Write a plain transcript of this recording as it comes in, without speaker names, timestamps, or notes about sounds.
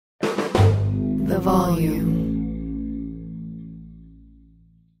the volume.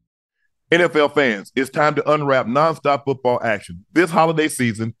 NFL fans, it's time to unwrap nonstop football action. This holiday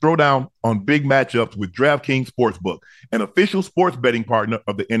season, throw down on big matchups with DraftKings Sportsbook, an official sports betting partner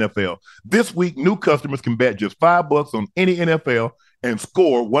of the NFL. This week, new customers can bet just $5 on any NFL and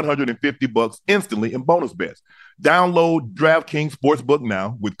score $150 instantly in bonus bets. Download DraftKings Sportsbook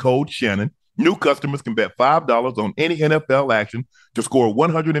now with code Shannon. New customers can bet $5 on any NFL action to score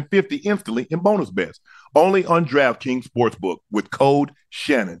 $150 instantly in bonus bets. Only on DraftKings Sportsbook with code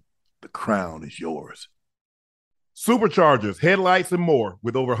Shannon. The crown is yours. Superchargers, headlights, and more.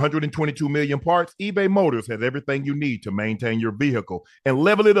 With over 122 million parts, eBay Motors has everything you need to maintain your vehicle and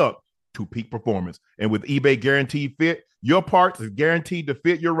level it up to peak performance. And with eBay Guaranteed Fit, your parts is guaranteed to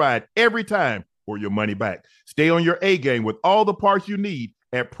fit your ride every time or your money back. Stay on your A game with all the parts you need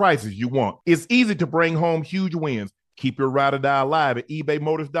at prices you want. It's easy to bring home huge wins. Keep your ride or die alive at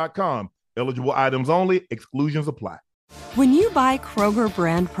ebaymotors.com. Eligible items only. Exclusions apply. When you buy Kroger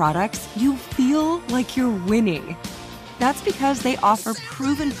brand products, you feel like you're winning. That's because they offer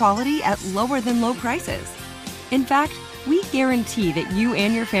proven quality at lower than low prices. In fact, we guarantee that you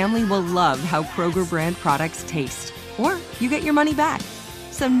and your family will love how Kroger brand products taste, or you get your money back.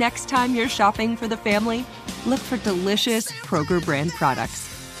 So next time you're shopping for the family, look for delicious Kroger brand products,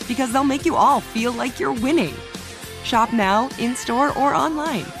 because they'll make you all feel like you're winning. Shop now, in-store, or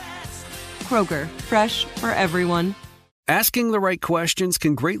online. Kroger, fresh for everyone. Asking the right questions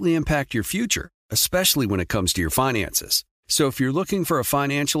can greatly impact your future, especially when it comes to your finances. So if you're looking for a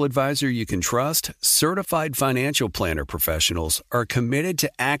financial advisor you can trust, certified financial planner professionals are committed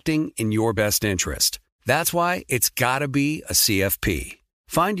to acting in your best interest. That's why it's got to be a CFP.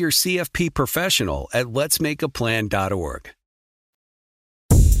 Find your CFP professional at letsmakeaplan.org.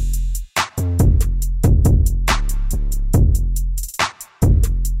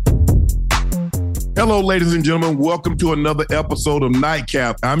 Hello, ladies and gentlemen. Welcome to another episode of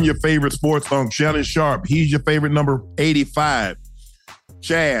Nightcap. I'm your favorite sports unk, Shannon Sharp. He's your favorite number 85.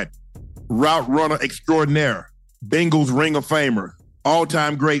 Chad, route runner extraordinaire, Bengals Ring of Famer,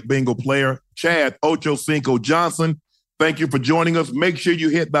 all-time great Bengal player, Chad Ocho Cinco Johnson. Thank you for joining us. Make sure you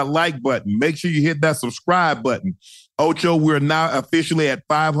hit that like button. Make sure you hit that subscribe button. Ocho, we're now officially at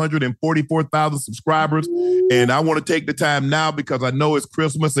 544,000 subscribers. And I want to take the time now because I know it's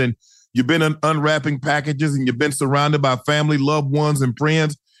Christmas and you've been unwrapping packages and you've been surrounded by family, loved ones, and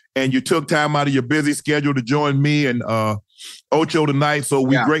friends, and you took time out of your busy schedule to join me and Ocho tonight, so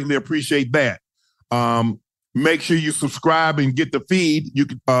we greatly appreciate that. Make sure you subscribe and get the feed. You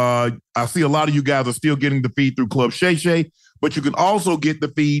can. I see a lot of you guys are still getting the feed through Club Shay Shay, but you can also get the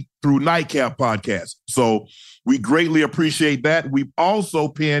feed through Nightcap Podcast. So we greatly appreciate that. We've also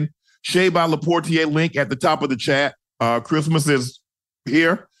pinned Shea by Laportier link at the top of the chat. Christmas is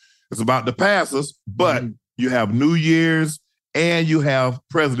here. It's about to pass us, but you have New Year's and you have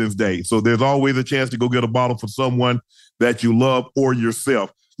President's Day. So there's always a chance to go get a bottle for someone that you love or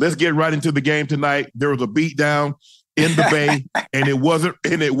yourself. Let's get right into the game tonight. There was a beatdown in the Bay, and it wasn't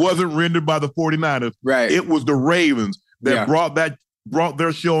rendered by the 49ers. Right. It was the Ravens that brought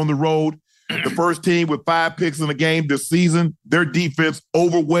their show on the road. The first team with 5 picks in the game this season. Their defense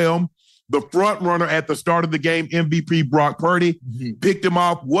overwhelmed. The front runner at the start of the game, MVP Brock Purdy, picked him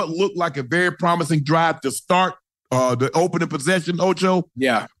off what looked like a very promising drive to start the opening possession, Ocho.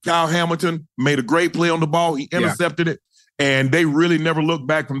 Yeah. Kyle Hamilton made a great play on the ball. He intercepted it, and they really never looked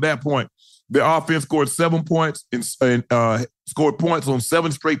back from that point. The offense scored 7 points and scored points on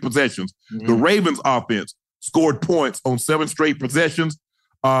 7 straight possessions. The Ravens offense scored points on 7 straight possessions.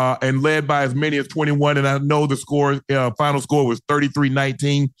 And led by as many as 21. And I know the final score was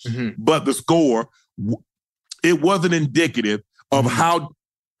 33-19. But the score, it wasn't indicative of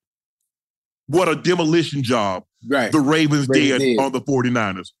what a demolition job the Ravens did on the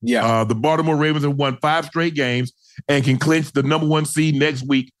 49ers. Yeah. The Baltimore Ravens have won 5 straight games and can clinch the number 1 seed next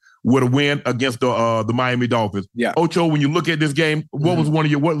week with a win against the Miami Dolphins. Yeah. Ocho, when you look at this game, what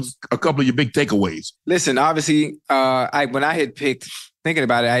was a couple of your big takeaways? Listen, obviously, when I had picked, thinking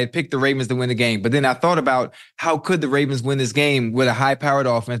about it, I had picked the Ravens to win the game. But then I thought about how could the Ravens win this game with a high-powered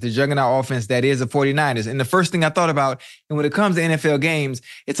offense, the juggernaut offense that is the 49ers. And the first thing I thought about, and when it comes to NFL games,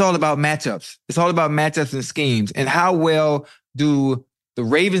 it's all about matchups. It's all about matchups and schemes. And how well do the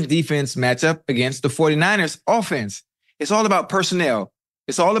Ravens defense match up against the 49ers offense? It's all about personnel.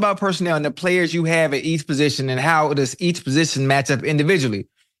 It's all about personnel and the players you have at each position and how does each position match up individually.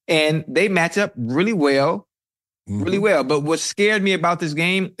 And they match up really well. Really well. But what scared me about this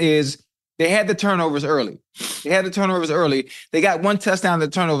game is they had the turnovers early. They got 1 touchdown to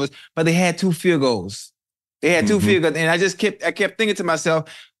the turnovers, but they had 2 field goals. And I kept thinking to myself,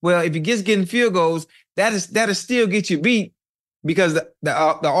 Well, if you just getting field goals, that'll still get you beat because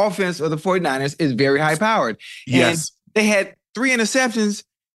the offense of the 49ers is very high powered. Yes. And they had 3 interceptions.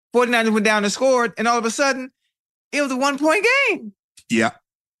 49ers went down and scored, and all of a sudden, it was a 1-point game. Yeah.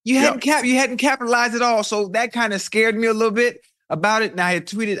 You hadn't capitalized at all. So that kind of scared me a little bit about it. And I had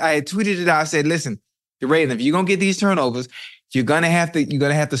tweeted it out. I said, listen, the Ravens, if you're gonna get these turnovers, you're gonna have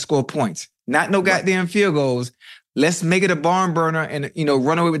to score points. Not no goddamn field goals. Let's make it a barn burner and,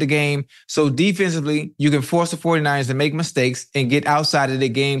 run away with the game. So defensively, you can force the 49ers to make mistakes and get outside of their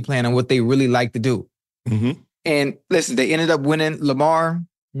game plan and what they really like to do. Mm-hmm. And listen, they ended up winning. Lamar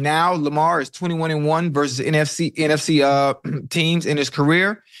is 21-1 versus NFC teams in his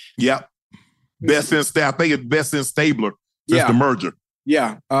career. Yep. Best since I think it's best since Stabler since the merger.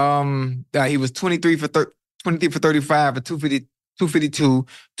 Yeah. He was 23 for 35 for 252,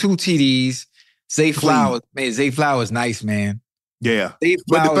 2 TDs. Zay Flowers, nice, man. Yeah.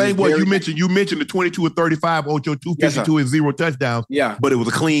 But the thing was, you mentioned the 22 or 35, Ocho, 252 and 0 touchdowns. Yeah. But it was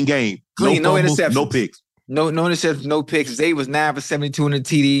a clean game. Clean, no fumbles, interceptions. no picks. No interceptions, no picks. Zay was 9 for 72 in the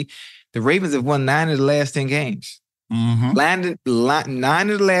TD. The Ravens have won 9 of the last 10 games. Mm-hmm. 9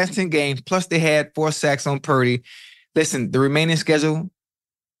 of the last 10 games, plus they had 4 sacks on Purdy. Listen, the remaining schedule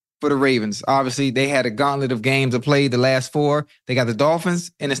for the Ravens, obviously, they had a gauntlet of games to play the last 4. They got the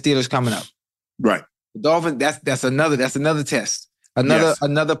Dolphins and the Steelers coming up. Right. The Dolphins, that's another test.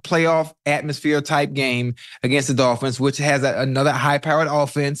 Another playoff atmosphere type game against the Dolphins, which has another high-powered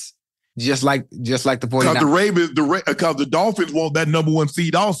offense, just like the 49ers. Because the Dolphins want that number 1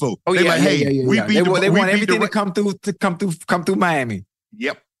 seed also. Oh, they they want everything to come through Miami.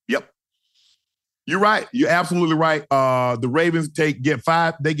 Yep. You're right. You're absolutely right. The Ravens get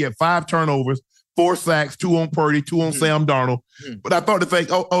 5 turnovers, 4 sacks, 2 on Purdy, 2 on Sam Darnold. Mm-hmm. But I thought the thing,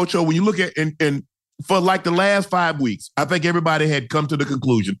 Ocho, when you look at and for like the last 5 weeks, I think everybody had come to the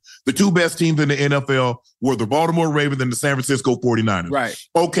conclusion the 2 best teams in the NFL were the Baltimore Ravens and the San Francisco 49ers. Right.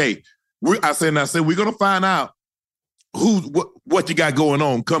 Okay. I said we're gonna find out what you got going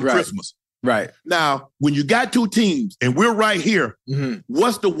on come Christmas. Right. Now, when you got 2 teams and we're right here,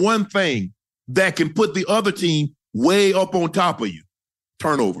 what's the one thing that can put the other team way up on top of you?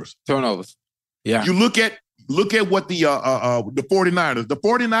 Turnovers. Yeah. You look at what the 49ers. The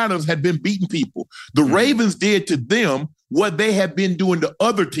 49ers had been beating people. The Ravens did to them what they had been doing to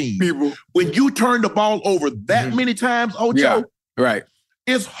other teams. When you turn the ball over that many times, Ocho, right.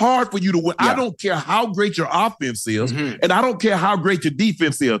 It's hard for you to win. Yeah. I don't care how great your offense is, and I don't care how great your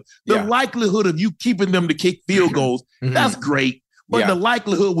defense is. The likelihood of you keeping them to kick field goals, that's great. But the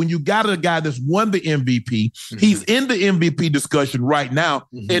likelihood when you got a guy that's won the MVP, he's in the MVP discussion right now,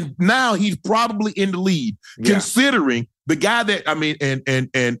 and now he's probably in the lead, considering the guy that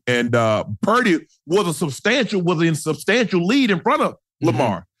Purdy was in substantial lead in front of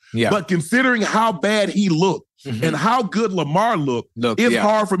Lamar. Yeah. But considering how bad he looked and how good Lamar looked, it's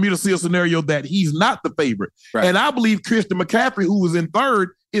hard for me to see a scenario that he's not the favorite. Right. And I believe Christian McCaffrey, who was in third,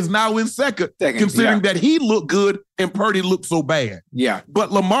 is now in second considering that he looked good and Purdy looked so bad. Yeah.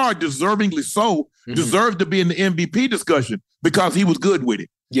 But Lamar, deservingly so, deserved to be in the MVP discussion because he was good with it.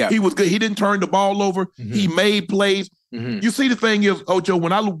 Yeah. He was good. He didn't turn the ball over. He made plays. You see, the thing is, Ocho,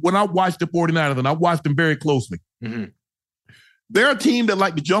 when I watched the 49ers, and I watched them very closely, they're a team that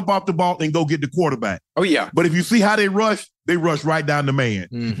like to jump off the ball and go get the quarterback. Oh, yeah. But if you see how they rush right down the man.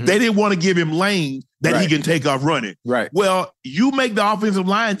 They didn't want to give him lanes that he can take off running. Right. Well, you make the offensive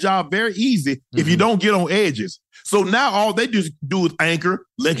line job very easy if you don't get on edges. So now all they just do is anchor,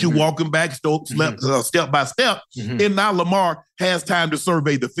 let you walk him back step by step, and now Lamar has time to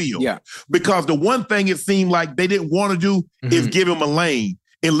survey the field. Yeah. Because the one thing it seemed like they didn't want to do is give him a lane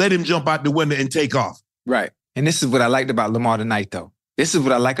and let him jump out the window and take off. Right. And this is what I liked about Lamar tonight, though. This is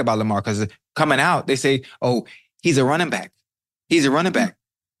what I like about Lamar, because coming out, they say, oh, he's a running back. He's a running back.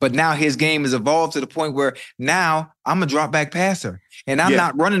 But now his game has evolved to the point where now I'm a drop back passer. And I'm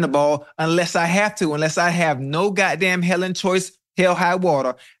not running the ball unless I have to, unless I have no goddamn hell high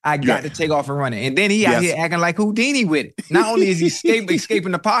water. I got to take off and run it. And then he out here acting like Houdini with it. Not only is he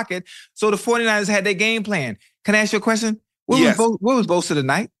escaping the pocket, so the 49ers had their game plan. Can I ask you a question? What was Bosa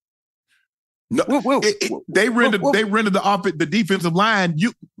tonight? No, they rendered the defensive line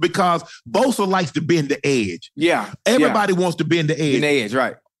because Bosa likes to bend the edge. Yeah, everybody wants to bend the edge. Bend the edge,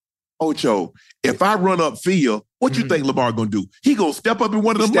 right? Ocho, if I run up field, what you think Lamar gonna do? He gonna step up in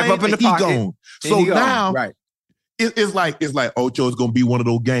one of them lanes and he gone. So now, it's like Ocho is gonna be one of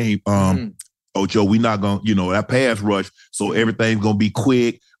those games. Ocho, we not gonna, that pass rush, so everything's gonna be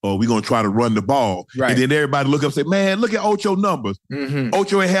quick. Or we're going to try to run the ball. Right. And then everybody look up and say, man, look at Ocho numbers.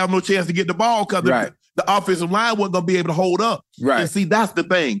 Ocho ain't have no chance to get the ball because the offensive line wasn't going to be able to hold up. Right. And see, that's the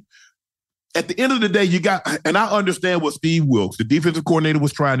thing. At the end of the day, you got, and I understand what Steve Wilkes, the defensive coordinator,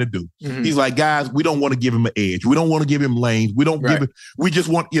 was trying to do. Mm-hmm. He's like, guys, we don't want to give him an edge. We don't want to give him lanes. We don't give him, we just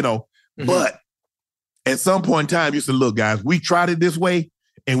want, but at some point in time, you said, look, guys, we tried it this way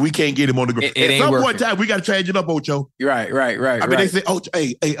and we can't get him on the ground. At some point in time, we got to change it up, Ocho. Right. I mean, they say, Ocho,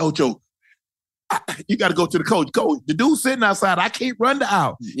 hey, Ocho, you got to go to the coach. Coach, the dude sitting outside, I can't run the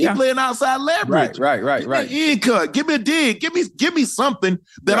out. He's playing outside leverage. Right. In cut. Give me a dig. Give me something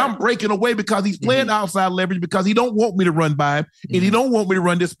that I'm breaking away because he's playing outside leverage because he don't want me to run by him and he don't want me to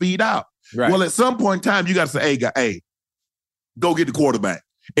run this speed out. Right. Well, at some point in time, you got to say, hey, go get the quarterback.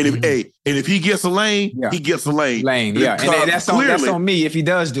 And if he gets a lane, he gets a lane. And that's on me if he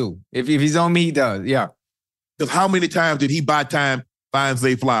does do. If he's on me, he does. Yeah. Because how many times did he buy time? Find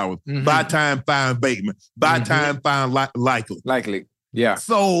Zay Flowers. By time, find Bateman. By time, find Likely. Yeah.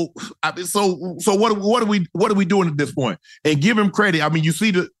 So what are we doing at this point? And give him credit. I mean, you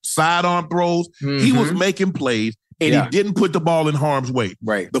see the sidearm throws. He was making plays, and he didn't put the ball in harm's way.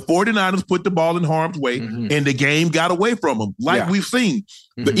 Right. The 49ers put the ball in harm's way, and the game got away from him. Like we've seen.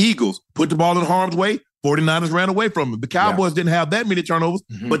 The Eagles put the ball in harm's way. 49ers ran away from him. The Cowboys didn't have that many turnovers,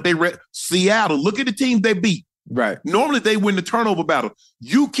 but they Seattle. Look at the teams they beat. Right. Normally they win the turnover battle.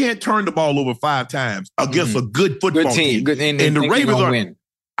 You can't turn the ball over 5 times against a good football team. And the Ravens are win.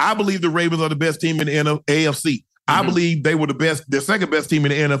 I believe the Ravens are the best team in the AFC. I believe they were the second best team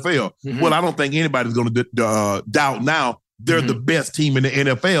in the NFL. Well, I don't think anybody's going to doubt now. They're the best team in the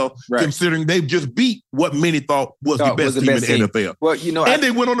NFL, considering they've just beat what many thought was the best team in the NFL. Well,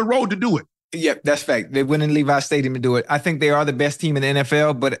 they went on the road to do it. Yeah, that's fact. They went in Levi Stadium to do it. I think they are the best team in the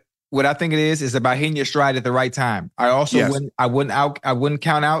NFL, but what I think it is about hitting your stride at the right time. I also wouldn't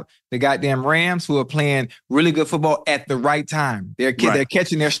count out the goddamn Rams, who are playing really good football at the right time. They're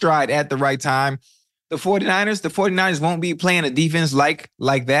catching their stride at the right time. The 49ers won't be playing a defense like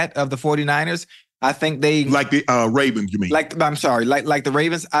that of the 49ers. I think they like the Ravens. You mean? Like the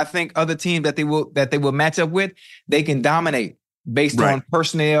Ravens. I think other teams that they will match up with, they can dominate based on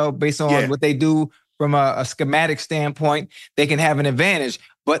personnel, based on what they do from a schematic standpoint. They can have an advantage.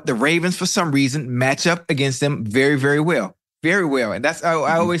 But the Ravens, for some reason, match up against them very, very well. Very well. And that's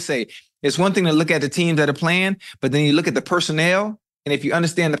I always say, it's one thing to look at the teams that are playing, but then you look at the personnel. And if you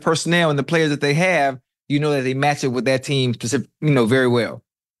understand the personnel and the players that they have, you know that they match up with that team very well.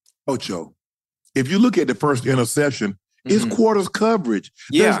 Ocho, if you look at the first interception, it's quarters coverage.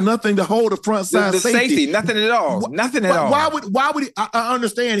 There's nothing to hold the front side safety. Nothing at all. Nothing at all. Why would he? I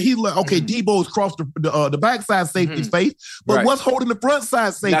understand Debo's crossed the backside safety's face, but what's holding the front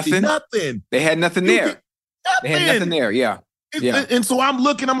side safety? Nothing. They had nothing there. They had nothing there. Yeah. And so I'm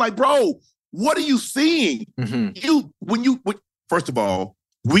looking. I'm like, bro, what are you seeing? First of all,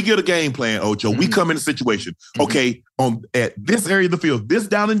 we get a game plan, Ocho. We come in a situation. Okay, at this area of the field, this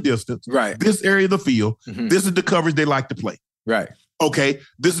down in distance, this area of the field, this is the coverage they like to play. Right. Okay,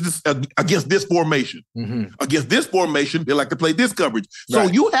 this is against this formation. Against this formation, they like to play this coverage. So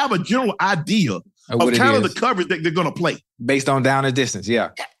you have a general idea of kind of the coverage that they're going to play. Based on down and distance,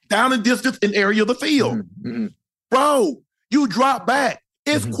 Down and distance and area of the field. Bro, you drop back.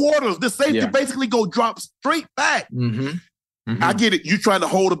 It's quarters. The safety basically go drop straight back. I get it. You're trying to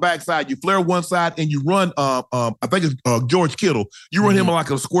hold the backside. You flare one side and you run, I think it's George Kittle. You run him like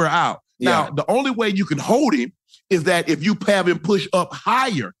a square out. Now, the only way you can hold him is that if you have him push up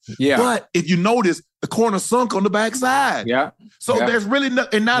higher. But if you notice, the corner sunk on the backside. So there's really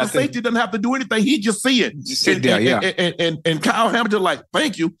and now the safety doesn't have to do anything. He just see it. Just sit there, and Kyle Hamilton like,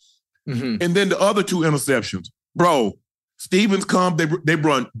 thank you. And then the other 2 interceptions. Bro, Stevens come, they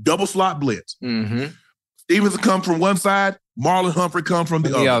run double slot blitz. Stevens come from one side, Marlon Humphrey comes from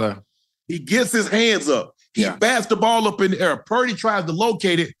the other. He gets his hands up. He bats the ball up in the air. Purdy tries to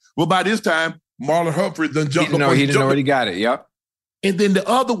locate it. Well, by this time, Marlon Humphrey done jumped up. He didn't already got it. Yep. And then the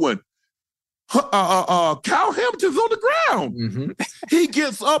other one, Kyle Hamilton's on the ground. He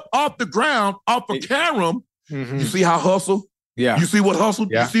gets up off the ground, off of Karam. You see how hustle? Yeah. You see what hustle?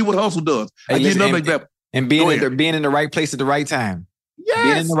 You see what hustle does. Hey, I get another example. And being in the right place at the right time. Yes.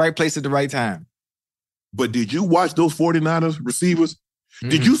 Being in the right place at the right time. But did you watch those 49ers receivers?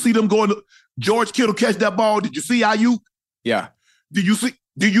 Did you see them going to George Kittle catch that ball? Did you see Ayuk? Yeah. Did you see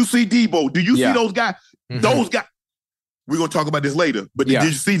Debo? Did you see those guys? Those guys. We're going to talk about this later. But did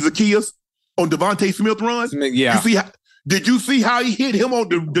you see Zacchaeus on Devontae Smith run? Yeah. Did you see how he hit him on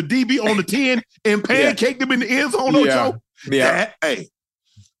the DB on the 10 and pancaked him in the end zone, Ocho? Hey.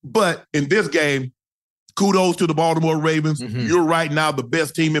 But in this game, kudos to the Baltimore Ravens. You're right now the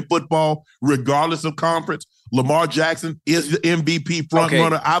best team in football, regardless of conference. Lamar Jackson is the MVP front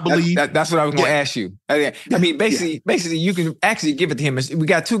runner, I believe. That's what I was going to ask you. I mean, basically, you can actually give it to him. We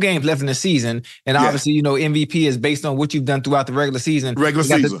got 2 games left in the season, and obviously, MVP is based on what you've done throughout the regular season.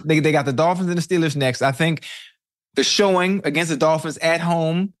 They got the Dolphins and the Steelers next. I think the showing against the Dolphins at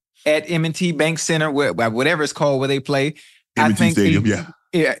home at M&T Bank Center, whatever it's called, where they play. M&T Stadium,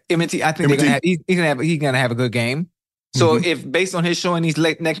 M&T. I think he's gonna have a good game. So if based on his showing these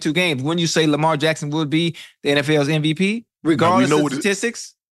next 2 games, wouldn't you say Lamar Jackson would be the NFL's MVP, regardless of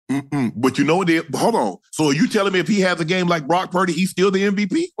statistics? But you know what? Hold on. So are you telling me if he has a game like Brock Purdy, he's still the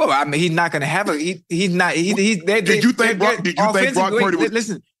MVP? Well, I mean, he's not going to have a. He's not. Did you think Brock Purdy was?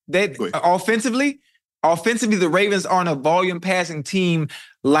 Listen, offensively, the Ravens aren't a volume passing team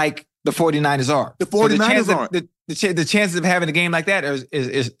like the 49ers are. The 49ers aren't. The chances of having a game like that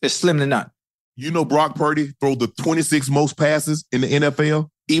is slim to none. You know, Brock Purdy throws the 26 most passes in the NFL,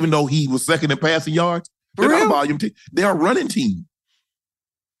 even though he was second in passing yards. They're not a volume team. They're a running team.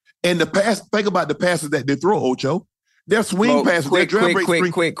 And think about the passes that they throw, Ocho. They're swing passes. Quick.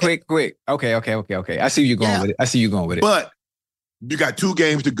 Okay. I see you going with it. But you got 2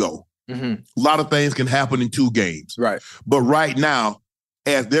 games to go. A lot of things can happen in 2 games. Right. But right now,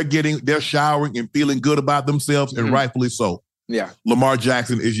 as they're showering and feeling good about themselves, and rightfully so. Yeah. Lamar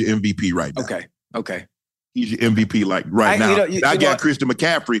Jackson is your MVP right now. Okay. He's your MVP now. I got Christian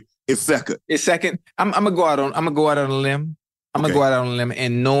McCaffrey is second. I'm gonna go out on a limb.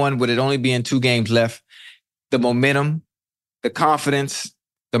 And knowing with it only being 2 games left, the momentum, the confidence,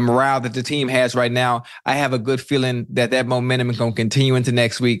 the morale that the team has right now, I have a good feeling that momentum is going to continue into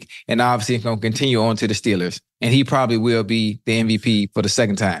next week, and obviously it's going to continue on to the Steelers. And he probably will be the MVP for the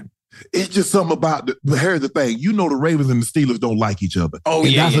second time. It's just something about here's the thing. You know the Ravens and the Steelers don't like each other.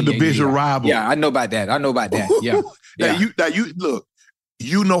 That's a division rival. Yeah, I know about that. Yeah. Now you look,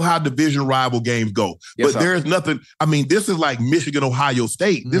 you know how division rival games go. But there's nothing. I mean, this is like Michigan, Ohio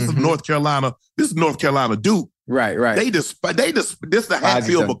State. This is North Carolina. This is North Carolina Duke. Right. This is the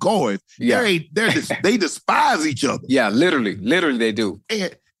Hatfield McCoys. Yeah. They despise each other. Yeah, literally they do.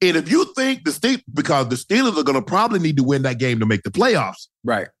 And if you think because the Steelers are going to probably need to win that game to make the playoffs.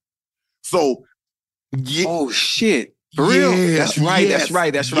 Right. So, oh shit! For real? That's right.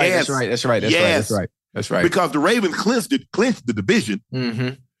 That's right. Because the Ravens clinched the division.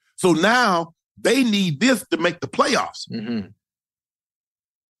 So now they need this to make the playoffs.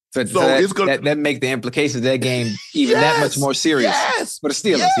 So it's gonna that make the implications of that game even that much more serious for the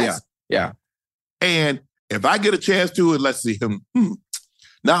Steelers. Yeah. And if I get a chance to it, let's see him.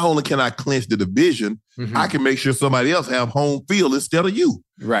 Not only can I clinch the division, I can make sure somebody else have home field instead of you.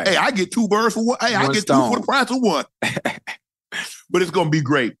 Right. Hey, I get 2 birds for one. Hey, I get 2 for the price of 1. But it's going to be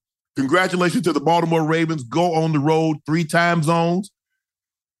great. Congratulations to the Baltimore Ravens. Go on the road 3 time zones.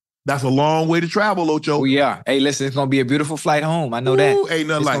 That's a long way to travel, Ocho. Oh, yeah. Hey, listen, it's going to be a beautiful flight home. I know that. Ain't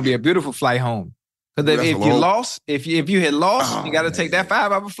nothing it's going to be a beautiful flight home. Because if you had lost, you got to take that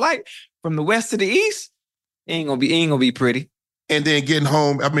 5-hour flight from the west to the east. It ain't gonna be pretty. And then getting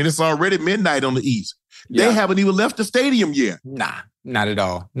home, I mean, it's already midnight on the east. Yeah. They haven't even left the stadium yet. Nah, not at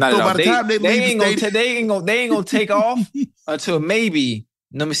all. Not at all. By the time they leave the stadium, they ain't gonna take off until maybe.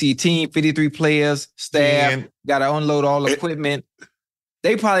 Let me see, team 53 players, staff, got to unload all the equipment.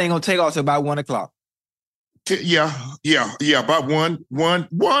 They probably ain't gonna take off till about 1:00. Yeah. About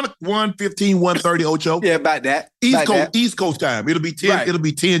 1:15, 1:30, Ocho. Yeah, about that. East Coast time. It'll be 10. Right. It'll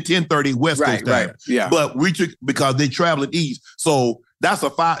be 10:30 West Coast time. Right. Yeah. But because they traveling east, so they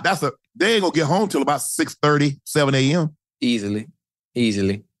ain't gonna get home till about 6:30, 7 a.m. Easily.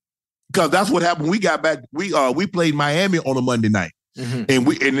 Because that's what happened. We got back. We played Miami on a Monday night, and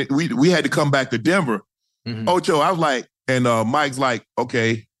we had to come back to Denver. Ocho, I was like, and Mike's like,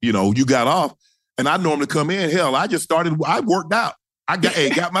 okay, you got off. And I normally come in. Hell, I worked out. I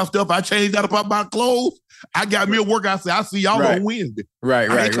got my stuff. I changed out about my clothes. I got me a workout. I said, I'll see y'all on Wednesday. Right.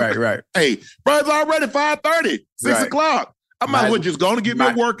 Hey, bro, it's already 5:30, 6 o'clock. I might as well just go and get me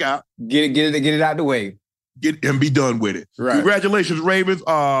a workout. Get it out the way. And be done with it. Right. Congratulations, Ravens.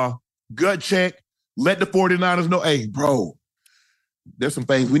 Gut check. Let the 49ers know, hey, bro, there's some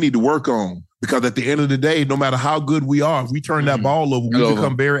things we need to work on. Because at the end of the day, no matter how good we are, if we turn that ball over, we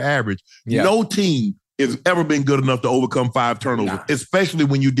become very average. Yeah. No team has ever been good enough to overcome 5 turnovers, especially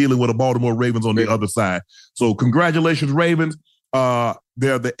when you're dealing with a Baltimore Ravens on the other side. So congratulations, Ravens.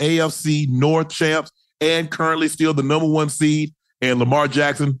 They're the AFC North champs and currently still the number 1 seed. And Lamar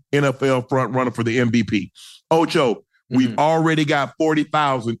Jackson, NFL front runner for the MVP. Ocho, we've already got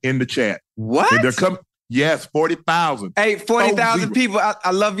 40,000 in the chat. What? And they're coming. Yes, 40,000. Hey, 40,000 people.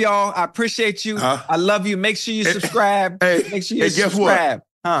 I love y'all. I appreciate you. I love you. Make sure you subscribe. Make sure you subscribe.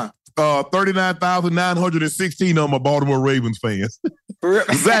 Guess what? 39,916 of them are Baltimore Ravens fans.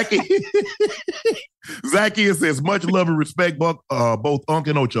 Zachy says, much love and respect, both Unc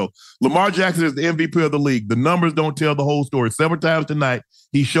and Ocho. Lamar Jackson is the MVP of the league. The numbers don't tell the whole story. Several times tonight,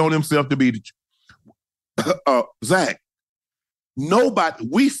 he's shown himself to be Zach,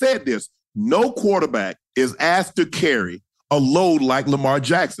 we said this, no quarterback is asked to carry a load like Lamar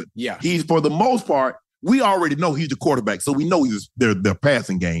Jackson. Yeah. He's, for the most part, we already know he's the quarterback, so we know he's their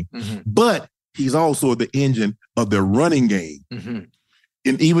passing game. Mm-hmm. But he's also the engine of their running game. Mm-hmm.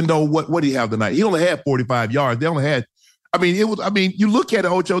 And even though what did he have tonight? He only had 45 yards. They only had, you look at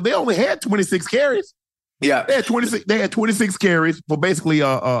it, Ocho, they only had 26 carries. Yeah. They had 26 carries for basically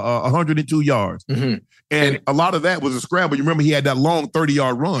 102 yards. Mm-hmm. And a lot of that was a scramble. You remember he had that long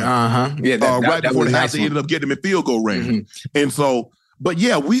 30-yard run. Uh-huh. Yeah, right before the half, they ended up getting him in field goal range. Mm-hmm. And so, but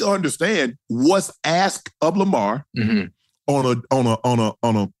yeah, we understand what's asked of Lamar mm-hmm.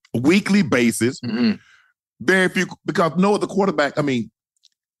 on a weekly basis. Mm-hmm. Very few, because no other quarterback,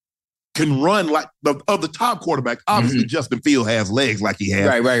 can run like the top quarterback. Obviously, mm-hmm. Justin Fields has legs like he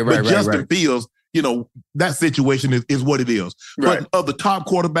has. Right. But Justin Fields, that situation is what it is. Right. But of the top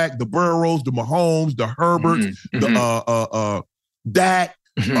quarterback, the Burrows, the Mahomes, the Herberts, mm-hmm. the Dak,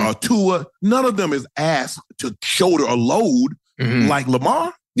 mm-hmm. Tua, none of them is asked to shoulder a load mm-hmm. like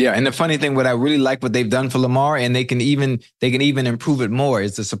Lamar. Yeah, and the funny thing, what I really like what they've done for Lamar, and they can even improve it more,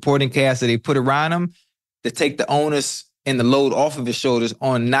 is the supporting cast that they put around him to take the onus and the load off of his shoulders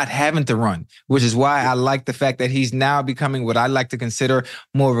on not having to run, which is why I like the fact that he's now becoming what I like to consider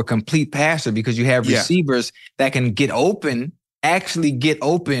more of a complete passer, because you have receivers that can actually get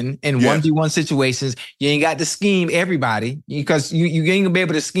open in 1v1 situations. You ain't got to scheme everybody, because you ain't gonna be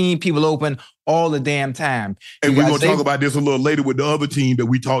able to scheme people open all the damn time. And we're gonna talk about this a little later with the other team that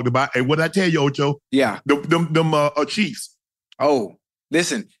we talked about. And what I tell you, Ocho, them Chiefs. Oh,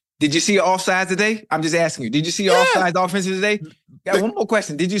 listen. Did you see an offside today? I'm just asking you. Did you see an offside offensive today? Got one more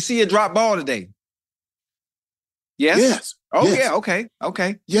question. Did you see a drop ball today? Yes. Oh, yes. Yeah. Okay.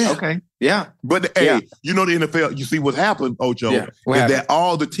 Yeah. Okay. Yeah. But the NFL, you see what happened, Ocho, is that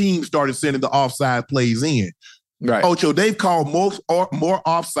all the teams started sending the offside plays in. Right. Ocho, they've called more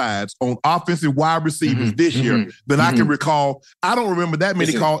offsides on offensive wide receivers mm-hmm. this year than I can recall. I don't remember that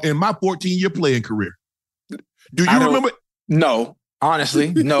many calls in my 14-year playing career. Do you remember? No.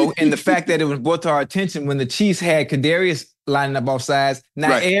 Honestly, no. And the fact that it was brought to our attention when the Chiefs had Kadarius lining up off sides,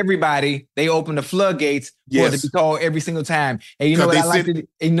 not everybody, they opened the floodgates for it to be called every single time. And you know what I like to do?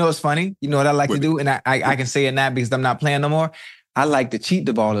 You know what's funny? You know what I like to do? And I can say it now because I'm not playing no more. I like to cheat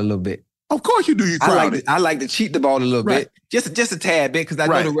the ball a little bit. Of course you do. I like to cheat the ball a little bit. Just a tad bit, because I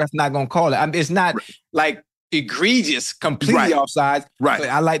know the ref's not going to call it. It's not like egregious, completely offsides. Right. But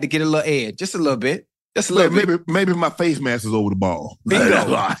I like to get a little edge, just a little bit. Just a little bit. Maybe my face mask is over the ball.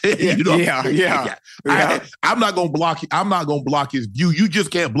 Yeah. I'm not gonna block. I'm not gonna block his view. You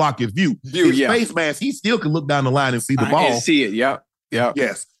just can't block his view. His face mask, he still can look down the line and see the ball. And see it. Yep.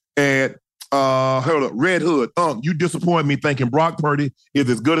 Yes. And hold up, Red Hood. You disappoint me thinking Brock Purdy is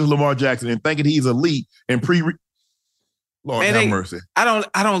as good as Lamar Jackson and thinking he's elite and Lord have mercy. I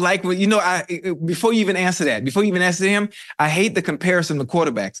don't like what before you even answer him, I hate the comparison to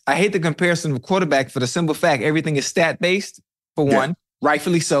quarterbacks. I hate the comparison of quarterback for the simple fact everything is stat-based, for one,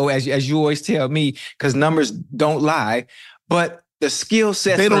 rightfully so, as you always tell me, because numbers don't lie. But the skill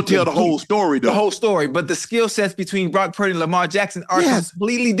sets, they don't tell the whole story, though. The whole story, but the skill sets between Brock Purdy and Lamar Jackson are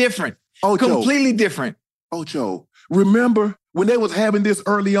completely different. Completely different. Ocho, remember when they was having this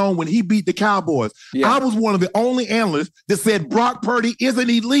early on when he beat the Cowboys? I was one of the only analysts that said Brock Purdy isn't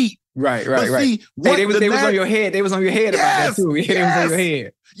elite. Right. See, they was on your head. They was on your head about that too. They was on your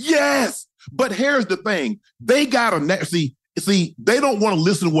head. Yes. But here's the thing. They got to see, they don't want to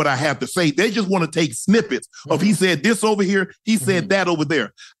listen to what I have to say. They just want to take snippets of he said this over here, he said that over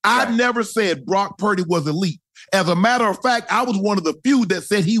there. I never said Brock Purdy was elite. As a matter of fact, I was one of the few that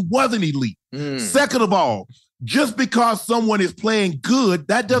said he wasn't elite. Second of all, just because someone is playing good,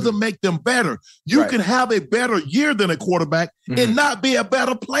 that doesn't make them better. You can have a better year than a quarterback and not be a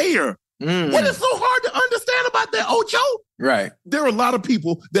better player. What is so hard to understand about that, Ocho? Right. There are a lot of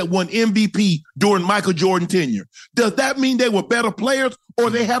people that won MVP during Michael Jordan tenure. Does that mean they were better players or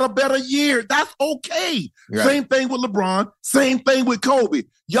they had a better year? That's okay. Right. Same thing with LeBron. Same thing with Kobe.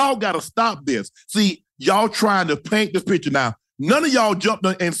 Y'all got to stop this. See, y'all trying to paint this picture now. None of y'all jumped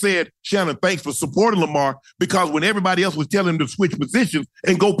and said, Shannon, thanks for supporting Lamar, because when everybody else was telling him to switch positions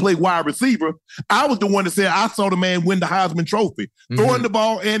and go play wide receiver, I was the one that said I saw the man win the Heisman Trophy, throwing the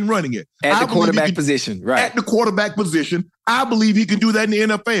ball and running it. At the quarterback position, right. At the quarterback position. I believe he can do that in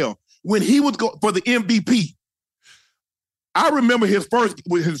the NFL. When he was for the MVP, I remember his first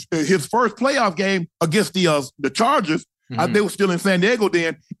playoff game against the Chargers. Mm-hmm. They were still in San Diego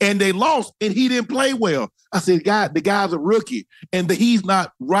then, and they lost, and he didn't play well. I said, God, the guy's a rookie, and he's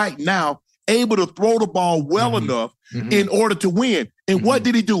not right now able to throw the ball well enough in order to win. And what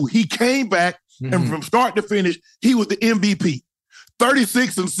did he do? He came back, and from start to finish, he was the MVP.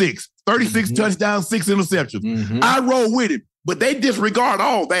 36-6, 36 touchdowns, 6 interceptions. I roll with him, but they disregard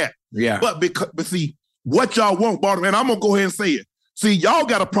all that. Yeah. But see, what y'all want, Baltimore, and I'm going to go ahead and say it. See, y'all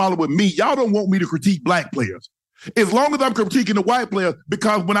got a problem with me. Y'all don't want me to critique black players. As long as I'm critiquing the white players,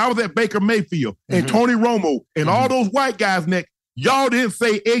 because when I was at Baker Mayfield and Tony Romo and all those white guys, Nick, y'all didn't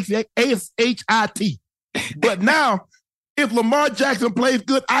say S-H-I-T. But now, if Lamar Jackson plays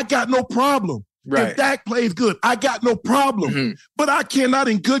good, I got no problem. Right. If Dak plays good, I got no problem. But I cannot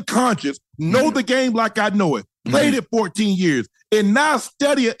in good conscience know the game like I know it. Played it 14 years. And now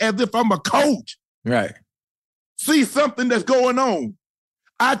study it as if I'm a coach. Right. See something that's going on.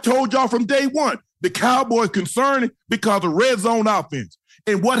 I told y'all from day one, the Cowboys concerned because of red zone offense.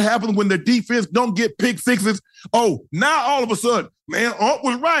 And what happens when the defense don't get pick sixes? Oh, now all of a sudden, man, Aunt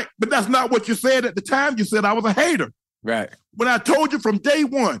was right. But that's not what you said at the time. You said I was a hater. Right. When I told you from day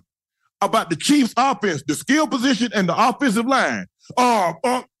one about the Chiefs offense, the skill position, and the offensive line,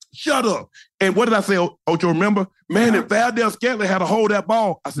 shut up. And what did I say, Ocho, remember? Man, if Valdez-Scantling had to hold that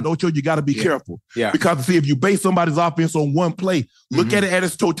ball, I said, Ocho, you got to be careful. Yeah. Because, see, if you base somebody's offense on one play, look at it at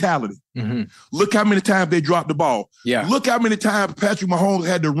its totality. Look how many times they dropped the ball. Yeah. Look how many times Patrick Mahomes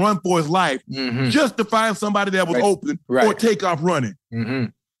had to run for his life just to find somebody that was open or take off running.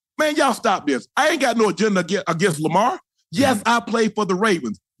 Man, y'all stop this. I ain't got no agenda against Lamar. Yes, I played for the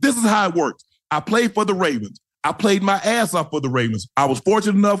Ravens. This is how it works. I played for the Ravens. I played my ass off for the Ravens. I was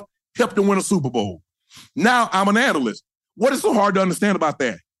fortunate enough, helped them win a Super Bowl. Now I'm an analyst. What is so hard to understand about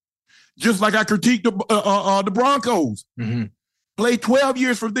that? Just like I critiqued the Broncos. Played 12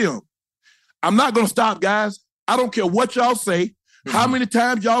 years for them. I'm not going to stop, guys. I don't care what y'all say, how many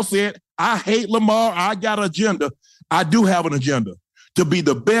times y'all said, I hate Lamar, I got an agenda. I do have an agenda to be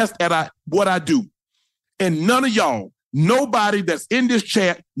the best at what I do. And none of y'all, nobody that's in this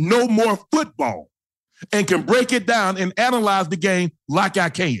chat know more football and can break it down and analyze the game like I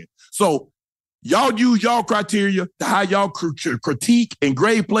can. So y'all use y'all criteria to how y'all critique and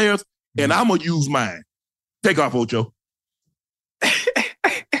grade players, and I'm going to use mine. Take off, Ocho.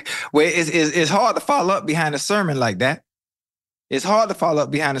 Well, it's hard to follow up behind a sermon like that. It's hard to follow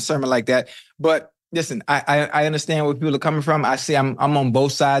up behind a sermon like that. But listen, I understand where people are coming from. I see I'm on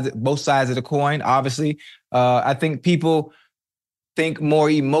both sides of the coin, obviously. I think people think more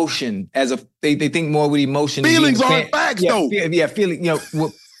emotion they think more with emotion. Feelings aren't facts, though. Yeah, feeling,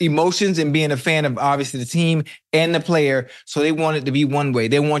 emotions and being a fan of obviously the team and the player. So they want it to be one way.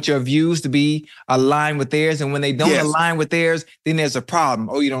 They want your views to be aligned with theirs. And when they don't align with theirs, then there's a problem.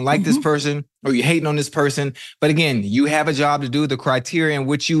 Oh, you don't like this person, or you're hating on this person. But again, you have a job to do. The criteria in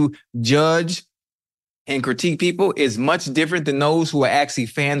which you judge and critique people is much different than those who are actually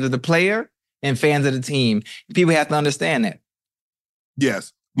fans of the player and fans of the team. People have to understand that.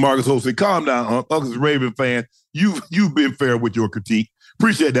 Yes. Marcus Jose, calm down, Uncle's a Raven fan. You've been fair with your critique.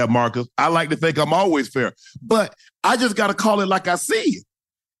 Appreciate that, Marcus. I like to think I'm always fair. But I just got to call it like I see it.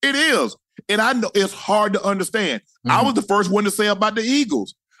 It is. And I know it's hard to understand. I was the first one to say about the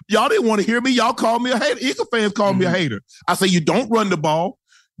Eagles. Y'all didn't want to hear me. Y'all called me a hater. Eagle fans called me a hater. I say, you don't run the ball.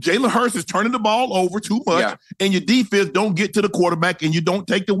 Jalen Hurts is turning the ball over too much, and your defense don't get to the quarterback, and you don't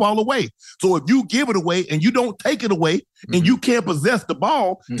take the ball away. So if you give it away and you don't take it away, and you can't possess the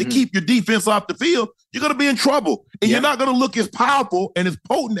ball to keep your defense off the field, you're going to be in trouble. And you're not going to look as powerful and as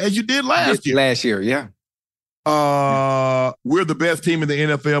potent as you did last year. We're the best team in the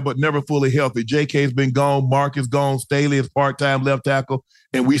NFL, but never fully healthy. JK's been gone. Mark is gone. Staley is part-time left tackle,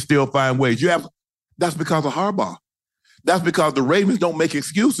 and we still find ways. That's because of Harbaugh. That's because the Ravens don't make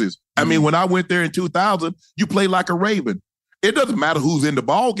excuses. I mean, when I went there in 2000, you play like a Raven. It doesn't matter who's in the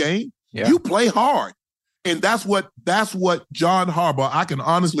ball game. You play hard. And that's what John Harbaugh, I can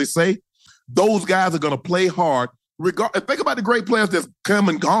honestly say, those guys are going to play hard. Think about the great players that's come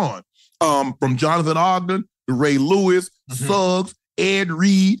and gone. From Jonathan Ogden to Ray Lewis, Suggs, Ed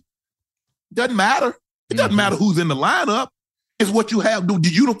Reed. Doesn't matter. It doesn't matter who's in the lineup. It's what you have, the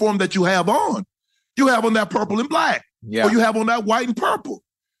uniform that you have on. You have on that purple and black. Or you have on that white and purple.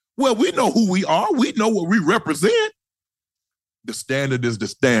 Well, we know who we are. We know what we represent. The standard is the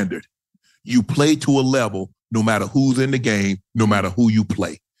standard. You play to a level no matter who's in the game, no matter who you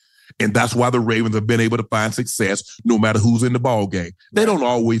play. And that's why the Ravens have been able to find success no matter who's in the ball game. They don't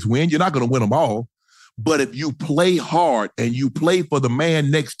always win. You're not going to win them all. But if you play hard and you play for the man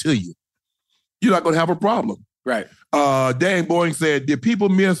next to you, you're not going to have a problem. Right. Dan Boying said, did people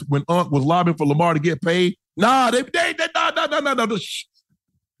miss when Unc was lobbying for Lamar to get paid? Nah, no.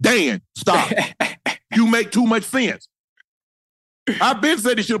 Dan, stop. You make too much sense. I've been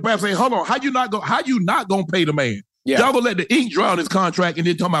said he should have perhaps say, hold on, how you not gonna pay the man? Yeah. Y'all gonna let the ink dry on his contract and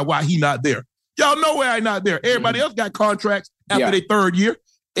then talk about why he not there. Y'all know why he not there. Everybody else got contracts after their third year.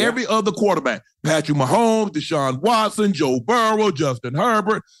 Every other quarterback, Patrick Mahomes, Deshaun Watson, Joe Burrow, Justin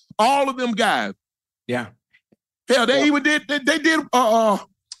Herbert, all of them guys. Yeah. Hell, they even did Jalen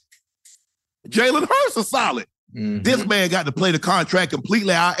Hurts a solid. Mm-hmm. This man got to play the contract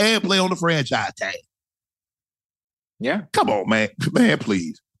completely out and play on the franchise tag. Yeah. Come on, man. Man,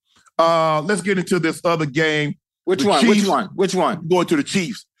 please. Let's get into this other game. Which one? Chiefs. Which one? Going to the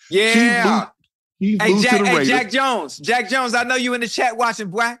Chiefs. Yeah. Jack Jones. Jack Jones, I know you in the chat watching,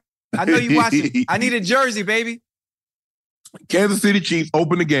 boy. I know you watching. I need a jersey, baby. Kansas City Chiefs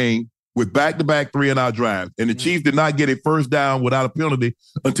opened the game with back-to-back 3-and-out drives. And the Chiefs did not get a first down without a penalty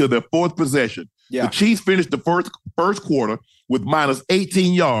until their fourth possession. Yeah. The Chiefs finished the first quarter with minus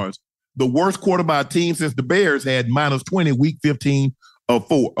 18 yards, the worst quarter by a team since the Bears had minus 20 week 15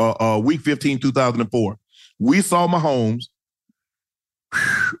 2004. We saw Mahomes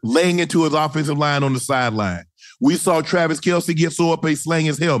laying into his offensive line on the sideline. We saw Travis Kelce get so up he slang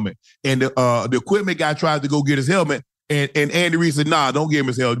his helmet. And the equipment guy tried to go get his helmet. And Andy Reid said, nah, don't give him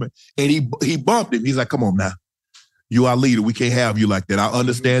his helmet. And he bumped him. He's like, come on now. You our leader. We can't have you like that. I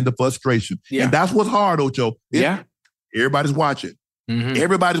understand the frustration. Yeah. And that's what's hard, Ocho. Everybody's watching. Mm-hmm.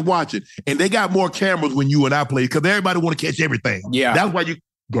 Everybody's watching. And they got more cameras when you and I play because everybody want to catch everything. Yeah. That's why you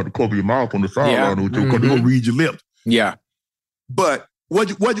got to cover your mouth on the sideline, Ocho, because they're going to read your lips. Yeah. But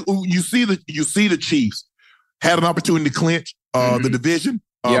you see the Chiefs had an opportunity to clinch the division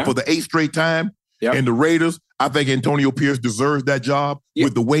for the 8th straight time. Yep. And the Raiders, I think Antonio Pierce deserves that job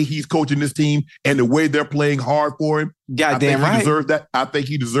with the way he's coaching this team and the way they're playing hard for him. Goddamn right. I think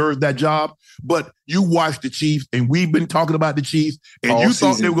he deserves that job. But you watch the Chiefs, and we've been talking about the Chiefs, and they're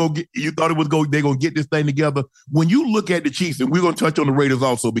going to get this thing together. When you look at the Chiefs, and we're going to touch on the Raiders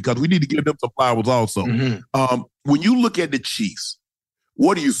also because we need to give them some flowers also. Mm-hmm. When you look at the Chiefs,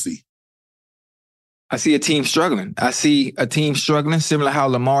 what do you see? I see a team struggling. Similar how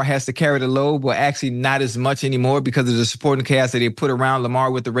Lamar has to carry the load, but actually not as much anymore because of the supporting cast that they put around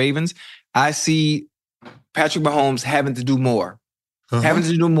Lamar with the Ravens. I see Patrick Mahomes having to do more. Having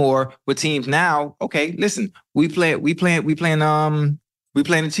to do more with teams now. Okay, listen, we playing the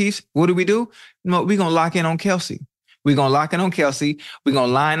Chiefs. What do? No, we're gonna lock in on Kelce. We're gonna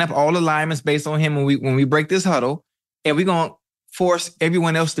line up all the linemen based on him when we break this huddle, and we're gonna force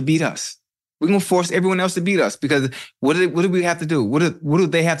everyone else to beat us. We're going to force everyone else to beat us because what do we have to do? What do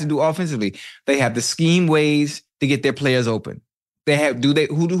they have to do offensively? They have to scheme ways to get their players open. Who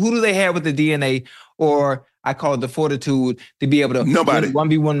do they have with the DNA, or I call it the fortitude, to be able to win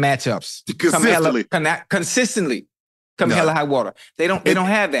 1v1 matchups consistently come hell or high water. They don't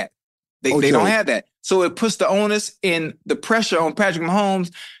have that. They don't have that. So it puts the onus and the pressure on Patrick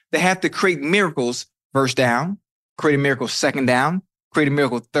Mahomes to have to create miracles first down, create a miracle second down, create a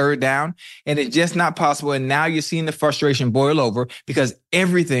miracle third down, and it's just not possible. And now you're seeing the frustration boil over because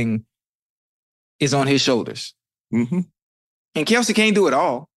everything is on his shoulders. Mm-hmm. And Kelce can't do it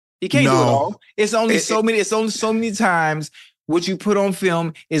all. He can't do it all. It's only so many times what you put on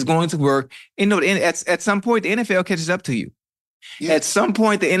film is going to work. And at some point, the NFL catches up to you. Yeah. At some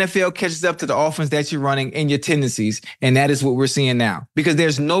point, the NFL catches up to the offense that you're running and your tendencies, and that is what we're seeing now. Because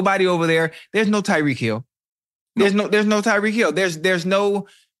there's nobody over there. There's no Tyreek Hill. There's no Tyreek Hill. There's no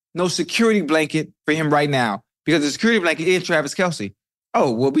security blanket for him right now because the security blanket is Travis Kelce.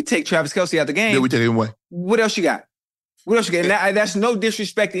 Oh, well, we take Travis Kelce out the game. Then we take him away. What else you got? And that's no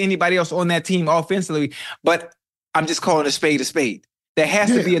disrespect to anybody else on that team offensively, but I'm just calling a spade a spade. There has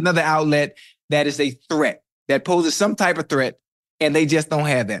to be another outlet that is a threat, that poses some type of threat, and they just don't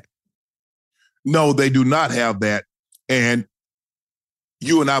have that. No, they do not have that. And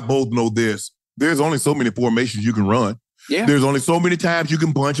you and I both know this. There's only so many formations you can run. Yeah. There's only so many times you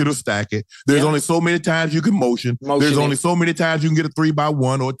can bunch it or stack it. There's only so many times you can motion. There's only so many times you can get a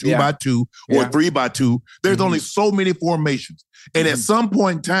 3x1 or 2x2 or 3x2. There's only so many formations. And at some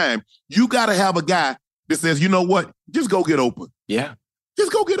point in time, you got to have a guy that says, you know what? Just go get open. Yeah.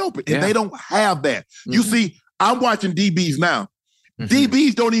 Just go get open. And they don't have that. You see, I'm watching DBs now.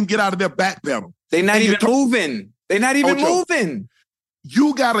 DBs don't even get out of their back pedal. They're not even moving. They're not even moving.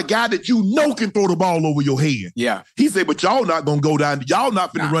 You got a guy that you know can throw the ball over your head. Yeah. He said, but y'all not going to go down. Y'all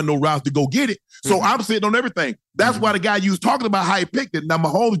not finna run no routes to go get it. So I'm sitting on everything. That's why the guy you was talking about how he picked it. Now,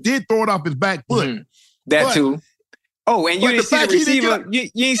 Mahomes did throw it off his back foot. That too. Oh, and you didn't see the receiver. You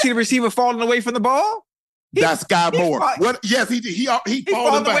didn't see the receiver falling away from the ball? That's Sky Moore. What? Yes, he's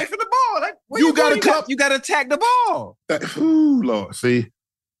falling away from the ball. Like, you got to attack the ball. Ooh, Lord, see,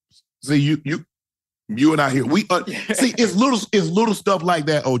 you and I here. We see it's little stuff like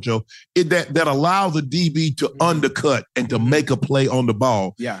that, Ocho, that allows a DB to undercut and to make a play on the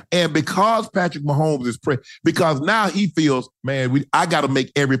ball. Yeah. And because Patrick Mahomes is because now he feels, man, I got to make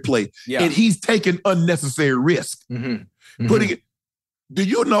every play. Yeah. And he's taking unnecessary risk. Putting it. Do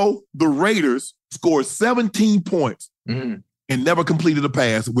you know the Raiders scored 17 points and never completed a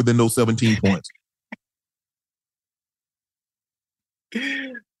pass within those 17 points?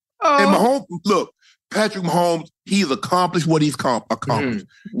 And Mahomes, look, Patrick Mahomes, he's accomplished what he's accomplished.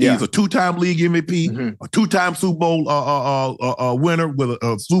 Yeah. He's a 2-time league MVP, a 2-time Super Bowl winner with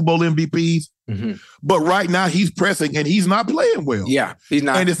a Super Bowl MVPs. But right now he's pressing and he's not playing well. Yeah, he's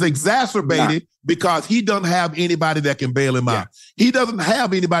not. And it's exacerbated because he doesn't have anybody that can bail him out. He doesn't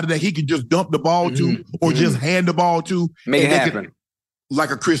have anybody that he can just dump the ball to or just hand the ball to. Make it happen.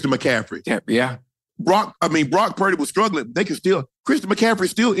 Like a Christian McCaffrey. Yeah. Brock Purdy was struggling. Christian McCaffrey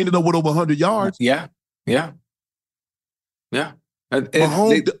still ended up with over 100 yards. Yeah.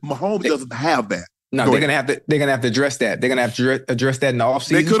 Mahomes doesn't have that. No, they're gonna have to address that. They're gonna have to address that in the offseason.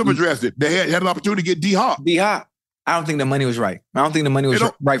 They could have addressed it. They had an opportunity to get D-Hop. D-Hop. I don't think the money was right. I don't think the money was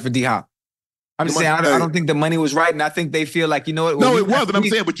right for D-Hop. I'm just saying I don't think the money was right, and I think they feel like, you know what? No, it wasn't. I'm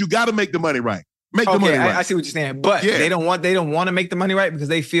saying, but you got to make the money right. Make the money right. I see what you're saying, but they don't want to make the money right because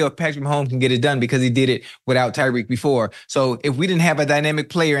they feel Patrick Mahomes can get it done because he did it without Tyreek before. So if we didn't have a dynamic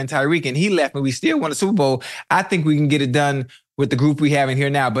player in Tyreek and he left and we still won a Super Bowl, I think we can get it done with the group we have in here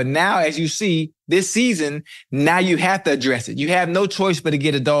now. But now, as you see this season, now you have to address it. You have no choice but to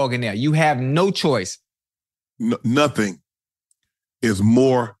get a dog in there. You have no choice. Nothing is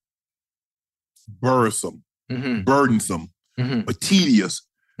more burdensome, or tedious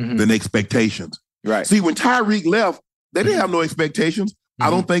than expectations. Right. See, when Tyreek left, they didn't have no expectations. I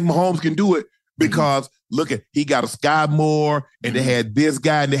don't think Mahomes can do it because look at, he got a Sky Moore and they had this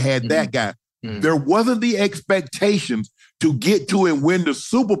guy and they had that guy. There wasn't the expectations to get to and win the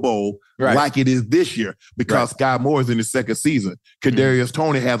Super Bowl like it is this year because Sky Moore is in his second season. Kadarius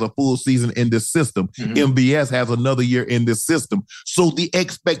Toney has a full season in this system. MVS has another year in this system. So the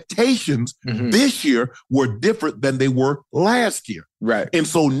expectations this year were different than they were last year. Right. And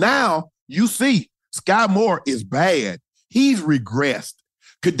so now you see Sky Moore is bad. He's regressed.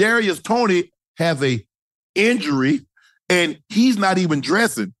 Kadarius Toney has a injury and he's not even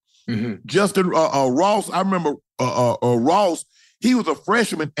dressing. Justin Ross, I remember Ross, he was a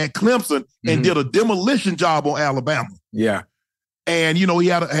freshman at Clemson and did a demolition job on Alabama. Yeah. And, you know, he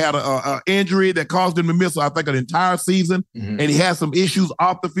had a injury that caused him to miss, I think, an entire season. And he had some issues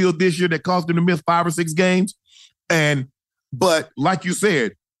off the field this year that caused him to miss 5 or 6 games. But like you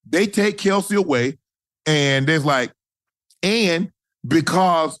said, they take Kelsey away and there's like, and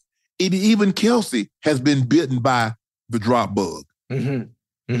because even Kelsey has been bitten by the drop bug.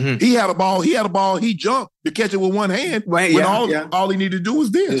 He had a ball, he jumped to catch it with one hand. All he needed to do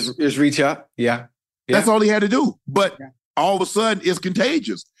was this. Is reach up. Yeah. That's all he had to do. But all of a sudden it's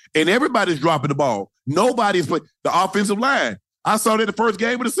contagious. And everybody's dropping the ball. Nobody's playing the offensive line. I saw that the first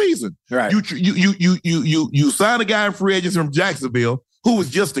game of the season. Right. You sign a guy in free agency from Jacksonville who was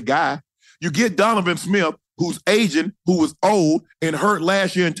just a guy. You get Donovan Smith, who's aging, who was old and hurt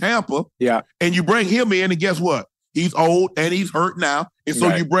last year in Tampa. Yeah. And you bring him in and guess what? He's old and he's hurt now. And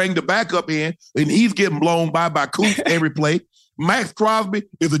so you bring the backup in and he's getting blown by Coots every play. Max Crosby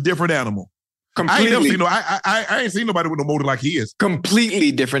is a different animal. Completely. I ain't seen nobody with no motor like he is.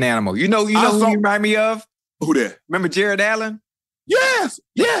 Completely different animal. You know who you remind me of? Who that? Remember Jared Allen? Yes.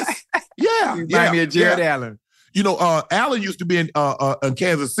 Yeah. You remind me of Jared Allen. You know, Allen used to be in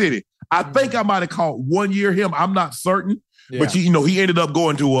Kansas City. I think I might have caught 1 year him. I'm not certain. Yeah. But he ended up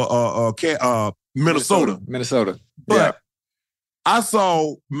going to Minnesota. But I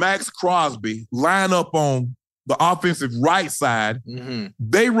saw Max Crosby line up on the offensive right side.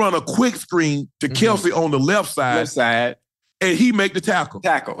 They run a quick screen to Kelsey on the left side. And he make the tackle.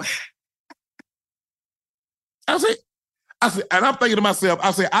 I said, and I'm thinking to myself,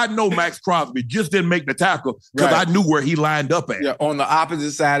 I know Max Crosby just didn't make the tackle because I knew where he lined up at. Yeah, on the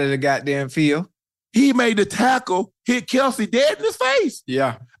opposite side of the goddamn field. He made the tackle, hit Kelsey dead in his face.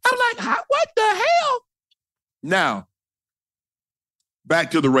 Yeah. I'm like, what the hell? Now,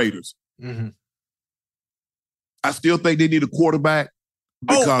 back to the Raiders. I still think they need a quarterback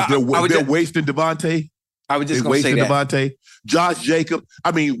because they're wasting Devontae. I was just going to say that. Devontae. Josh Jacobs.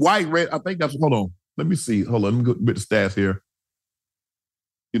 I mean, White Red. I think that's, hold on. Let me see. Hold on. Let me go with the stats here.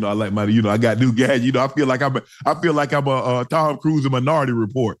 I like my, I got new gadget. I feel like I'm a Tom Cruise in Minority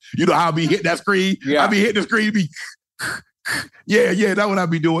Report. You know how I be hitting that screen? Yeah. I be hitting the screen, that's what I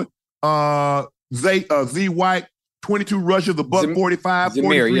be doing. Z White, 22 rushes, a buck 45, Zamir,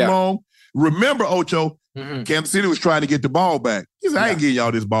 43 long. Remember, Ocho, Mm-hmm. Kansas City was trying to get the ball back. He said, I ain't getting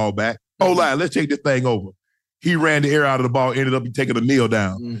y'all this ball back. Oh, line, let's take this thing over. He ran the air out of the ball, ended up taking a kneel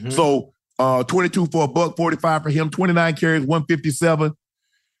down. Mm-hmm. So 22 for a buck 45 for him, 29 carries, 157.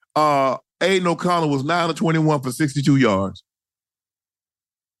 Aiden O'Connell was 9 of 21 for 62 yards.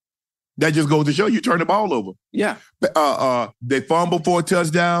 That just goes to show you turn the ball over. Yeah. They fumbled for a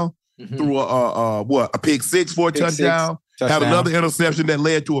touchdown, threw a pick six for a touchdown, had another interception that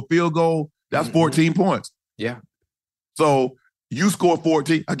led to a field goal. That's 14 points. Yeah. So you score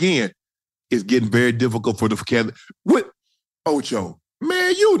 14. Again, it's getting very difficult for Kansas. What, Ocho?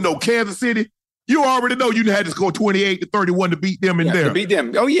 Man, Kansas City. You already know you had to score 28 to 31 to beat them in there. To beat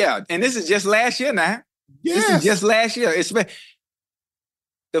them. Oh, yeah. And this is just last year now. Yes. This is just last year.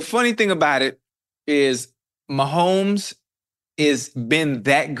 The funny thing about it is Mahomes has been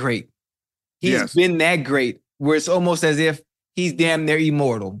that great. He's been that great where it's almost as if he's damn near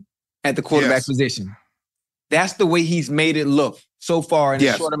immortal at the quarterback position. That's the way he's made it look so far in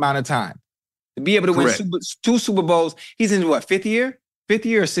a short amount of time. To be able to win two Super Bowls, he's in what, fifth year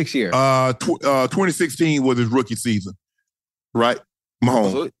or sixth year? 2016 was his rookie season, right?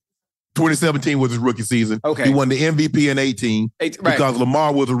 Mahomes. 2017 was his rookie season. Okay. He won the MVP in 18 because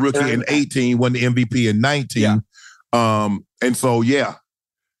Lamar was a rookie in 18, won the MVP in 19. Yeah. And so, yeah.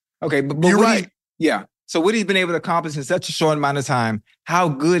 Okay, but you're right. So what he's been able to accomplish in such a short amount of time, how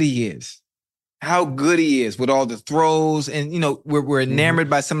good he is with all the throws. And, we're enamored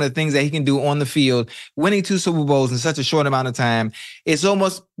by some of the things that he can do on the field. Winning 2 Super Bowls in such a short amount of time, it's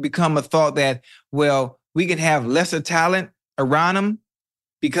almost become a thought that, well, we can have lesser talent around him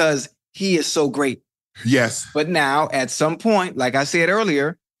because he is so great. Yes. But now, at some point, like I said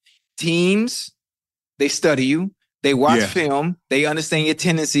earlier, teams, they study you. They watch film. They understand your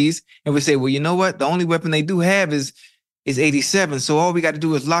tendencies. And we say, well, you know what? The only weapon they do have is 87. So all we got to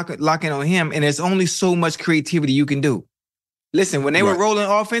do is lock in on him. And there's only so much creativity you can do. Listen, when they were rolling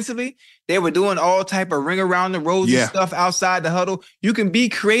offensively, they were doing all type of ring around the rosy stuff outside the huddle. You can be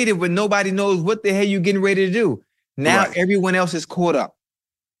creative when nobody knows what the hell you're getting ready to do. Now everyone else is caught up.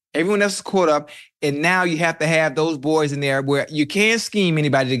 And now you have to have those boys in there where you can't scheme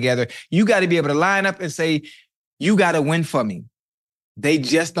anybody together. You got to be able to line up and say, you got to win for me. They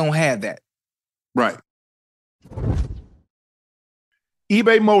just don't have that. Right.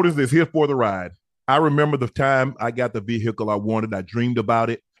 eBay Motors is here for the ride. I remember the time I got the vehicle I wanted. I dreamed about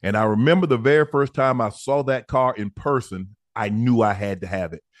it. And I remember the very first time I saw that car in person, I knew I had to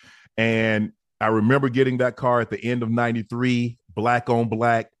have it. And I remember getting that car at the end of 93, black on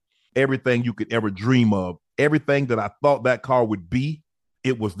black, everything you could ever dream of. Everything that I thought that car would be,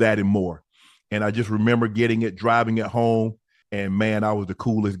 it was that and more. And I just remember getting it, driving it home. And man, I was the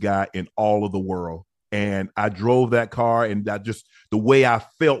coolest guy in all of the world. And I drove that car, and the way I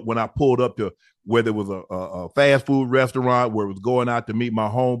felt when I pulled up to whether it was a fast food restaurant, where it was going out to meet my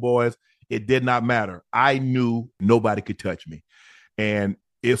homeboys, it did not matter. I knew nobody could touch me. And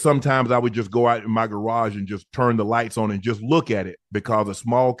sometimes I would just go out in my garage and just turn the lights on and just look at it, because a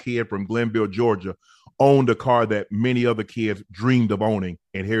small kid from Glenville, Georgia, owned a car that many other kids dreamed of owning.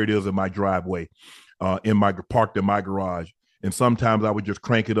 And here it is in my driveway, parked in my garage. And sometimes I would just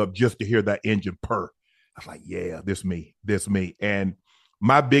crank it up just to hear that engine purr. I was like, yeah, this me. And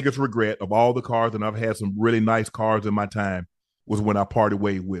my biggest regret of all the cars, and I've had some really nice cars in my time, was when I parted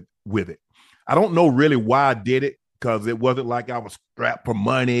ways with it. I don't know really why I did it, because it wasn't like I was strapped for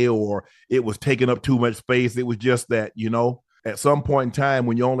money or it was taking up too much space. It was just that, at some point in time,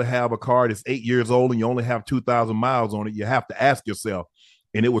 when you only have a car that's 8 years old and you only have 2,000 miles on it, you have to ask yourself,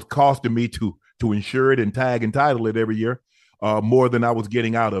 and it was costing me to insure it and tag and title it every year, more than I was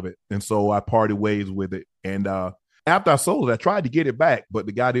getting out of it. And so I parted ways with it. And after I sold it, I tried to get it back, but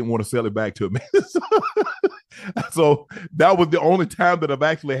the guy didn't want to sell it back to me. So that was the only time that I've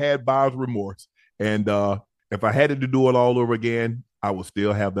actually had buyer's remorse. And if I had to do it all over again, I would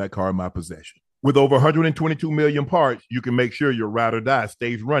still have that car in my possession. With over 122 million parts, you can make sure your ride or die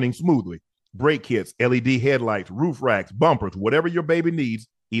stays running smoothly. Brake kits, LED headlights, roof racks, bumpers, whatever your baby needs,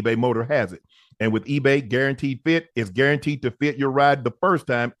 eBay Motor has it. And with eBay Guaranteed Fit, it's guaranteed to fit your ride the first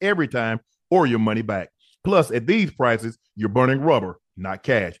time, every time, or your money back. Plus, at these prices, you're burning rubber, not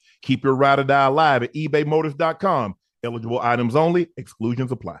cash. Keep your ride or die alive at ebaymotors.com. Eligible items only.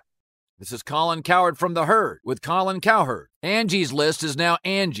 Exclusions apply. This is Colin Cowherd from The Herd with Colin Cowherd. Angie's List is now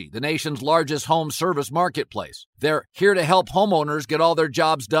Angie, the nation's largest home service marketplace. They're here to help homeowners get all their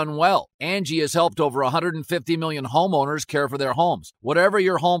jobs done well. Angie has helped over 150 million homeowners care for their homes. Whatever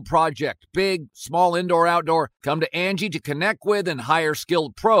your home project, big, small, indoor, outdoor, come to Angie to connect with and hire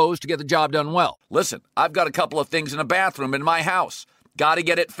skilled pros to get the job done well. Listen, I've got a couple of things in a bathroom in my house. Got to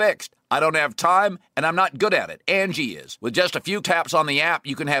get it fixed. I don't have time, and I'm not good at it. Angie is. With just a few taps on the app,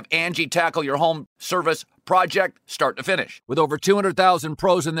 you can have Angie tackle your home service project start to finish. With over 200,000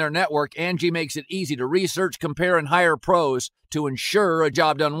 pros in their network, Angie makes it easy to research, compare, and hire pros to ensure a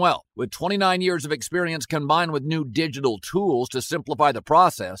job done well. With 29 years of experience combined with new digital tools to simplify the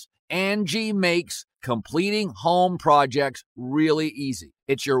process, Angie makes completing home projects really easy.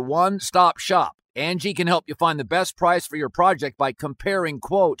 It's your one-stop shop. Angie can help you find the best price for your project by comparing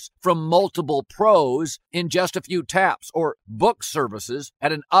quotes from multiple pros in just a few taps, or book services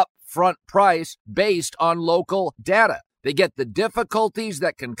at an upfront price based on local data. They get the difficulties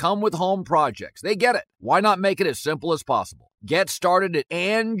that can come with home projects. They get it. Why not make it as simple as possible? Get started at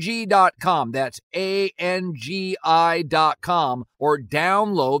Angie.com. That's ANGI.com, or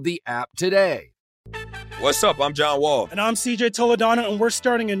download the app today. What's up? I'm John Wall. And I'm CJ Toledano, and we're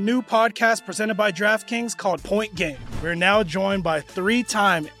starting a new podcast presented by DraftKings called Point Game. We're now joined by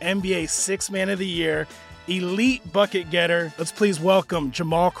three-time NBA Sixth Man of the Year, elite bucket getter. Let's please welcome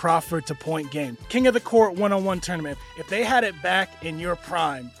Jamal Crawford to Point Game. King of the Court one-on-one tournament. If they had it back in your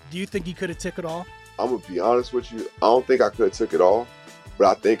prime, do you think you could have took it all? I'm going to be honest with you. I don't think I could have took it all, but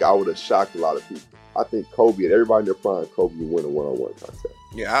I think I would have shocked a lot of people. I think Kobe and everybody in their prime, Kobe would win a one-on-one contest.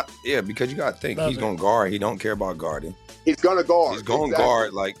 Yeah, because you got to think, he's going to guard. He don't care about guarding. He's going to guard. He's going to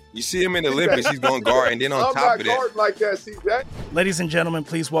guard. Like, you see him in the Olympics, he's going to guard. And then on top of that. I'm not guarding like that, CJ. Ladies and gentlemen,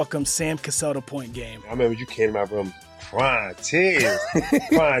 please welcome Sam Cassell to Point Game. I remember you came out from crying, tears,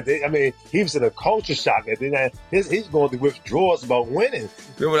 crying. I mean, he was in a culture shock. And then he's going through withdrawals about winning.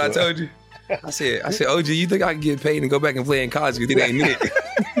 Remember what I told you? I said, OG, you think I can get paid and go back and play in college because it ain't it?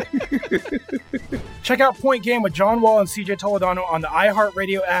 Check out Point Game with John Wall and CJ Toledano on the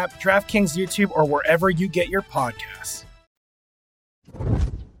iHeartRadio app, DraftKings YouTube, or wherever you get your podcasts.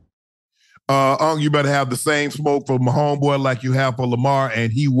 You better have the same smoke for my homeboy like you have for Lamar,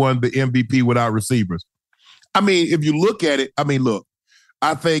 and he won the MVP without receivers. I mean, if you look at it, look,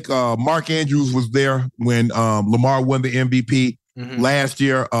 I think Mark Andrews was there when Lamar won the MVP. Mm-hmm. Last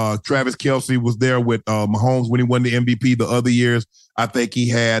year, Travis Kelce was there with Mahomes when he won the MVP. The other years, I think he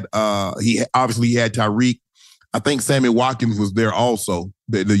had Tyreek. I think Sammy Watkins was there also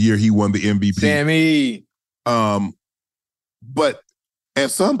the year he won the MVP. Sammy. But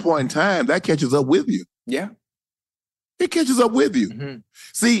at some point in time, that catches up with you. Yeah. It catches up with you. Mm-hmm.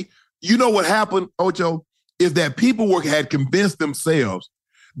 See, you know what happened, Ocho, is that people had convinced themselves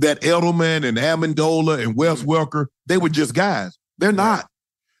that Edelman and Amendola and Wes Welker, they were just guys. They're not.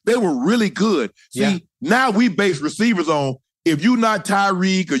 They were really good. See, now we base receivers on if you're not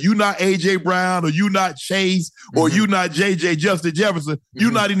Tyreek or you're not A.J. Brown or you're not Chase or you're not J.J. Justin Jefferson,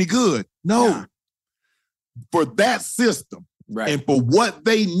 you're not any good. No. Yeah. For that system and for what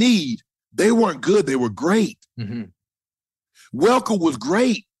they need, they weren't good. They were great. Mm-hmm. Welker was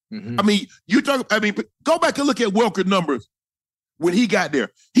great. Mm-hmm. Go back and look at Welker numbers. When he got there,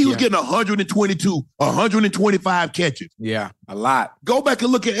 he was getting 122, 125 catches. Yeah, a lot. Go back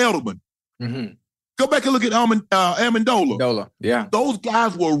and look at Edelman. Mm-hmm. Go back and look at Amendola. Yeah. Those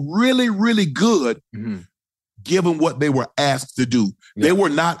guys were really, really good given what they were asked to do. Yeah. They were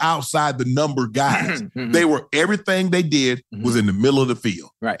not outside the number guys. They were, everything they did was in the middle of the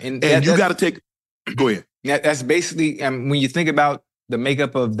field. Right. And you got to take, go ahead. That's basically, when you think about the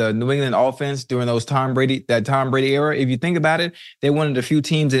makeup of the New England offense during that Tom Brady era, if you think about it, they're one of the few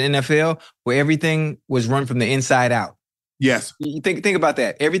teams in NFL where everything was run from the inside out. Yes. You think about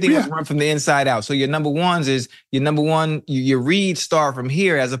that. Everything was run from the inside out. So your number ones is your reads start from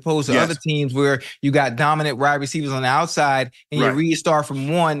here as opposed to other teams where you got dominant wide receivers on the outside and your reads start from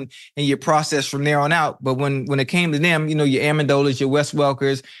one and your process from there on out. But when it came to them, your Amendolas, your Wes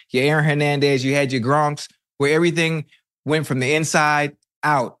Welkers, your Aaron Hernandez, you had your Gronks, where everything went from the inside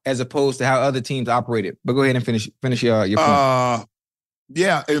out as opposed to how other teams operated. But go ahead and finish your point.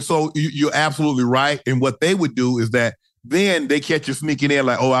 Yeah, and so you're absolutely right. And what they would do is that then they catch you sneaking in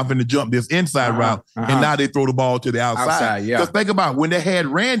like, oh, I'm going to jump this inside route. And now they throw the ball to the outside. Because think about when they had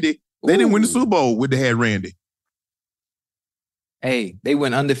Randy, they didn't win the Super Bowl when they had Randy. Hey, they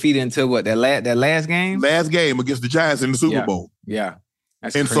went undefeated until what? That last game? Last game against the Giants in the Super Bowl. Yeah.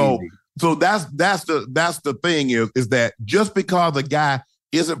 That's and crazy. So that's the thing is that just because a guy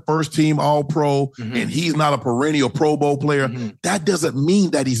isn't first team all pro and he's not a perennial Pro Bowl player, that doesn't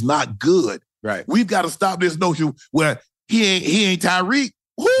mean that he's not good. Right. We've got to stop this notion where he ain't Tyreek.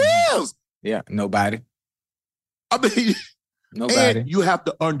 Who is? Yeah, nobody. I mean, nobody. And you have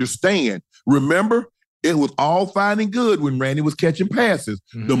to understand, remember, it was all fine and good when Randy was catching passes.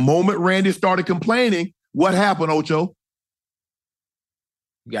 The moment Randy started complaining, what happened, Ocho?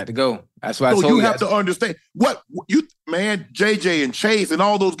 You got to go. That's why I so told you. You have to understand what you, man, JJ and Chase and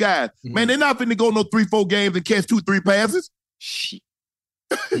all those guys, man, they're not finna go no 3-4 games and catch 2-3 passes.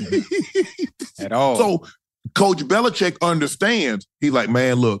 At all. So Coach Belichick understands. He's like,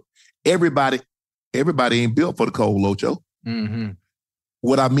 man, look, everybody ain't built for the cold, Ocho.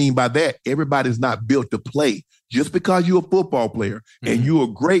 What I mean by that, everybody's not built to play. Just because you're a football player and you're a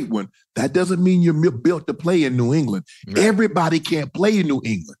great one, that doesn't mean you're built to play in New England. Right. Everybody can't play in New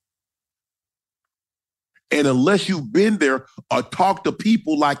England. And unless you've been there or talked to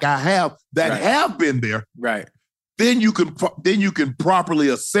people like I have that have been there, then you can properly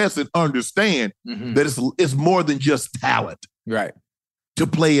assess and understand that it's more than just talent, to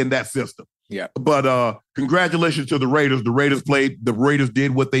play in that system. Yeah. But congratulations to the Raiders. The Raiders played. The Raiders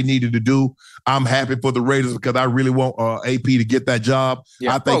did what they needed to do. I'm happy for the Raiders because I really want AP to get that job.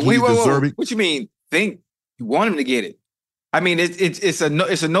 Yeah. I think he's deserving. What you mean? You want him to get it? I mean, it's a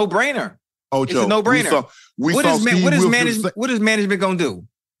no-brainer. Ocho, it's a no-brainer. What is management gonna do?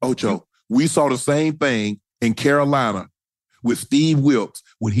 Ocho, we saw the same thing in Carolina with Steve Wilkes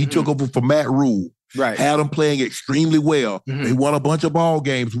when he took over for Matt Rule. Right. Had them playing extremely well. They won a bunch of ball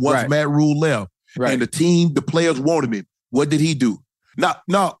games once Matt Rule left. And the players wanted him. What did he do?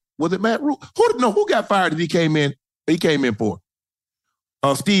 No, was it Matt Rule? Who got fired that he came in for?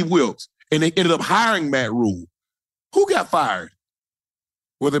 Steve Wilkes. And they ended up hiring Matt Rule. Who got fired?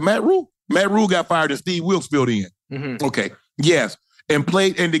 Was it Matt Rule? Matt Rule got fired and Steve Wilkes filled in. Okay. Yes. And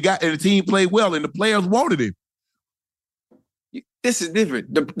the team played well and the players wanted him. This is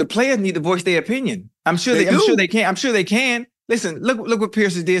different. The players need to voice their opinion. I'm sure they can. Listen, look what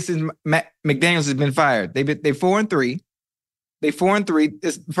Pierce did since McDaniels has been fired. They 4-3. They 4-3.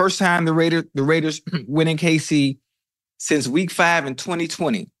 It's the first time the Raiders win in KC since Week 5 in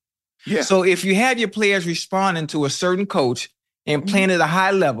 2020. Yeah. So if you have your players responding to a certain coach and playing at a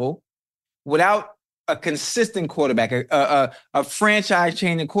high level without a consistent quarterback, a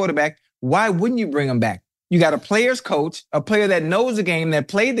franchise-changing quarterback, why wouldn't you bring them back? You got a player's coach, a player that knows the game, that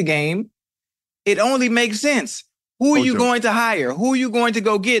played the game. It only makes sense. Who are you going to hire? Who are you going to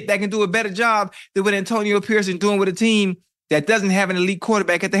go get that can do a better job than what Antonio Pearson doing with a team that doesn't have an elite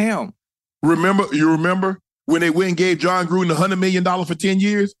quarterback at the helm? You remember when they went and gave John Gruden $100 million for 10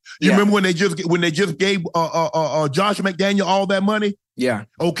 years? You remember when they just gave Josh McDaniel all that money? Yeah.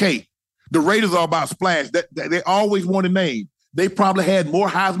 Okay. The Raiders are about splash. They always want a name. They probably had more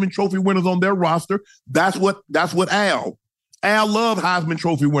Heisman Trophy winners on their roster. That's what Al loved Heisman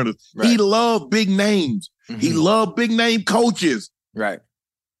Trophy winners. Right. He loved big names. He loved big name coaches. Right.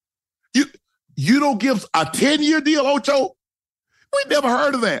 You don't give a 10-year deal, Ocho? We never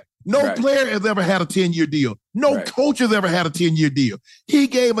heard of that. No player has ever had a 10-year deal. No coach has ever had a 10-year deal. He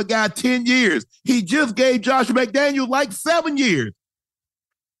gave a guy 10 years. He just gave Josh McDaniels like 7 years.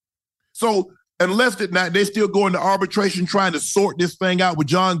 So unless they're still going to arbitration trying to sort this thing out with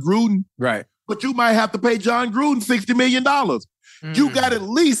John Gruden. Right. But you might have to pay John Gruden $60 million. You got at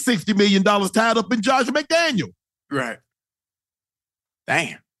least $60 million tied up in Josh McDaniel. Right.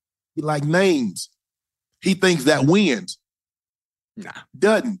 Damn. He like names. He thinks that wins. Nah.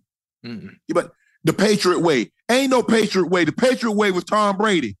 Doesn't. But the Patriot way. Ain't no Patriot way. The Patriot way was Tom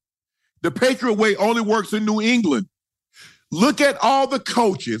Brady. The Patriot way only works in New England. Look at all the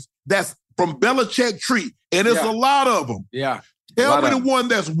coaches that's from Belichick tree, and there's a lot of them. Yeah. Tell me the one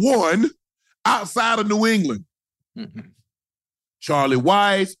that's won outside of New England. Charlie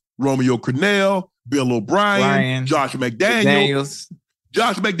Weiss, Romeo Crennel, Bill O'Brien, Josh McDaniels.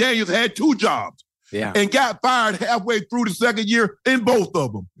 Josh McDaniels had 2 jobs. Yeah. And got fired halfway through the second year in both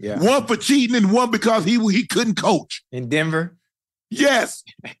of them. Yeah. One for cheating and one because he couldn't coach. In Denver? Yes.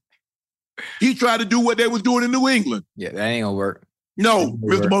 He tried to do what they was doing in New England. Yeah, that ain't gonna work. No,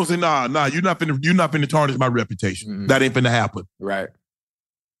 Mr. Mosley, nah, you're not finna tarnish my reputation. That ain't finna happen. Right.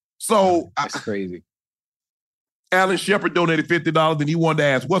 So that's crazy. Alan Shepard donated $50 and he wanted to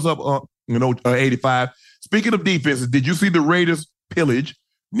ask, what's up, 85? Speaking of defenses, did you see the Raiders pillage?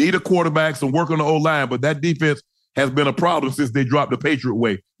 Need a quarterback, some work on the O-line, but that defense has been a problem since they dropped the Patriot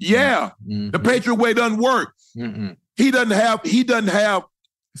way. Yeah, the Patriot way doesn't work. He doesn't have,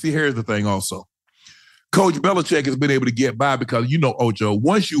 see, here's the thing also. Coach Belichick has been able to get by because, Ocho,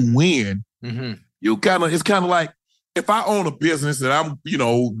 once you win, it's kind of like if I own a business and I'm,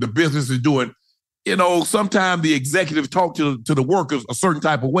 the business is doing, sometimes the executives talk to the workers a certain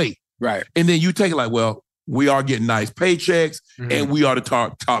type of way. Right. And then you take it like, well, we are getting nice paychecks and we are the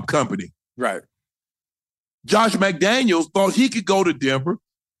top company. Right. Josh McDaniels thought he could go to Denver,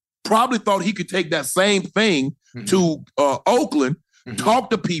 probably thought he could take that same thing to Oakland,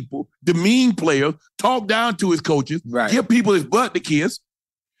 talk to people, demean players, talk down to his coaches, give people his butt to kiss.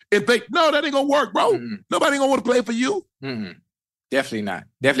 If no, that ain't gonna work, bro. Nobody gonna want to play for you. Definitely not.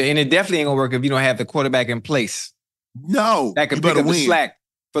 Definitely. And it definitely ain't gonna work if you don't have the quarterback in place. No. That can pick up the slack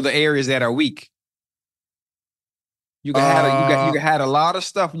for the areas that are weak. You can have a lot of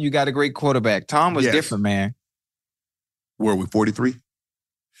stuff and you got a great quarterback. Tom was different, man. Where are we, 43?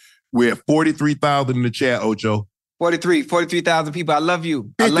 We're at 43,000 in the chat, Ocho. 43,000 people. I love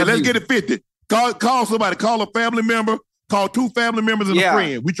you. 50, let's get it 50. Call somebody. Call a family member. Call 2 family members and a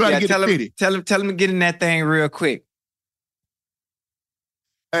friend. We try to get it 50. Tell him to get in that thing real quick.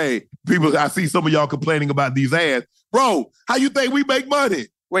 Hey, people, I see some of y'all complaining about these ads. Bro, how you think we make money?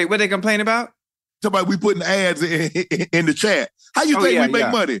 Wait, what they complain about? Somebody we putting ads in the chat. How you think we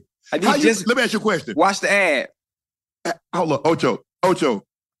make money? Let me ask you a question. Watch the ad. Hold on, Ocho.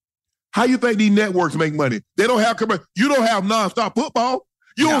 How you think these networks make money? They don't have commercial. You don't have nonstop football.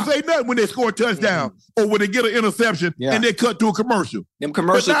 You don't say nothing when they score a touchdown or when they get an interception and they cut to a commercial. Them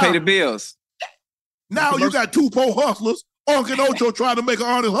commercials pay the bills. Now you got 2 poor hustlers, Uncle and Ocho trying to make an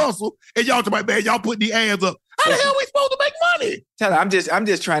honest hustle, and y'all talking about, man, y'all putting the ads up. How the hell are we supposed to make money? Tell her, I'm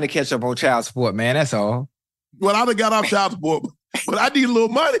just trying to catch up on child support, man. That's all. Well, I done got off child support, but I need a little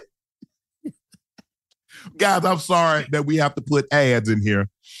money. Guys, I'm sorry that we have to put ads in here,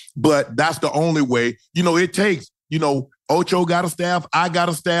 but that's the only way. It takes, Ocho got a staff, I got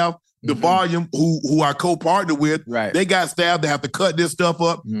a staff, the Volume, who I co-partner with, they got staff that have to cut this stuff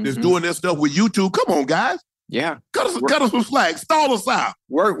up, that's doing this stuff with YouTube. Come on, guys. Yeah. Cut us some slack. Stall us out.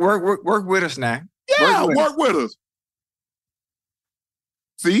 Work with us now. Yeah, work with us.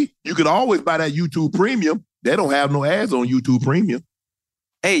 See, you could always buy that YouTube Premium. They don't have no ads on YouTube Premium.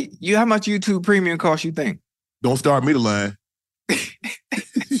 Hey, how much YouTube Premium costs, you think? Don't start me the line.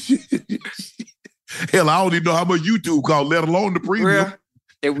 Hell, I don't even know how much YouTube costs, let alone the premium.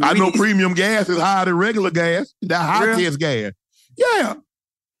 I know premium gas is higher than regular gas. That high test gas. Yeah.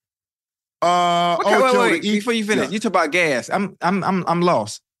 Wait. Before you finish, you talk about gas. I'm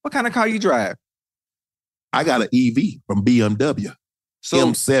lost. What kind of car you drive? I got an EV from BMW.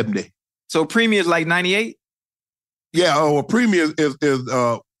 M70. So premium is like 98? Yeah, premium is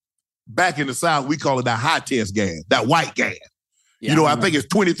back in the South, we call it that high test gas, that white gas. Yeah, I think it's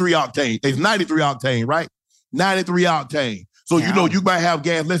 23 octane. It's 93 octane, right? 93 octane. So, you might have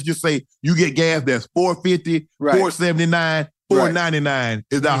gas. Let's just say you get gas that's 450, 479, 499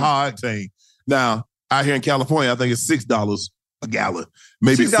 is that high octane. Now, out here in California, I think it's $6 a gallon.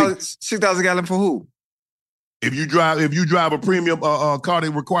 Maybe $6 a gallon for who? If you drive a premium car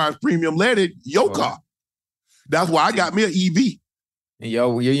that requires premium leaded, your car. That's why I got me an EV. And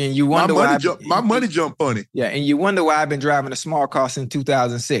you wonder my money jumped funny. Yeah, and you wonder why I've been driving a small car since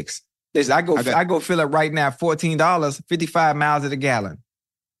 2006. Listen, I go fill up right now, $14, 55 miles at a gallon.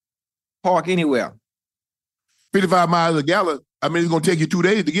 Park anywhere. 55 miles a gallon. I mean, it's gonna take you 2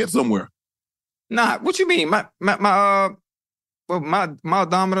 days to get somewhere. Nah, what you mean? My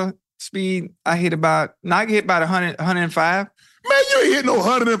odometer speed, I get hit about 100, 105. Man, you ain't hit no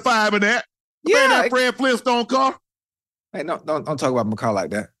 105 in that. Yeah, man, that Fred Flintstone car. Hey, don't talk about my car like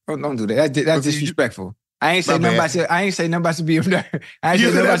that. Don't do that. That's disrespectful. I ain't say nothing about BMW. I ain't say nothing about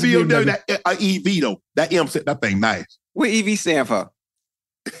BMW. That EV though. That M said that thing nice. What EV stand for?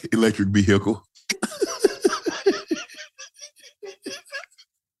 Electric vehicle.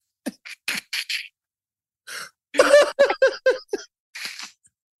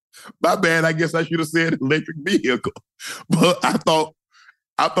 My bad. I guess I should have said electric vehicle, but I thought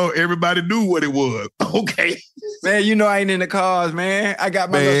everybody knew what it was. Okay, man. I ain't in the cars, man. I got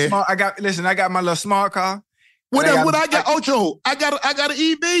my little smart. I got my little smart car. What I got, Ocho? I got an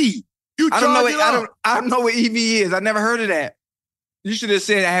EV. I don't know what EV is. I never heard of that. You should have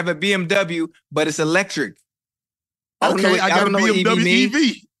said I have a BMW, but it's electric. I got a BMW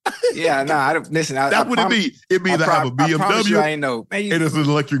EV. Yeah, I don't listen. That's what it be. It means I have a BMW. I ain't know. Man, and it's an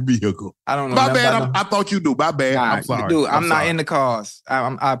electric vehicle. I don't know. My bad. I thought you knew. My bad. Nah, I'm sorry. Dude, I'm not in the cars.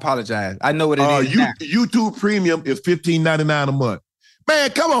 I apologize. I know what it is. YouTube Premium is $15.99 a month.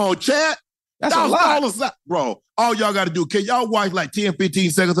 Man, come on, chat. That's a lot. Bro, all y'all got to do, can y'all watch like 10, 15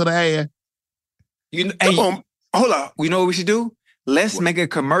 seconds of the ad? Come on. Hold on. You know what we should do? Let's make a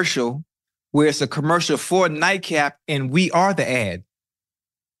commercial where it's a commercial for Nightcap and we are the ad.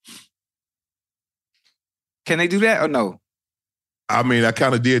 Can they do that or no? I mean, I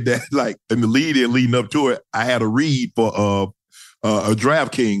kind of did that like in the leading up to it. I had a read for a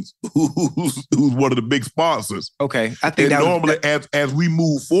DraftKings, who's one of the big sponsors. Okay, I think and normally as we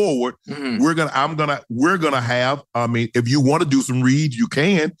move forward, Mm-hmm. we're gonna have. I mean, if you want to do some reads, you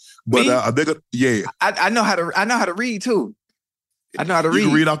can. But they're gonna, yeah. I know how to read too. I know how to read. You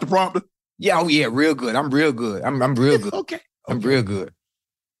can read off the prompter. Yeah, oh yeah, real good. I'm real good. I'm real good. Okay. I'm real good.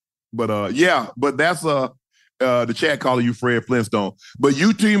 But but that's the chat calling you Fred Flintstone. But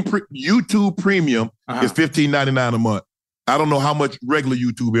YouTube Premium is $15.99 a month. I don't know how much regular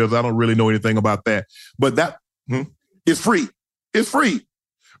YouTube is. I don't really know anything about that. But that is free. It's free.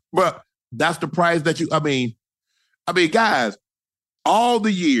 But that's the price that I mean, guys, all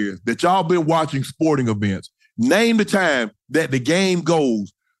the years that y'all been watching sporting events, name the time that the game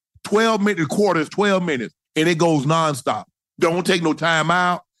goes 12 minutes, quarters, 12 minutes, and it goes nonstop. Don't take no time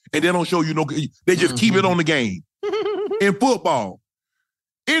out, and they don't show you they just keep it on the game. In football,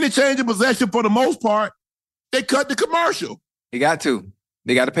 any change of possession for the most part, they cut the commercial. They got to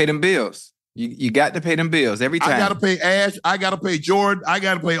pay them bills. You got to pay them bills every time. I got to pay Ash. I got to pay Jordan. I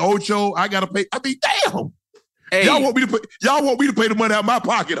got to pay Ocho. I got to pay. I mean, damn. Hey, y'all want me to pay the money out of my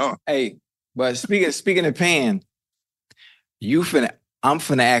pocket, huh? Hey, but speaking of paying, I'm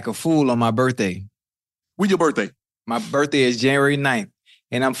finna act a fool on my birthday. When your birthday? My birthday is January 9th.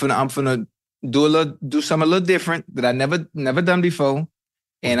 And I'm finna do something a little different that I never done before.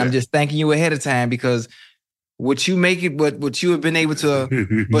 And I'm just thanking you ahead of time because what you have been able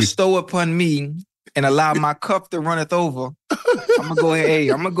to bestow upon me and allow my cup to runneth over. I'm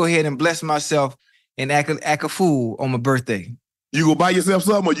gonna go ahead and bless myself and act a fool on my birthay. You gonna buy yourself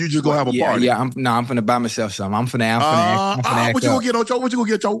something, or you just gonna have a party? Yeah, I'm finna buy myself something. I'm finna act. What you gonna get, Ocho? What you gonna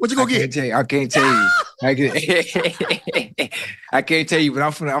get, Joe? What you gonna get? I can't tell you. I can't tell you, but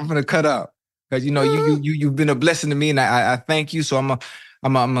I'm finna cut up because you've been a blessing to me, and I thank you. So I'm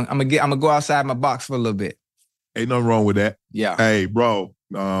gonna go outside my box for a little bit. Ain't nothing wrong with that. Yeah. Hey, bro.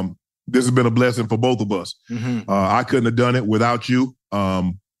 This has been a blessing for both of us. Mm-hmm. I couldn't have done it without you.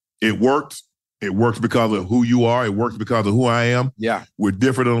 It works. It works because of who you are. It works because of who I am. Yeah. We're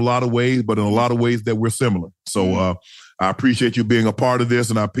different in a lot of ways, but in a lot of ways that we're similar. So I appreciate you being a part of this,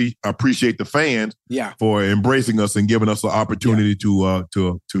 and I appreciate the fans for embracing us and giving us the opportunity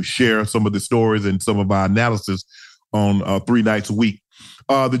to share some of the stories and some of our analysis on 3 nights a week.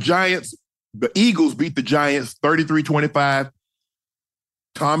 The Eagles beat the Giants 33-25.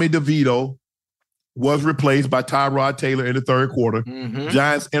 Tommy DeVito was replaced by Tyrod Taylor in the third quarter. Mm-hmm.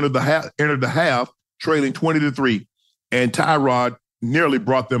 Giants entered the half trailing 20-3, and Tyrod nearly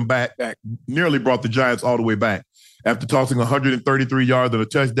brought them back. Nearly brought the Giants all the way back. After tossing 133 yards and a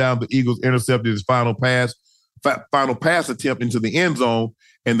touchdown, the Eagles intercepted his final pass attempt into the end zone,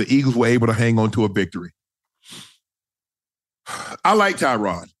 and the Eagles were able to hang on to a victory. I like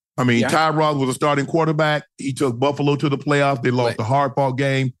Tyrod. I mean, Tyrod was a starting quarterback. He took Buffalo to the playoffs. They lost the hard-fought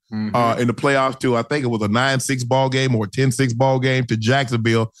game in the playoffs to, I think it was a 9-6 ball game or a 10-6 ball game to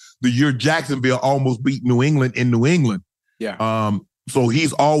Jacksonville. The year Jacksonville almost beat New England in New England. Yeah. So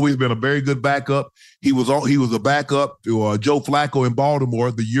he's always been a very good backup. He was a backup to Joe Flacco in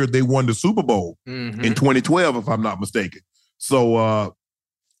Baltimore the year they won the Super Bowl in 2012, if I'm not mistaken. So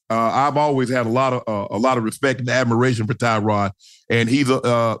I've always had a lot of respect and admiration for Tyrod, and he's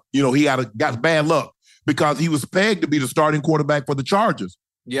he got bad luck because he was pegged to be the starting quarterback for the Chargers.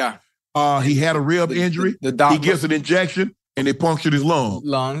 Yeah. He had a rib injury. The doctor, he gets an injection, and they punctured his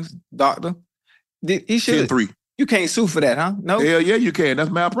lungs. Doctor. He should 10-3. You can't sue for that, huh? No. Hell yeah, you can. That's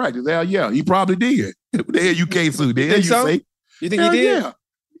malpractice. Hell yeah, he probably did. The hell you can't sue. The hell you so? say? You think he did? Yeah.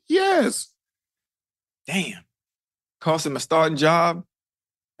 Yes. Damn. Cost him a starting job.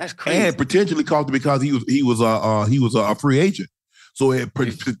 That's crazy. And potentially cost him because he was a free agent, so it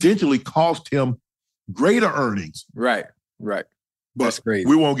potentially cost him greater earnings. Right. But that's crazy.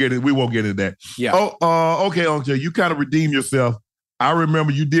 We won't get into that. Yeah. Okay, OJ, you kind of redeemed yourself. I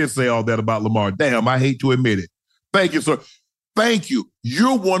remember you did say all that about Lamar. Damn, I hate to admit it. Thank you, sir. Thank you.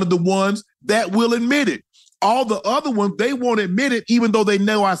 You're one of the ones that will admit it. All the other ones, they won't admit it, even though they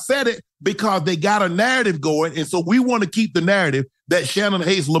know I said it, because they got a narrative going. And so we want to keep the narrative that Shannon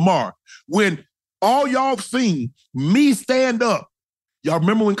hates Lamar. When all y'all seen me stand up, y'all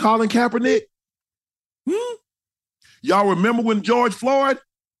remember when Colin Kaepernick? Y'all remember when George Floyd?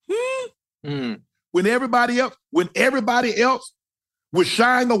 When everybody else was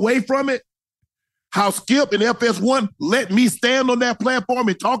shying away from it, how Skip and FS1 let me stand on that platform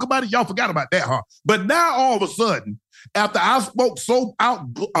and talk about it. Y'all forgot about that, huh? But now all of a sudden, after I spoke so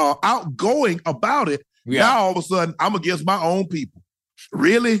outgoing about it, now all of a sudden I'm against my own people.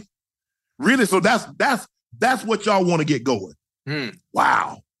 Really? So that's That's what y'all want to get going. Mm.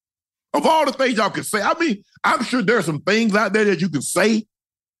 Wow. Of all the things y'all can say, I mean, I'm sure there's some things out there that you can say.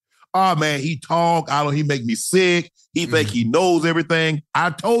 Oh, man, he talk. He make me sick. He think he knows everything. I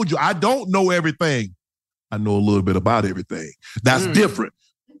told you, I don't know everything. I know a little bit about everything. That's different.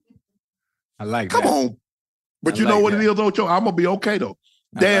 I like Come that. on. But you know what it is, Ocho? I'm going to be okay, though.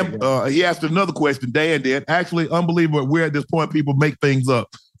 He asked another question. Dan did. Actually, unbelievable. We're at this point, people make things up.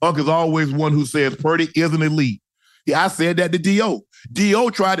 Uncle's always one who says Purdy isn't elite. Yeah, I said that to D.O. D.O.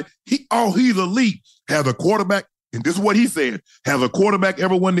 tried it. He's elite. Has a quarterback, and this is what he said, has a quarterback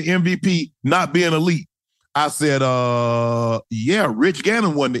ever won the MVP not being elite? I said, yeah, Rich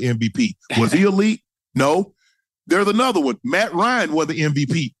Gannon won the MVP. Was he elite? No. There's another one. Matt Ryan won the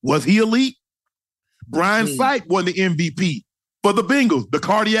MVP. Was he elite? Brian Sipe won the MVP for the Bengals, the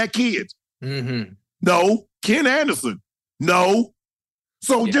Cardiac Kids. No. Ken Anderson. No.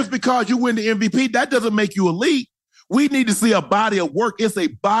 So just because you win the MVP, that doesn't make you elite. We need to see a body of work. It's a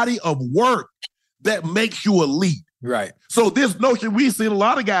body of work that makes you elite. Right. So this notion, we've seen a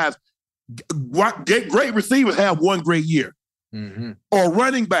lot of guys, great receivers have one great year. Or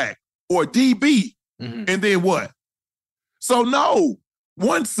running back or DB. And then what? So no,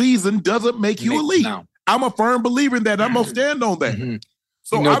 one season doesn't make you elite. No. I'm a firm believer in that. I'm going to stand on that.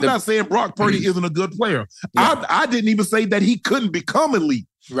 So I'm not saying Brock Purdy isn't a good player. Yeah. I didn't even say that he couldn't become elite.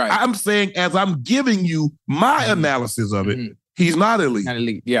 Right. I'm saying, as I'm giving you my analysis of it, he's not elite. Not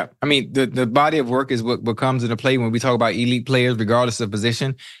elite. Yeah. I mean, the body of work is what comes into play when we talk about elite players, regardless of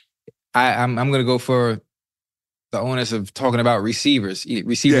position. I'm going to go for the onus of talking about receivers.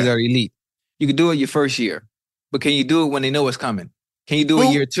 Receivers are elite. You can do it your first year, but can you do it when they know it's coming? Can you do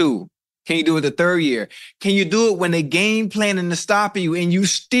it year 2? Can you do it the third year? Can you do it when they game planning to stop you and you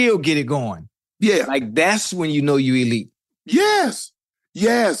still get it going? Yeah. Like, that's when you know you elite. Yes.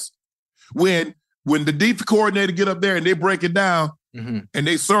 Yes. When the defense coordinator get up there and they break it down and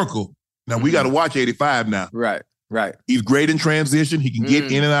they circle. Now, we got to watch 85 now. Right. He's great in transition. He can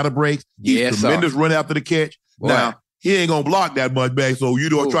get in and out of breaks. He's tremendous run after the catch. Boy. Now, he ain't going to block that much back, so you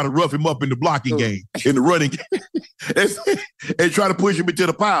don't try to rough him up in the blocking game, in the running game, and try to push him into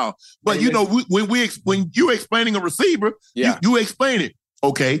the pile. But, when you're explaining a receiver, you explain it.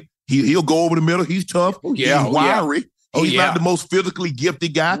 Okay, he'll go over the middle. He's tough. He's wiry. He's not the most physically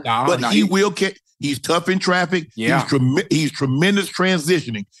gifted guy, he will catch. He's tough in traffic. Yeah. He's tremendous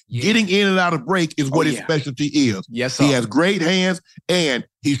transitioning. Yeah. Getting in and out of break is what his specialty is. Yes, sir. He has great hands, and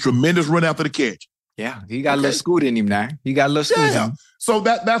he's tremendous run after the catch. Yeah, he got a little scoot in him now. He got a little scoot in him. So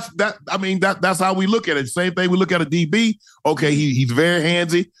that's how we look at it. Same thing we look at a DB. Okay, he's very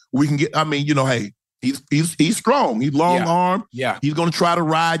handsy. We can get. Hey, he's strong. He's long arm. Yeah, he's gonna try to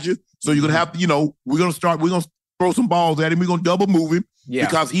ride you. So you're gonna have to. We're gonna throw some balls at him. We're gonna double move him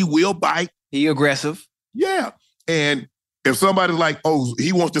because he will bite. He aggressive. Yeah, and if somebody's like, oh,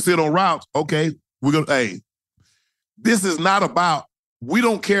 he wants to sit on routes. Okay, we're gonna. Hey, this is not about. We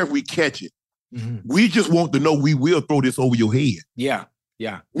don't care if we catch it. We just want to know we will throw this over your head. Yeah.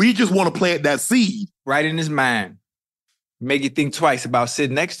 We just want to plant that seed. Right in his mind. Make you think twice about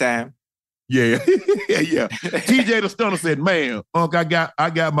sitting next time. Yeah. TJ the Stunner said, man, Unc, I got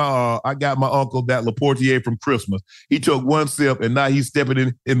my uncle, that Laportier from Christmas. He took one sip and now he's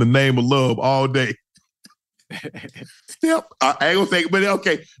stepping in the name of love all day. Step. I ain't gonna think, but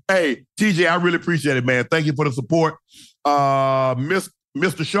okay. Hey, TJ, I really appreciate it, man. Thank you for the support. Mr.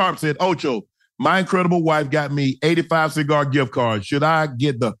 Sharp said, Ocho, my incredible wife got me 85 cigar gift cards. Should I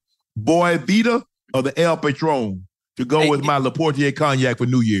get the Boy Vita or the El Patron to go with my Laportier cognac for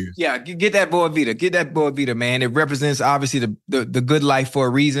New Year's? Yeah, get that Boy Vita. Get that Boy Vita, man. It represents obviously the good life for a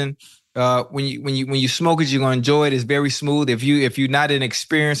reason. When you smoke it, you're gonna enjoy it. It's very smooth. If you're not an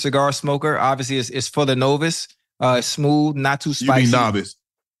experienced cigar smoker, obviously it's for the novice. It's smooth, not too spicy. You mean novice?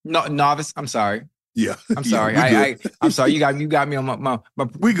 No, novice. I'm sorry. Yeah, I'm sorry. I'm sorry. You got me on my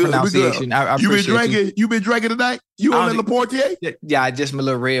pronunciation. You been drinking? You been drinking tonight? You on the Laportier? Yeah, I just my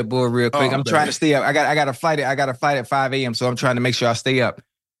little Red Bull real quick. I'm trying to stay up. I got a flight at 5 a.m. So I'm trying to make sure I stay up.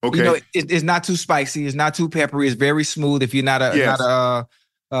 Okay. It's not too spicy. It's not too peppery. It's very smooth. If you're not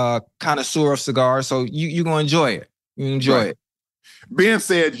a connoisseur of cigars, so you're gonna enjoy it. You enjoy it. Ben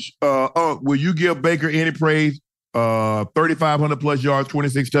said, "Will you give Baker any praise? 3,500 plus yards,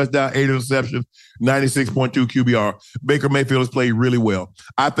 26 touchdowns, 8 interceptions, 96.2 QBR. Baker Mayfield has played really well.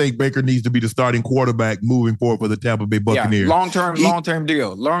 I think Baker needs to be the starting quarterback moving forward for the Tampa Bay Buccaneers. Yeah, long-term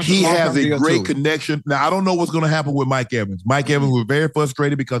deal. He has a great connection. Now, I don't know what's going to happen with Mike Evans. Mike Evans was very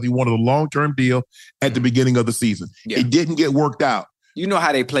frustrated because he wanted a long-term deal at the beginning of the season. Yeah. It didn't get worked out. You know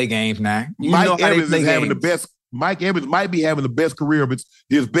how they play games now. Mike Evans is having the best Mike Evans might be having the best career of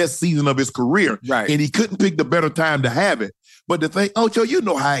his best season of his career. Right. And he couldn't pick the better time to have it. But the thing, Ocho, you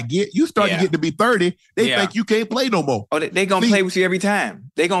know how I get. You start to get to be 30, they think you can't play no more. Oh, they going to play with you every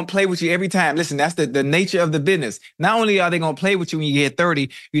time. They're going to play with you every time. Listen, that's the nature of the business. Not only are they going to play with you when you get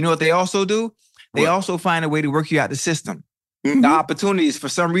 30, you know what they also do? They also find a way to work you out the system. The opportunities, for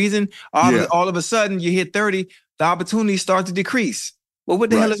some reason, all of a sudden, you hit 30, the opportunities start to decrease. Well,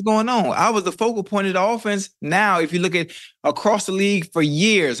 what the hell is going on? I was the focal point of the offense. Now, if you look at across the league for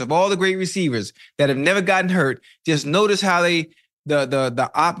years of all the great receivers that have never gotten hurt, just notice how the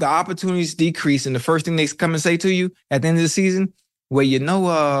opportunities decrease. And the first thing they come and say to you at the end of the season, well,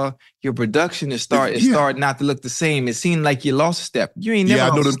 your production is starting not to look the same. It seemed like you lost a step. You ain't never I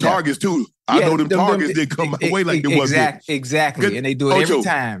know lost them a step. targets too. I know them targets didn't come my way like they was. Exactly. And they do it Ocho, every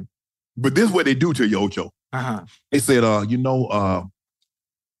time. But this is what they do to you, Ocho. They said,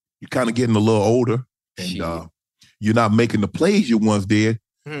 you're kind of getting a little older and you're not making the plays you once did.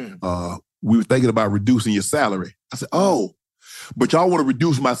 We were thinking about reducing your salary. I said, but y'all want to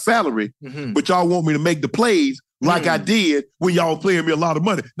reduce my salary, but y'all want me to make the plays like I did when y'all were paying me a lot of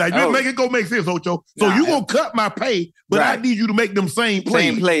money. Now, you make it go make sense, Ocho. So you're going to cut my pay, but I need you to make them same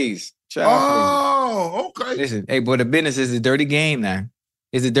plays. Same plays. Okay. Listen, hey, boy, the business is a dirty game now.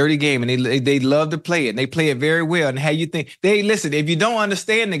 It's a dirty game, and they love to play it. And they play it very well. And how you think listen, if you don't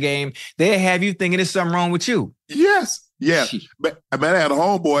understand the game, they have you thinking there's something wrong with you. Yes. Yeah. But I had a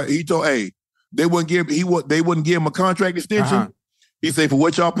homeboy, he told, they wouldn't give him a contract extension. He said, for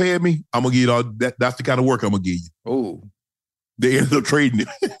what y'all paying me, I'm gonna give you all that. That's the kind of work I'm gonna give you. Oh. They ended up trading it.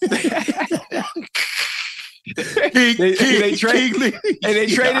 They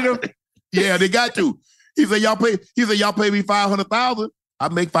traded him. Yeah, they got to. He said, y'all pay me $500,000. I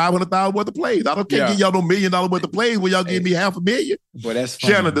make $500,000 worth of plays. I don't care give y'all no $1 million worth of plays when y'all give me $500,000. Boy, that's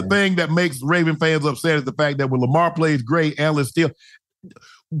funny, Shannon, the thing that makes Raven fans upset is the fact that when Lamar plays great, analysts still.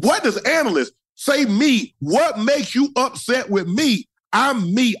 What does analysts say me? What makes you upset with me?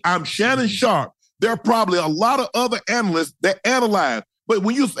 I'm me. I'm Shannon Sharp. There are probably a lot of other analysts that analyze. But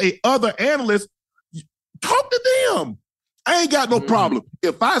when you say other analysts, talk to them. I ain't got no problem.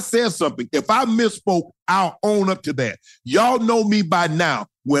 If I said something, if I misspoke, I'll own up to that. Y'all know me by now.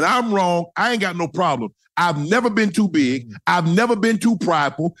 When I'm wrong, I ain't got no problem. I've never been too big. I've never been too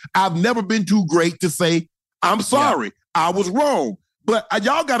prideful. I've never been too great to say, I'm sorry. I was wrong. But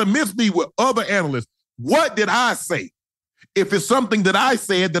y'all got to miss me with other analysts. What did I say? If it's something that I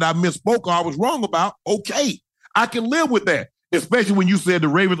said that I misspoke or I was wrong about, okay. I can live with that, especially when you said the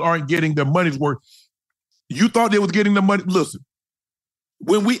Ravens aren't getting their money's worth. You thought they was getting the money. Listen,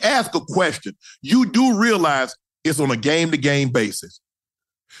 when we ask a question, you do realize it's on a game-to-game basis.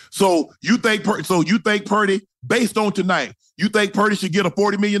 So you think Purdy, based on tonight, you think Purdy should get a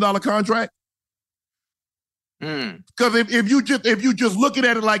 $40 million contract? Because if you just looking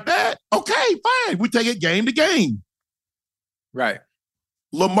at it like that, okay, fine. We take it game to game. Right.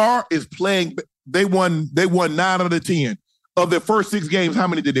 Lamar is playing. They won 9 out of 10. Of their first 6 games, how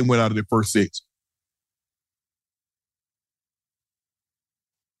many did they win out of their first 6?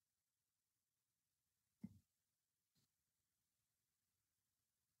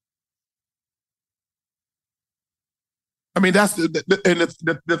 I mean, that's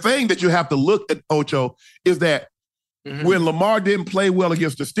the thing that you have to look at, Ocho, is that when Lamar didn't play well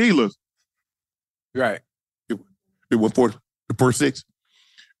against the Steelers, right? It went for the first 6.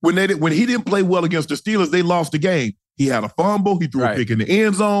 When he didn't play well against the Steelers, they lost the game. He had a fumble. He threw a pick in the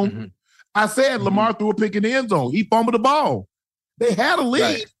end zone. I said Lamar threw a pick in the end zone. He fumbled the ball. They had a lead.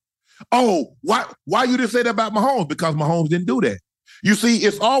 Right. Oh, why you didn't say that about Mahomes? Because Mahomes didn't do that. You see,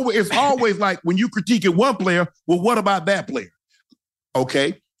 it's always like when you critiquing one player, well, what about that player?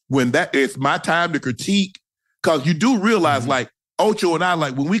 Okay, when it's my time to critique, because you do realize, like Ocho and I,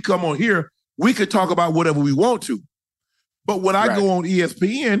 like when we come on here, we could talk about whatever we want to. But when I go on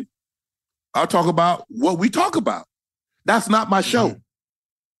ESPN, I'll talk about what we talk about. That's not my show.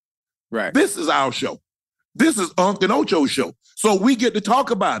 Right. This is our show. This is Unc and Ocho's show. So we get to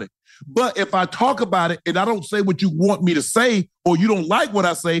talk about it. But if I talk about it and I don't say what you want me to say, or you don't like what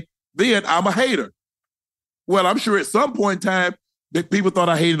I say, then I'm a hater. Well, I'm sure at some point in time that people thought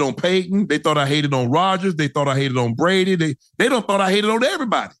I hated on Peyton. They thought I hated on Rodgers. They thought I hated on Brady. They don't thought I hated on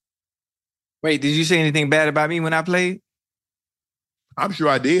everybody. Wait, did you say anything bad about me when I played? I'm sure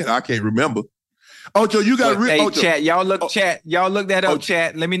I did. I can't remember. Ocho, you got to Hey, chat. Y'all look that up,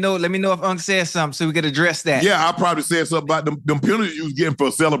 chat. Let me know if Unc says something so we can address that. Yeah, I probably said something about them penalties you was getting for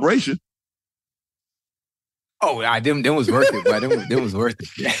a celebration. Oh, them was worth it, but them was worth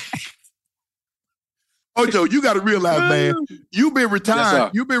it. Ocho, you got to realize, man, you've been retired.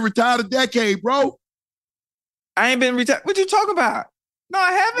 Yes, you've been retired a decade, bro. I ain't been retired. What you talking about? No,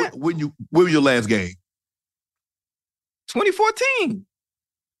 I haven't. When was your last game? 2014.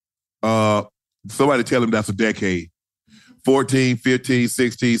 Somebody tell him that's a decade. 14, 15,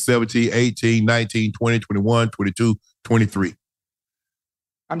 16, 17, 18, 19, 20, 21, 22, 23.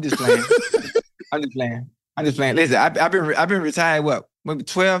 I'm just playing. I'm just playing. Listen, I've been retired, what, maybe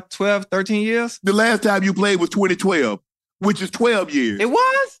 12, 13 years? The last time you played was 2012, which is 12 years. It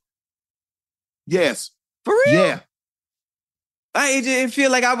was? Yes. For real? Yeah. It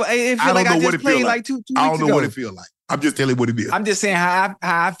feel like I just played like two weeks ago. I don't know what it feels like. I'm just telling you what it is. I'm just saying how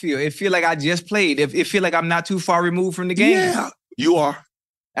I feel. It feel like I just played. It feel like I'm not too far removed from the game. Yeah, you are.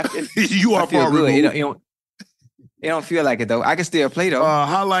 You are far removed. It don't feel like it though. I can still play though.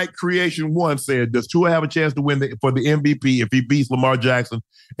 Highlight Creation 1 said, does Tua have a chance to win for the MVP if he beats Lamar Jackson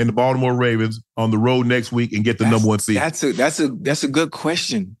and the Baltimore Ravens on the road next week and get the number 1 seed? That's a good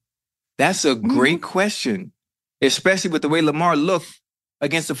question. That's a great question, especially with the way Lamar looked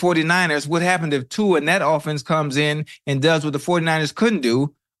against the 49ers. What happened if Tua and that offense comes in and does what the 49ers couldn't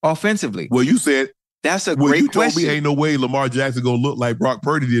do offensively? Well, you said that's a great question. You told me ain't no way Lamar Jackson gonna look like Brock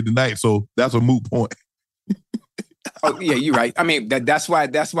Purdy did tonight, so that's a moot point. Oh yeah, you're right. I mean, that's why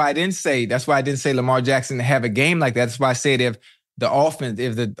I didn't say Lamar Jackson to have a game like that. That's why I said if the offense,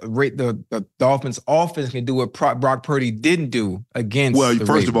 if the offense can do what Brock Purdy didn't do against. Well, the first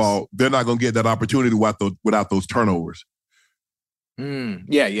Ravens. of all, they're not going to get that opportunity without those turnovers.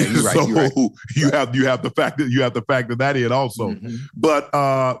 Yeah, you're right. So you're right. you have to factor that in also. Mm-hmm. But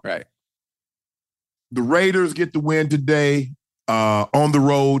right, the Raiders get the win today on the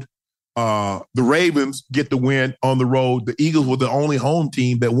road. The Ravens get the win on the road. The Eagles were the only home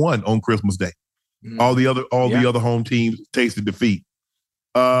team that won on Christmas Day. Mm-hmm. All the other home teams tasted defeat.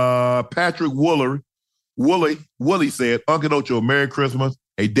 Patrick Woolley said, Uncle Ocho, Merry Christmas,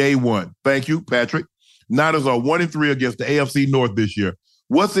 a day one. Thank you, Patrick. Niners are 1-3 against the AFC North this year.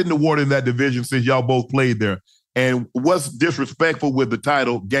 What's in the water in that division since y'all both played there? And what's disrespectful with the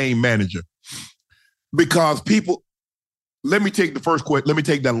title game manager? Because people, let me take the first question. Let me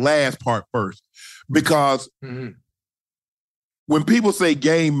take that last part first. Because when people say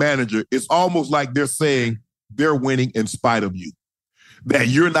game manager, it's almost like they're saying they're winning in spite of you. That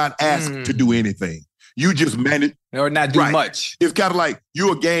you're not asked to do anything. You just manage. Or not do much. It's kind of like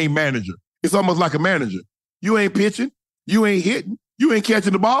you're a game manager. It's almost like a manager. You ain't pitching. You ain't hitting. You ain't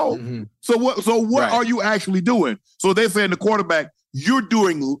catching the ball. Mm-hmm. So what are you actually doing? So they're saying the quarterback, you're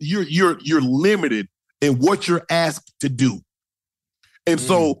limited in what you're asked to do. And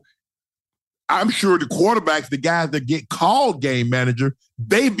so I'm sure the quarterbacks, the guys that get called game manager,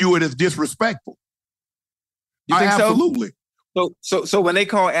 they view it as disrespectful. You think absolutely. So when they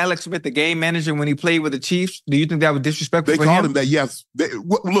call Alex Smith the game manager when he played with the Chiefs, do you think that was disrespectful? They called him that, yes.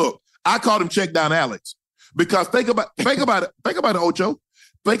 Look, I called him check down Alex because think about it, Ocho.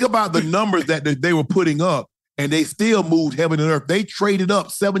 Think about the numbers that they were putting up, and they still moved heaven and earth. They traded up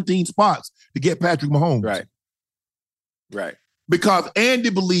 17 spots to get Patrick Mahomes. Right. Because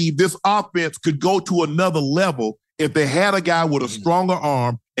Andy believed this offense could go to another level if they had a guy with a stronger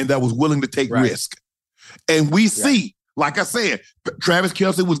arm and that was willing to take risk. And we see, like I said, Travis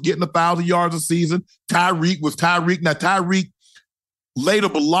Kelce was getting 1,000 yards a season. Tyreek. Now, Tyreek later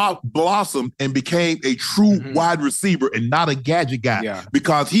blossomed and became a true wide receiver and not a gadget guy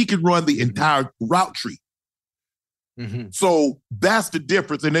because he could run the entire route tree. So that's the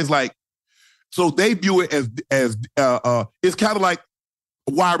difference. And it's like, so they view it as it's kind of like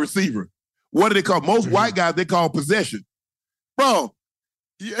a wide receiver. What do they call most white guys? They call possession, bro.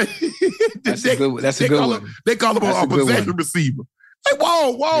 That's a good one. They call him a possession receiver. Like,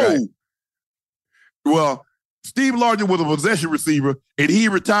 whoa. Right. Well, Steve Largent was a possession receiver, and he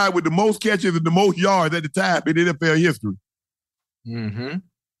retired with the most catches and the most yards at the time in NFL history.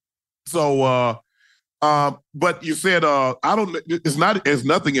 So, but you said it's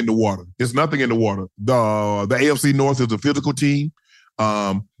nothing in the water. It's nothing in the water. The AFC North is a physical team.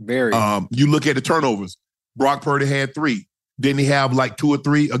 Very. You look at the turnovers. Brock Purdy had 3. Didn't he have like 2 or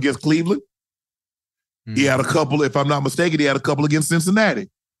 3 against Cleveland? He had a couple, if I'm not mistaken, he had a couple against Cincinnati.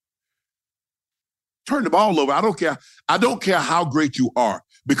 Turn the ball over. I don't care how great you are,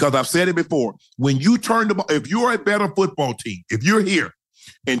 because I've said it before. When you turn the ball, if you're a better football team, if you're here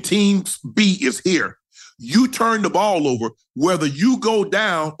and team B is here, you turn the ball over, whether you go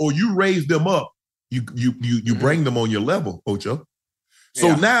down or you raise them up, you bring them on your level, Ocho.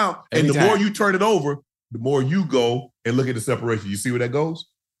 So now, and the more you turn it over, the more you go and look at the separation. You see where that goes?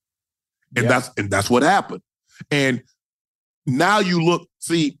 And that's what happened. And now you look,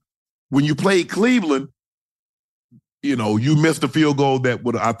 see, when you played Cleveland, you missed a field goal that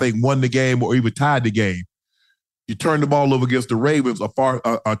would, I think, won the game or even tied the game. You turn the ball over against the Ravens,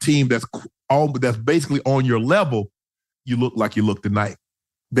 a team that's basically on your level. You look like you look tonight.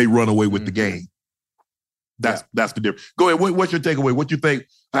 They run away with the game. That's the difference. Go ahead. What's your takeaway? What you think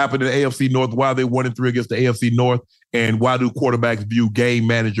happened in the AFC North? Why are they 1-3 against the AFC North? And why do quarterbacks view game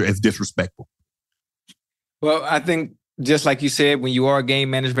manager as disrespectful? Well, I think just like you said, when you are a game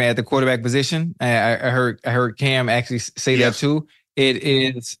manager at the quarterback position, I heard Cam actually say that too. It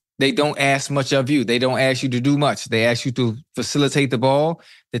is. They don't ask much of you. They don't ask you to do much. They ask you to facilitate the ball,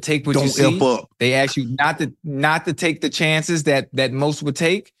 to take what you see. They ask you not to take the chances that most would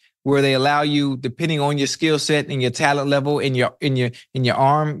take, where they allow you, depending on your skill set and your talent level and your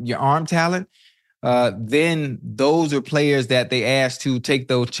arm talent. Then those are players that they ask to take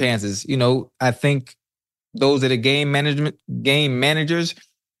those chances. You know, I think those that are game managers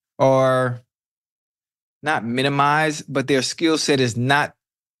are not minimized, but their skill set is not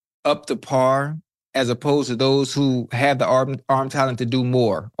up to par, as opposed to those who have the arm talent to do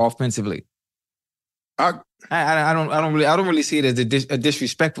more offensively. I don't really see it as a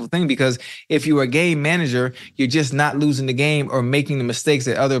disrespectful thing, because if you're a game manager, you're just not losing the game or making the mistakes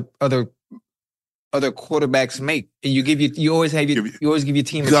that other quarterbacks make, and you always give your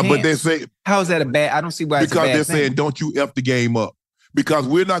team a chance. But they say, how is that a bad? I don't see why it's a bad thing. Because they're saying, don't you F the game up. Because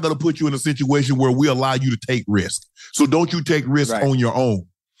we're not going to put you in a situation where we allow you to take risk. So don't you take risks on your own.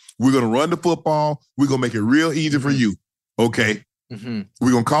 We're going to run the football. We're going to make it real easy for you. Okay? Mm-hmm.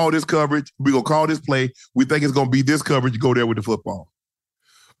 We're going to call this coverage. We're going to call this play. We think it's going to be this coverage. You go there with the football.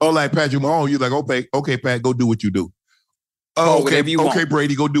 Like Patrick Mahomes, you're like, okay, Pat, go do what you do. Okay,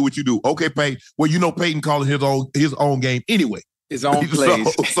 Brady, go do what you do. Okay, Peyton. Well, you know Peyton calling his own game anyway. His own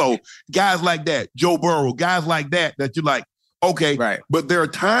plays. So guys like that, Joe Burrow, guys like that you're like, okay. Right. But there are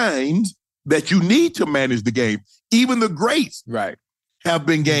times that you need to manage the game. Even the greats have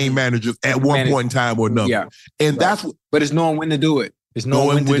been game managers at one point in time or another. Yeah. And that's what. But it's knowing when to do it. It's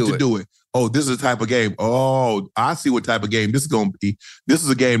knowing when to do it. Oh, this is a type of game. Oh, I see what type of game this is going to be. This is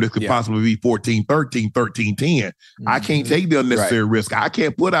a game that could possibly be 14-13, 13-10. Mm-hmm. I can't take the unnecessary risk. I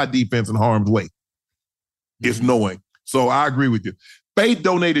can't put our defense in harm's way. It's knowing. So I agree with you. Faith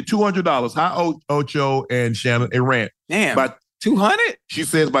donated $200. Hi, Ocho and Shannon and Rant. Damn, by 200? She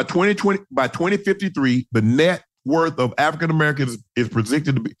says by 2053, the net worth of African Americans is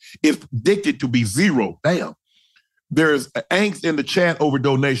predicted to be zero. Damn. There's angst in the chat over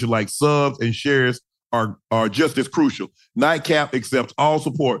donation, like subs and shares are just as crucial. Nightcap accepts all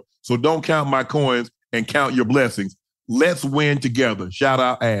support, so don't count my coins and count your blessings. Let's win together. Shout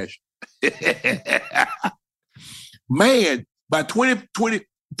out, Ash. Man, by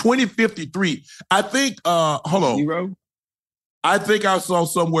 2053, I think, hold on. Zero? I think I saw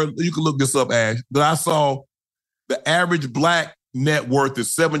somewhere, you can look this up, Ash, but I saw the average black net worth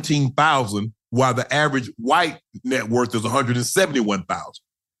is $17,000, while the average white net worth is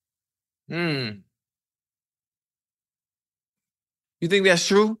 $171,000. You think that's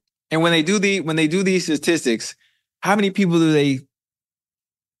true? And when they do these statistics, how many people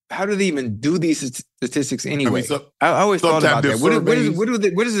how do they even do these statistics anyway? I always thought about that.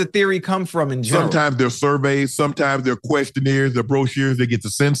 Where does the theory come from in general? Sometimes they're surveys, sometimes they're questionnaires, they're brochures, they get the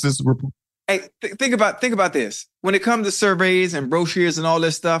census report. Hey, think about this. When it comes to surveys and brochures and all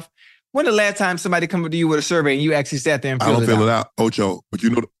this stuff, when the last time somebody come to you with a survey and you actually sat there and filled it out? I don't fill it out, Ocho. But you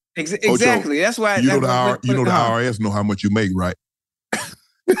know, exactly. Ocho, that's why the IRS know how much you make, right?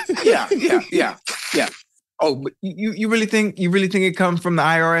 Yeah. Oh, but you really think it comes from the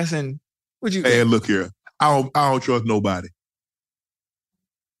IRS? And what you think? Hey, look here, I don't trust nobody.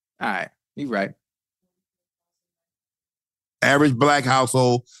 All right, you're right. Average black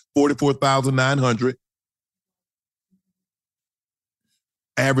household, 44,900.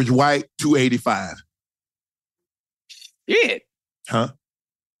 Average white, 285. Shit. Huh?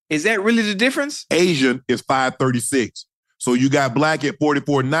 Is that really the difference? Asian is 536. So you got black at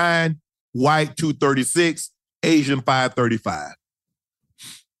 44.9, white 236, Asian 535.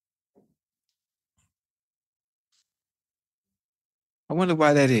 I wonder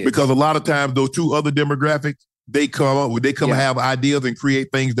why that is. Because a lot of times those two other demographics, they come have ideas and create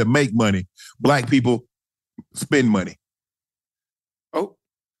things that make money. Black people spend money. Oh.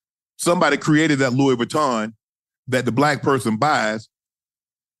 Somebody created that Louis Vuitton that the black person buys,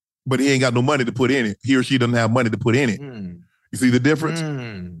 but he ain't got no money to put in it. He or she doesn't have money to put in it. You see the difference?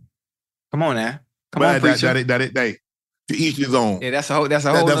 Come on now. Come on, preacher. To each his own. Yeah, that's a whole other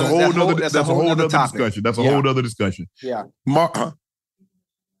discussion. That's a whole other discussion. Yeah.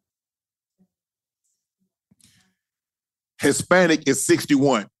 Hispanic is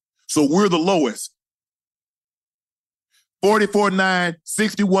 61. So we're the lowest. 44.9,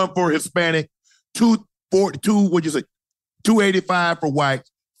 61 for Hispanic, 285 for white,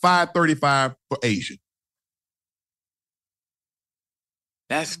 535 for Asian.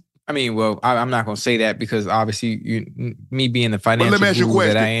 I'm not going to say that because obviously me being the financial let me ask you a guru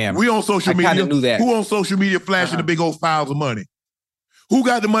question. that I am. We on social media. I kind of knew that. Who on social media flashing the big old piles of money? Who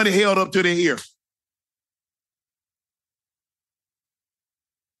got the money held up to their ear?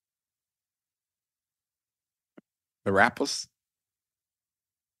 The rappers.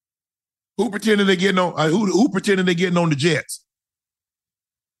 Who pretending they getting on? Who pretending they getting on the jets?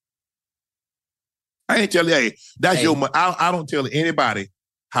 I ain't telling you. Hey, that's your money. I don't tell anybody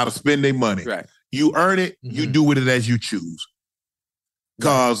how to spend their money. Right. You earn it. Mm-hmm. You do with it as you choose.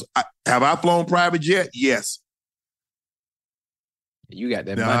 Because have I flown private jet? Yes. You got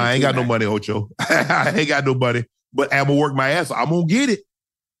that money. I ain't got no money, Ocho. I ain't got no money. But I'm going to work my ass off. I'm going to get it.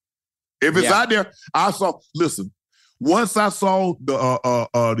 If it's out there, listen, once I saw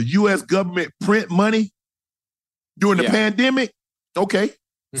the U.S. government print money during the pandemic, okay,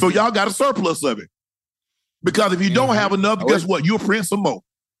 so y'all got a surplus of it. Because if you don't have enough, guess what? You'll print some more.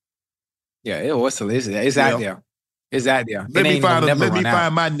 Yeah, it's out there. It's out there. Let me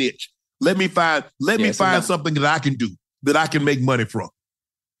find my niche. Let me find something that I can do, that I can make money from.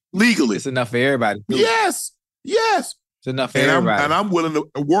 Legally. It's enough for everybody. Yes. It's enough for everybody. And I'm willing to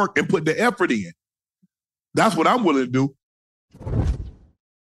work and put the effort in. That's what I'm willing to do.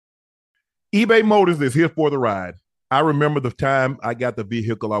 eBay Motors is here for the ride. I remember the time I got the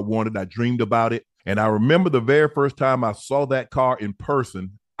vehicle I wanted. I dreamed about it. And I remember the very first time I saw that car in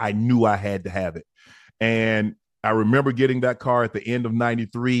person, I knew I had to have it. And I remember getting that car at the end of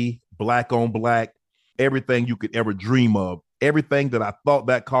 93, black on black, everything you could ever dream of. Everything that I thought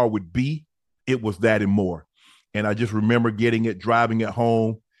that car would be, it was that and more. And I just remember getting it, driving it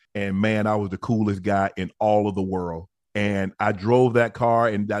home. And man, I was the coolest guy in all of the world. And I drove that car,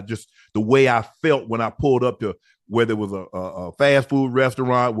 and the way I felt when I pulled up to whether it was a fast food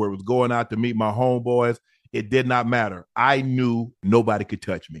restaurant, where it was going out to meet my homeboys, it did not matter. I knew nobody could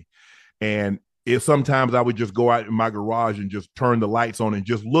touch me. And sometimes I would just go out in my garage and just turn the lights on and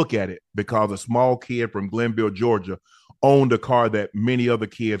just look at it, because a small kid from Glenville, Georgia, owned a car that many other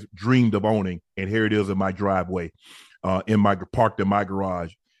kids dreamed of owning. And here it is in my driveway, parked in my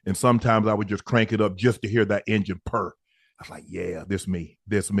garage. And sometimes I would just crank it up just to hear that engine purr. I was like, yeah, this me.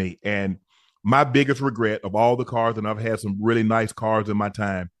 And my biggest regret of all the cars, and I've had some really nice cars in my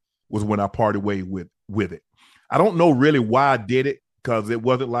time, was when I parted ways with it. I don't know really why I did it, because it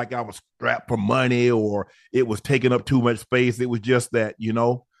wasn't like I was strapped for money or it was taking up too much space. It was just that,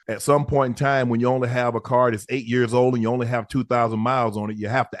 at some point in time, when you only have a car that's 8 years old and you only have 2,000 miles on it, you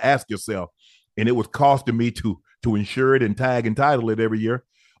have to ask yourself, and it was costing me to insure it and tag and title it every year,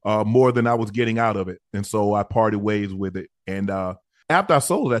 more than I was getting out of it. And so I parted ways with it. And after I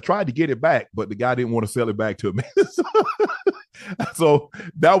sold it, I tried to get it back, but the guy didn't want to sell it back to me. So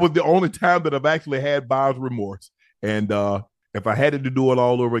that was the only time that I've actually had buyer's remorse. And if I had to do it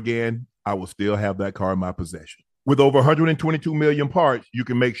all over again, I would still have that car in my possession. With over 122 million parts, you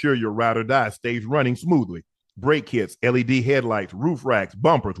can make sure your ride or die stays running smoothly. Brake kits, LED headlights, roof racks,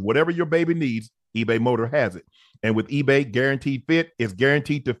 bumpers, whatever your baby needs, eBay Motor has it. And with eBay Guaranteed Fit, it's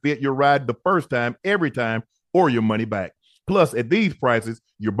guaranteed to fit your ride the first time, every time, or your money back. Plus, at these prices,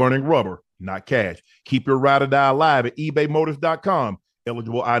 you're burning rubber, not cash. Keep your ride or die alive at ebaymotors.com.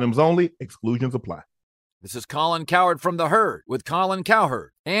 Eligible items only. Exclusions apply. This is Colin Cowherd from The Herd with Colin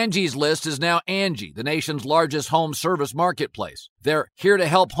Cowherd. Angie's List is now Angie, the nation's largest home service marketplace. They're here to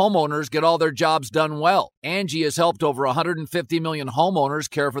help homeowners get all their jobs done well. Angie has helped over 150 million homeowners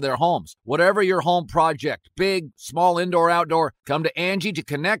care for their homes. Whatever your home project, big, small, indoor, outdoor, come to Angie to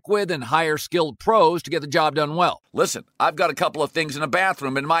connect with and hire skilled pros to get the job done well. Listen, I've got a couple of things in a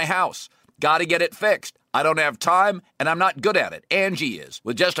bathroom in my house. Got to get it fixed. I don't have time, and I'm not good at it. Angie is.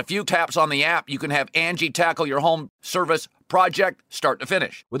 With just a few taps on the app, you can have Angie tackle your home service project start to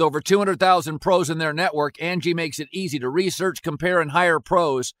finish. With over 200,000 pros in their network, Angie makes it easy to research, compare, and hire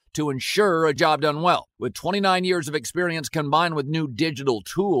pros to ensure a job done well. With 29 years of experience combined with new digital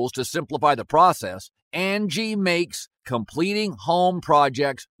tools to simplify the process, Angie makes completing home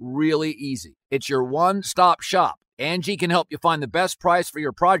projects really easy. It's your one-stop shop. Angie can help you find the best price for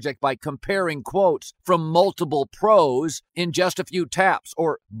your project by comparing quotes from multiple pros in just a few taps,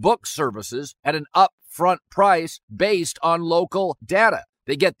 or book services at an upfront price based on local data.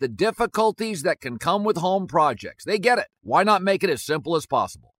 They get the difficulties that can come with home projects. They get it. Why not make it as simple as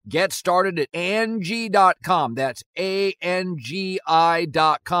possible? Get started at Angie.com. That's ANGI.com,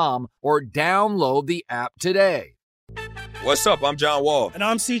 or download the app today. What's up? I'm John Wall. And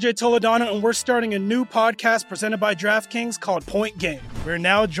I'm CJ Toledano, and we're starting a new podcast presented by DraftKings called Point Game. We're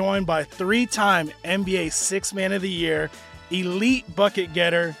now joined by 3-time NBA Sixth Man of the Year, elite bucket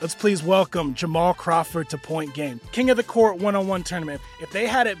getter. Let's please welcome Jamal Crawford to Point Game. King of the Court one-on-one tournament. If they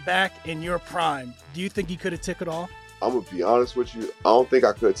had it back in your prime, do you think you could have took it all? I'm going to be honest with you. I don't think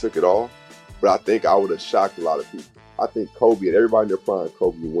I could have took it all, but I think I would have shocked a lot of people. I think Kobe and everybody in their prime,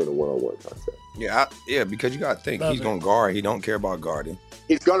 Kobe would win a one-on-one contest. Yeah, because you got to think. Love he's it. going to guard. He don't care about guarding.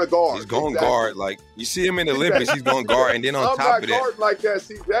 He's going to guard. He's going to Exactly. guard. Like, you see him in the Olympics, he's going to guard. And then on I'm top not of that, guarding like that,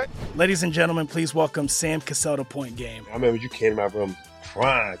 CJ. Ladies and gentlemen, please welcome Sam Cassell to Point Game. I remember you came to my room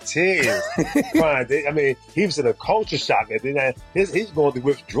crying, tears, crying. I mean, he was in a culture shock. And then he's going through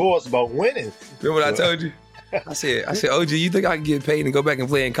withdrawals about winning. remember what I told you? I said, OG, you think I can get paid and go back and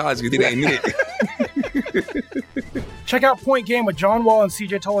play in college? Because it ain't it. Check out Point Game with John Wall and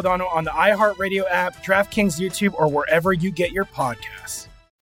CJ Toledano on the iHeartRadio app, DraftKings YouTube, or wherever you get your podcasts.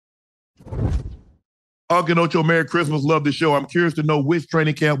 Uncle Ocho, Merry Christmas. Love the show. I'm curious to know which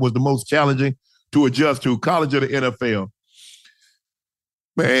training camp was the most challenging to adjust to, college or the NFL.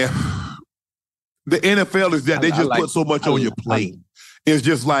 Man, the NFL is that they just put so much on your plate. It's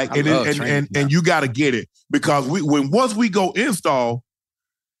just like, and you got to get it, because once we go install,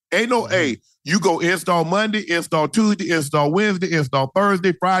 ain't no, you go install Monday, install Tuesday, install Wednesday, install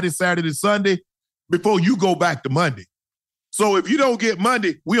Thursday, Friday, Saturday, Sunday, before you go back to Monday. So if you don't get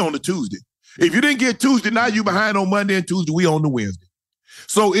Monday, we on the Tuesday. If you didn't get Tuesday, now you behind on Monday and Tuesday, we on the Wednesday.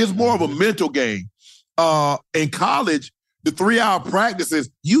 So it's more of a mental game. In college, the 3-hour practices,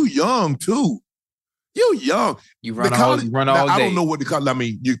 you young too. You young. You run all day. I don't know what the college, I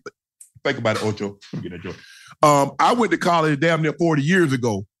mean, you think about it, Ocho. Get that joy. I went to college damn near 40 years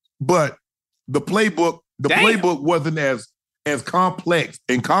ago, but the playbook wasn't as complex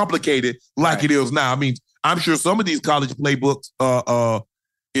and complicated like it is now. I mean, I'm sure some of these college playbooks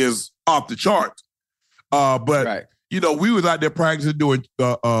is off the charts. But you know, we was out there practicing doing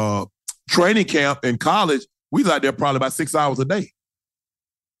training camp in college. We was out there probably about 6 hours a day.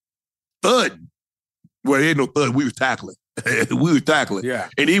 Thud. Well, there ain't no thud. We was tackling. We was tackling. Yeah.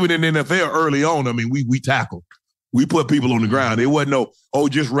 And even in the NFL early on, I mean, we tackled. We put people on the ground. It wasn't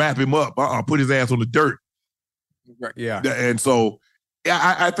just wrap him up. Put his ass on the dirt. Yeah. And so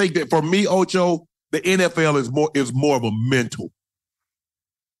I think that for me, Ocho, the NFL is more of a mental,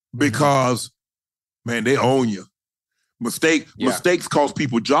 because man, they own you. Mistakes cost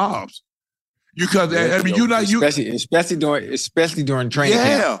people jobs. Because I mean, especially during training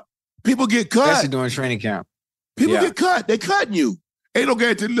camp. Yeah, people get cut. Especially during training camp. People get cut. They cutting you. Ain't no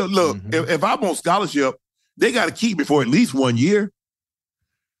guarantee. Look, if I'm on scholarship, they got to keep me for at least 1 year.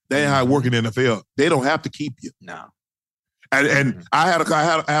 That ain't how it work in the NFL. They don't have to keep you. No. And I had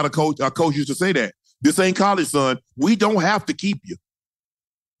a coach. Our coach used to say that this ain't college, son. We don't have to keep you.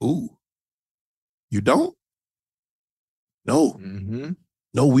 Ooh, you don't? No,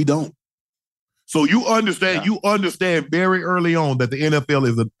 no, we don't. So you understand. You understand very early on that the NFL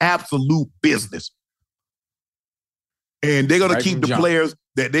is an absolute business, and they're gonna keep the players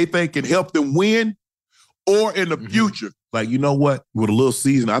that they think can help them win, or in the future. Like, you know what? With a little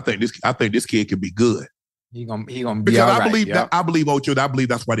season, I think this kid can be good. He gonna be because all I right, believe that I believe Ocho. I believe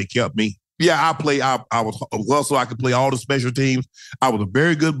that's why they kept me. Yeah, I was well, so I could play all the special teams. I was a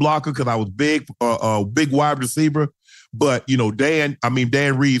very good blocker because I was big wide receiver. But you know, Dan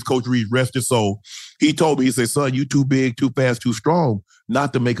Reeves, Coach Reeves, rest his soul. He told me, he said, "Son, you too big, too fast, too strong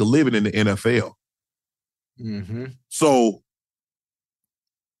not to make a living in the NFL." So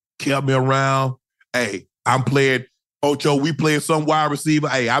kept me around. Hey, I'm playing Ocho. We playing some wide receiver.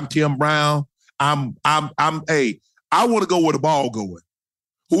 Hey, I'm Tim Brown. Hey, I want to go where the ball going.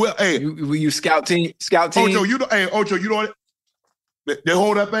 Were you scout team? Ocho, you know, Ocho, you know what? They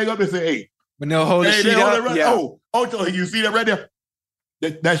hold that thing up. They say, hey. When they'll hold the sheet up. Right, oh, Ocho, you see that right there?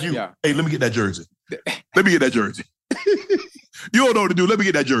 That's you. Yeah. Hey, let me get that jersey. Let me get that jersey. You don't know what to do. Let me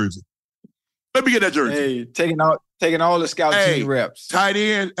get that jersey. Hey, taking all the scout team reps. Tight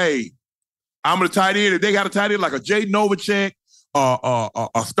end. Hey, I'm the tight end. If they got a tight end like a Jay Novacek,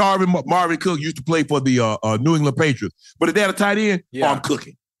 a starving Marvin Cook used to play for the New England Patriots. But if they had a tight end, I'm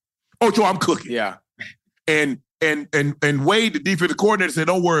cooking. Ocho, I'm cooking. Yeah. And Wade, the defensive coordinator, said,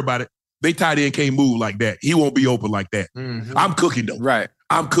 "Don't worry about it. They tight end can't move like that. He won't be open like that." I'm cooking though. Right.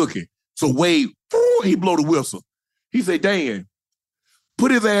 I'm cooking. So Wade, he blow the whistle. He said, "Dan,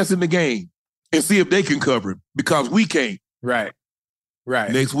 put his ass in the game and see if they can cover him because we can't." Right.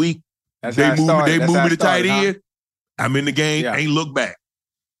 Next week, That's they move me to tight end. Huh? I'm in the game. Yeah. Ain't look back,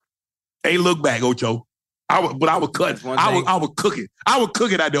 Ocho. I was cutting. I was cooking. I was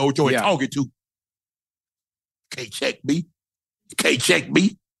cooking out there, Ocho, and talking to. Can't check me.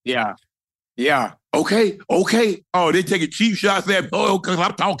 Yeah. Okay. Oh, they taking cheap shots at me. Oh, because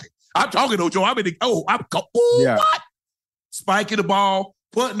I'm talking, Ocho. I'm in the, Yeah. what? Spiking the ball,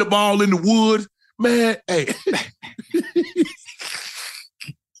 putting the ball in the woods. Man, hey.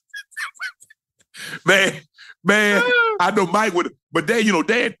 man, I know Mike would, but Dan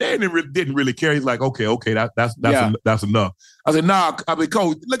didn't really care. He's like, okay, that's enough. I said, nah,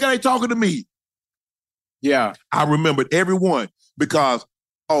 Coach, look how they talking to me. Yeah. I remembered everyone because,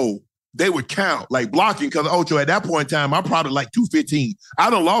 they would count, like blocking, because Ocho, at that point in time, I'm probably like 215. I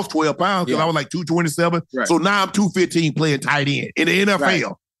done lost 12 pounds because I was like 227. Right. So now I'm 215 playing tight end in the NFL. Right.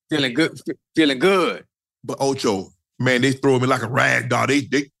 Feeling good. But Ocho, man, they throw me like a rag doll.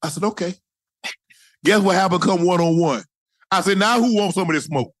 I said, okay. Guess what happened come one-on-one? I said, now who wants some of this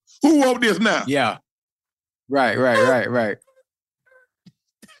smoke? Who wants this now? Yeah. Right.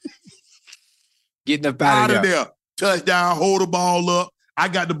 Getting up out of there. Touchdown, hold the ball up. I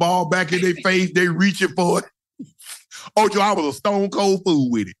got the ball back in their face. They reaching for it. Ocho, I was a stone cold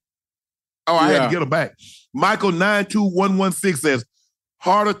fool with it. I had to get them back. Michael 92116 says,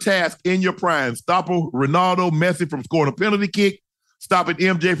 harder task in your prime. Stopping Ronaldo, Messi from scoring a penalty kick, stopping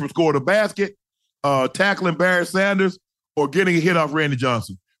MJ from scoring a basket, tackling Barry Sanders, or getting a hit off Randy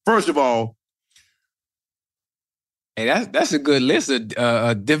Johnson. First of all, hey, that's a good list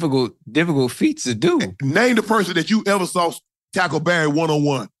of difficult feats to do. Name the person that you ever saw tackle Barry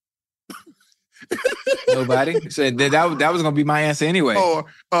one-on-one. Nobody. So that was gonna be my answer anyway. Or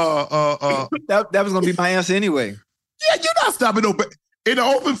that was gonna be my answer anyway. Yeah, you're not stopping no in the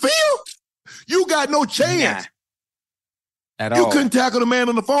open field. You got no chance. Nah, at you all. couldn't tackle the man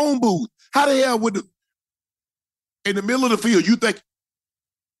on the phone booth. How the hell would in the middle of the field you think?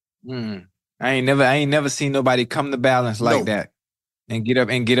 I ain't never seen nobody come to balance like that and get up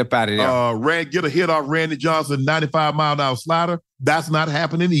out of there. Get a hit off Randy Johnson, 95-mile-an-hour slider. That's not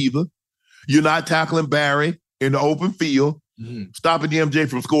happening either. You're not tackling Barry in the open field, stopping the MJ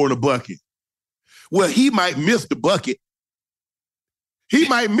from scoring a bucket. Well, he might miss the bucket. He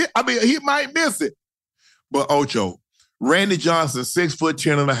might miss it. But Ocho, Randy Johnson,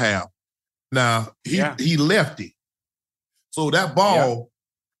 6'10.5". Now he lefty. So that ball,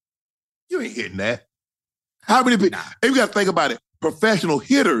 you ain't hitting that. How many people? You got to think about it. Professional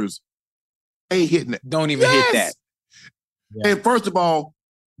hitters ain't hitting it. Don't even hit that. Yeah. And first of all,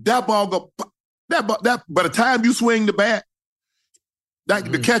 that ball go that by the time you swing the bat,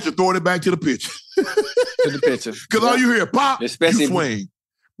 the catcher throwing it back to the pitcher. To the pitcher. Because all you hear pop, especially you swing.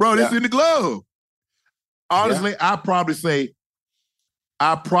 Bro, that's in the glove. Honestly, I'd probably say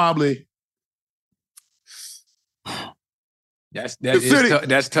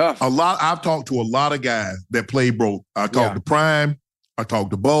that's tough. I've talked to a lot of guys that play broke. I talked to Prime, I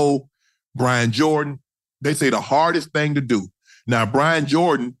talked to Bo, Brian Jordan. They say the hardest thing to do. Now, Brian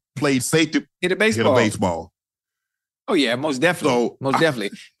Jordan played safety, hit a baseball. Oh yeah, most definitely. So, most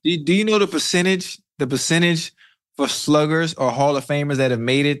definitely. Do you know the percentage for sluggers or Hall of Famers that have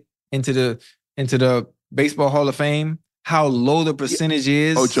made it into the Baseball Hall of Fame? How low the percentage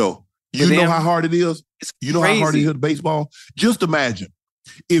is? Ocho, you know how hard it is? You know how hard it is to hit baseball? Just imagine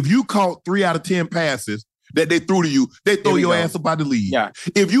if you caught 3 out of 10 passes that they threw to you, they throw your ass up out the league. Yeah.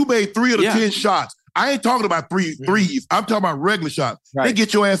 If you made 3 of the 10 shots, I ain't talking about threes. I'm talking about regular shots. Right. They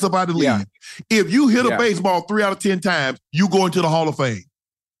get your ass up out the league. Yeah. If you hit a baseball 3 out of 10 times, you go into the Hall of Fame.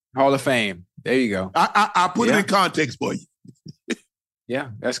 Hall of Fame. There you go. I put it in context for you. Yeah,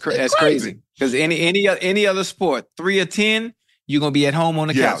 that's crazy. Because any other sport, 3 or 10, you're gonna be at home on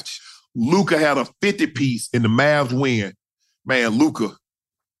the couch. Luka had a 50-piece in the Mavs win. Man, Luka.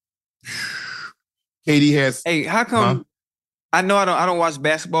 KD has. Hey, how come? I know I don't watch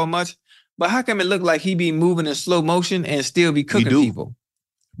basketball much, but how come it look like he be moving in slow motion and still be cooking people?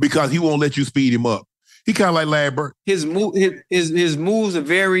 Because he won't let you speed him up. He kind of like Larry Bird. His moves are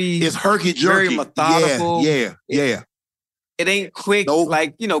very. It's herky-jerky. Very methodical. Yeah. It ain't quick. Nope.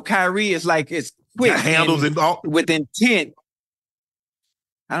 Like, Kyrie is like, it's quick. Handles and all. With intent.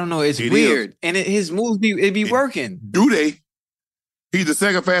 I don't know. It's weird. And his moves be working. Do they? He's the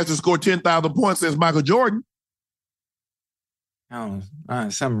second fastest to score 10,000 points since Michael Jordan. Oh,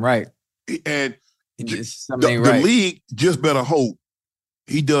 something right. And something ain't right. The league just better hope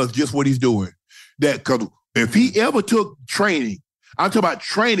he does just what he's doing. Because if he ever took training, I'm talking about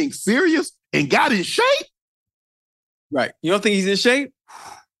training serious and got in shape. Right. You don't think he's in shape?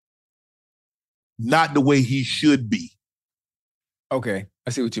 Not the way he should be. Okay. I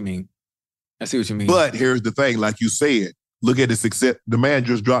see what you mean. But here's the thing, like you said, look at the success. The man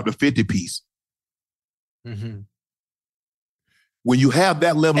just dropped a 50-piece. Mm-hmm. When you have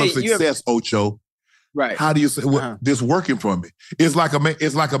that level of success, Ocho, right? How do you say this working for me? It's like a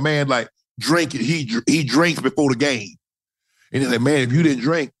man like drink. He drinks before the game. And he's like, man, if you didn't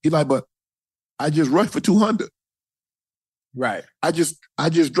drink, he's like, but I just rushed for 200. Right. I just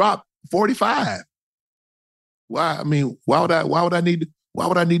dropped 45. Why? I mean, why would I need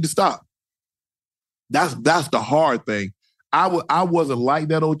to stop? That's the hard thing. I wasn't like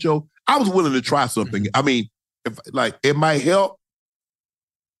that, Ocho. I was willing to try something. I mean, if like it might help,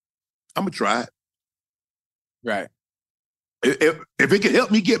 I'm gonna try it. Right. If it can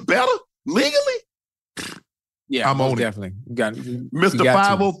help me get better legally, yeah, I'm on definitely. Mr.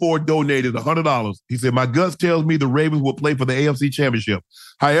 504 donated $100. He said, my guts tells me the Ravens will play for the AFC Championship.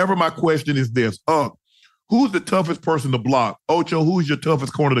 However, my question is this. Who's the toughest person to block? Ocho, who's your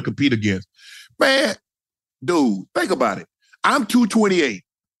toughest corner to compete against? Man, dude, think about it. I'm 228.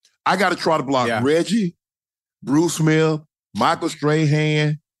 I got to try to block Reggie, Bruce Smith, Michael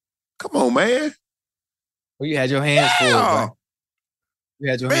Strahan. Come on, man. Well, you had your hands full, bro.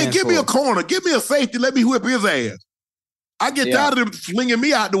 Man, give me a corner. Give me a safety. Let me whip his ass. I get tired of them flinging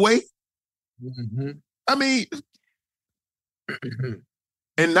me out the way. Mm-hmm. I mean,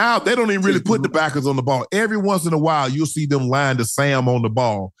 and now they don't even really put the backers on the ball. Every once in a while, you'll see them line the Sam on the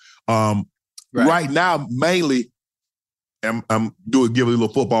ball. Right now, mainly, I'm giving a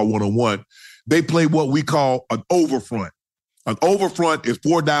little football 101. They play what we call an overfront. An overfront is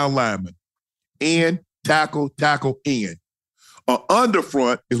 4 down linemen. End, tackle, end. An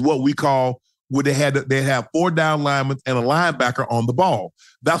underfront is what we call where they have 4 down linemen and a linebacker on the ball.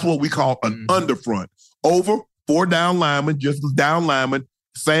 That's what we call an underfront. Over, 4 down linemen, just as down linemen,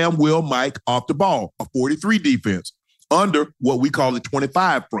 Sam, Will, Mike off the ball, a 43 defense. Under what we call a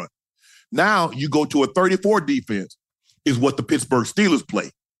 25 front. Now you go to a 34 defense is what the Pittsburgh Steelers play.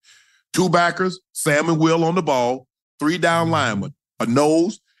 2 backers, Sam and Will on the ball, 3 down linemen, a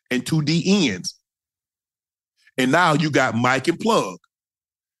nose, and 2 D ends. And now you got Mike and Plug.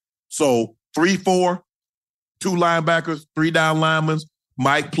 So 3-4, 2 linebackers, 3 down linemen,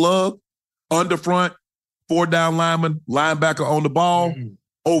 Mike, Plug, under front, 4 down linemen, linebacker on the ball,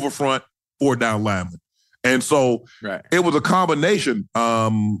 over front, 4 down linemen. And so it was a combination.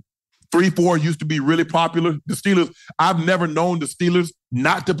 3-4 used to be really popular. The Steelers, I've never known the Steelers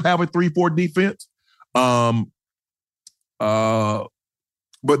not to have a 3-4 defense. But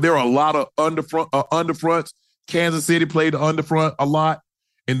there are a lot of underfronts. Kansas City played the underfront a lot,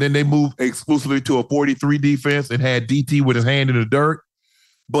 and then they moved exclusively to a 43 defense and had DT with his hand in the dirt.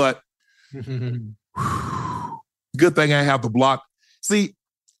 But good thing I have to block. See,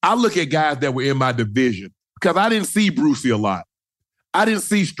 I look at guys that were in my division because I didn't see Brucey a lot. I didn't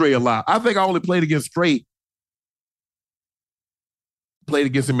see Stray a lot. I think I only played against Stray. Played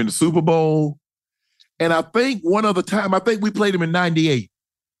against him in the Super Bowl. And I think one other time, I think we played him in 98.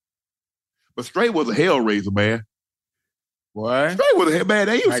 But Stray was a hellraiser, man. What? Stray was a man.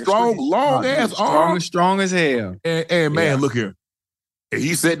 He was strong, long ass arms. Strong as hell. And man, look here. And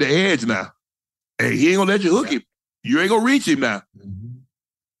he set the edge now. And he ain't gonna let you hook him. You ain't gonna reach him now. Mm-hmm.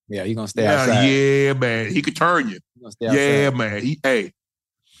 Yeah, he gonna stay outside. Yeah, man. He could turn you. Yeah, man.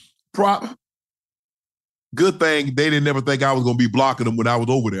 Good thing they didn't ever think I was gonna be blocking him when I was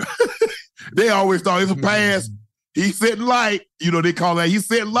over there. They always thought it's a pass. He's sitting light. You know, they call that he's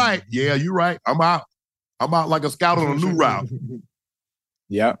sitting light. Yeah, you're right. I'm out like a scout on a new route.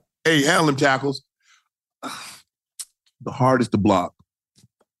 Yeah. Hey, handle them tackles. The hardest to block.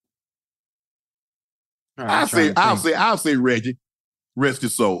 I'll say Reggie. Rest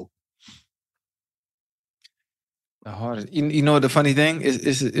his soul. The hardest. You know what the funny thing is?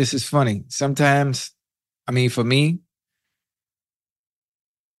 This is funny. Sometimes, I mean, for me,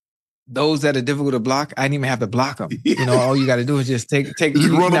 those that are difficult to block, I didn't even have to block them. You know, all you got to do is just take.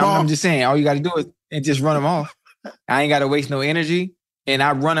 Run them off. I'm just saying, all you got to do is just run them off. I ain't got to waste no energy, and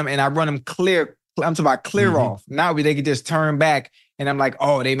I run them clear. I'm talking about clear off. Now they could just turn back, and I'm like,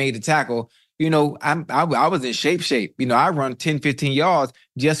 oh, they made the tackle. You know, I was in shape. You know, I run 10, 15 yards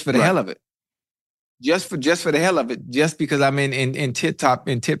just for the hell of it. Just for the hell of it, just because I'm in tip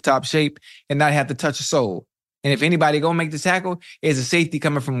top shape and not have to touch the sole. And if anybody gonna make the tackle, it's a safety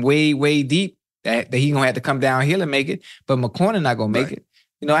coming from way, way deep that he gonna have to come downhill and make it. But my corner not gonna make it.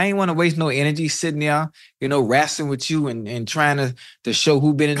 You know, I ain't want to waste no energy sitting there, you know, wrestling with you and trying to show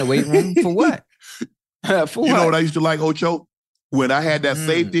who been in the weight room for what? You know what I used to like, Ocho? When I had that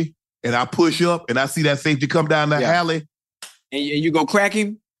safety and I push up and I see that safety come down the alley. And you go crack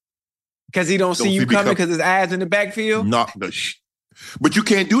him? Because he don't see you coming because his eyes in the backfield? But you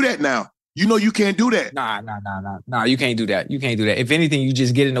can't do that now. You know you can't do that. Nah, you can't do that. You can't do that. If anything, you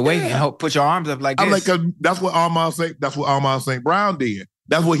just get in the way and help put your arms up like this. I'm like, that's what Armand St. Brown did.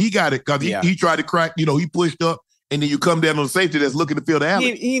 That's what he got it because he tried to crack, you know, he pushed up And then you come down on the safety that's looking to fill the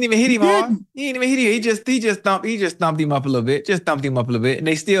alley. He ain't even hit him hard. He ain't even hit him. He just thumped him up a little bit. Just thumped him up a little bit. And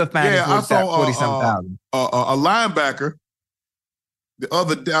they still fined him 40-something thousand. A linebacker,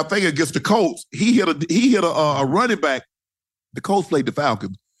 I think against the Colts, he hit a running back. The Colts played the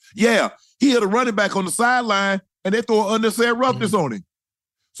Falcons. Yeah, he hit a running back on the sideline, and they throw an unnecessary roughness on him.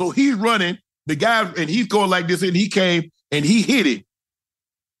 So he's running, the guy, and he's going like this, and he came and he hit it.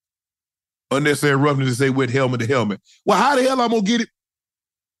 Unnecessary roughness to say with helmet to helmet. Well, how the hell I'm gonna get it?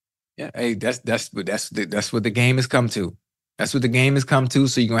 Yeah, hey, that's what the game has come to. That's what the game has come to.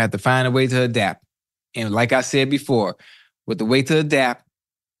 So you're gonna have to find a way to adapt. And like I said before, with the way to adapt,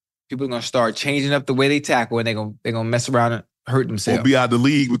 people are gonna start changing up the way they tackle, and they're gonna mess around and hurt themselves. Or be out of the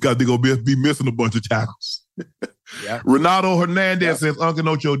league because they're gonna be missing a bunch of tackles. Yeah. Ronaldo Hernandez says, Uncle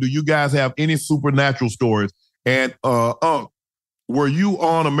Ocho, do you guys have any supernatural stories? And were you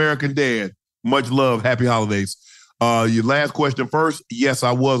on American Dad? Much love. Happy holidays. Your last question first. Yes,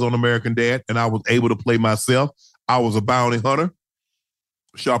 I was on American Dad, and I was able to play myself. I was a bounty hunter,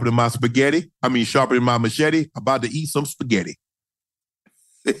 sharpening my machete, about to eat some spaghetti.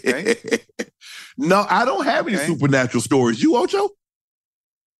 Okay. No, I don't have any supernatural stories. You, Ocho?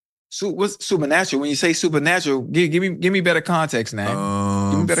 What's supernatural? When you say supernatural, give me better context now.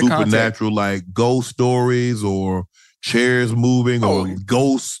 Give me better supernatural, context. like ghost stories or chairs moving or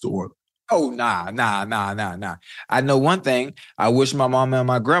ghosts or... Oh, nah. I know one thing. I wish my mom and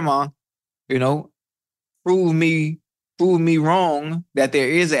my grandma, prove me wrong that there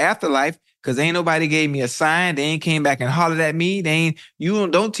is an afterlife, because ain't nobody gave me a sign. They ain't came back and hollered at me.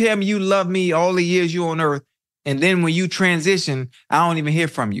 Don't tell me you love me all the years you on earth, and then when you transition, I don't even hear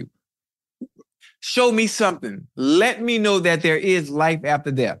from you. Show me something. Let me know that there is life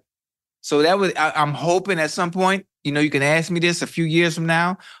after death. So I'm hoping at some point, you can ask me this a few years from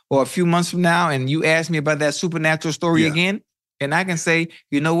now or a few months from now, and you ask me about that supernatural story again, and I can say,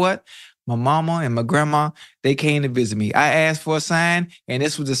 you know what? My mama and my grandma, they came to visit me. I asked for a sign, and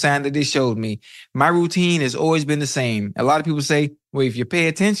this was the sign that they showed me. My routine has always been the same. A lot of people say, well, if you pay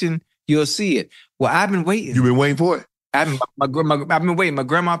attention, you'll see it. Well, I've been waiting. You've been waiting for it? I've been waiting. My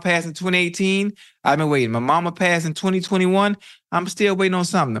grandma passed in 2018. I've been waiting. My mama passed in 2021. I'm still waiting on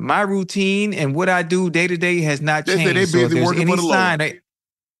something. My routine and what I do day to day has not changed. They say they're busy working for the Lord.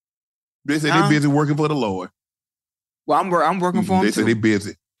 They say they're busy working for the Lord. Well, I'm working for them too. They say they're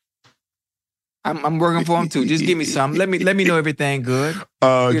busy. I'm working for them too. Just give me something. Let me know everything good.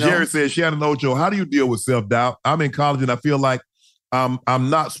 Jerry says, Shannon Ocho, how do you deal with self-doubt? I'm in college and I feel like I'm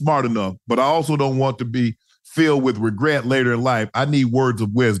not smart enough, but I also don't want to be filled with regret later in life. I need words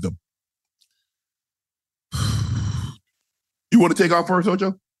of wisdom. You want to take off first,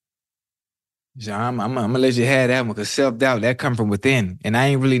 Ocho? I'm gonna let you have that one, because self-doubt, that come from within. And I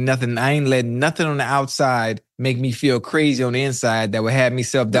ain't letting nothing on the outside make me feel crazy on the inside that would have me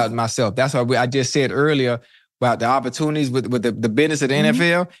self-doubt myself. That's why I just said earlier about the opportunities with the business of the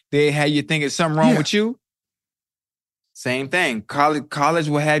NFL. They had you thinking something wrong with you. Same thing. College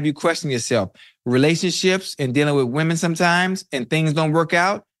will have you question yourself. Relationships and dealing with women sometimes, and things don't work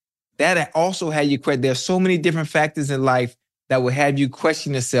out. That also had you question. There's so many different factors in life that will have you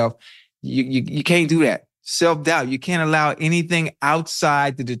question yourself. You can't do that. Self-doubt. You can't allow anything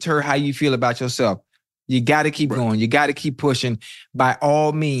outside to deter how you feel about yourself. You got to keep going. You got to keep pushing by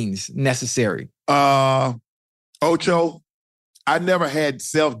all means necessary. Ocho, I never had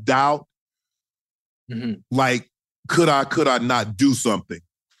self-doubt. Like, could I not do something?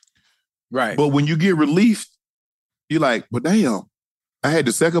 Right. But when you get released, you're like, well, damn, I had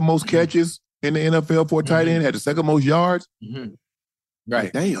the second most catches in the NFL for a tight end, had the second most yards. Right.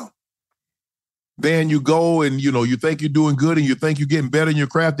 Like, damn. Then you go and, you think you're doing good and you think you're getting better in your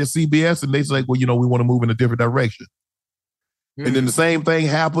craft at CBS, and they say, well, we want to move in a different direction. And then the same thing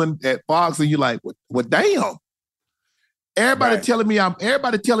happened at Fox, and you're like, well damn. Everybody telling me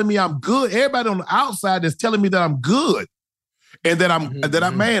I'm good. Everybody on the outside is telling me that I'm good. And that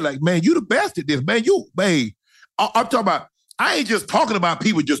I'm man, you the best at this, man. I'm talking about, I ain't just talking about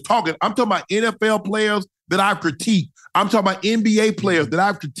people just talking. I'm talking about NFL players that I've critiqued. I'm talking about NBA players that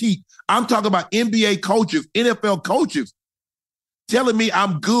I've critiqued. I'm talking about NBA coaches, NFL coaches telling me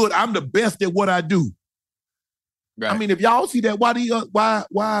I'm good. I'm the best at what I do. Right. I mean, if y'all see that, why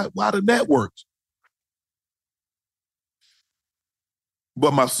the networks?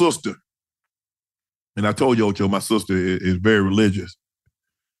 But my sister, and I told you, Ocho, my sister is very religious.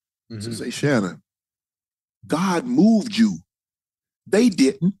 She say, Shannon, God moved you. They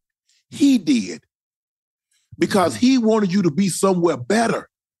didn't. He did. Because he wanted you to be somewhere better.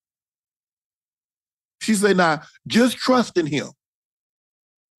 She said, now, just trust in him.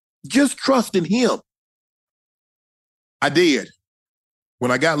 Just trust in him. I did.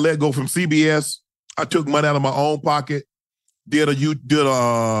 When I got let go from CBS, I took money out of my own pocket, did a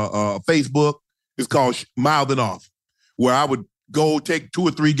Facebook. It's called Mouthing Off, where I would go take 2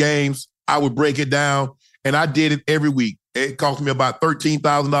 or 3 games. I would break it down, and I did it every week. It cost me about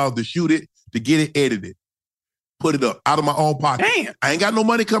 $13,000 to shoot it, to get it edited, put it up out of my own pocket. Damn. I ain't got no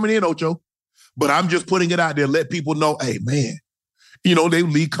money coming in, Ocho, but I'm just putting it out there, let people know, hey, man, they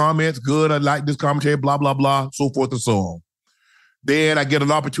leave comments, good, I like this commentary, blah, blah, blah, so forth and so on. Then I get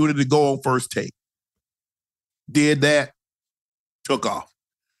an opportunity to go on First Take. Did that, took off.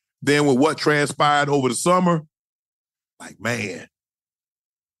 Then with what transpired over the summer, like, man,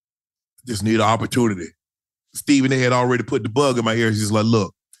 just need an opportunity. Stephen A. had already put the bug in my ears. He's like,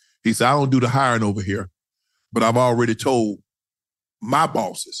 look, he said, I don't do the hiring over here, but I've already told my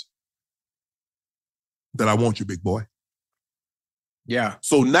bosses that I want you, big boy. Yeah.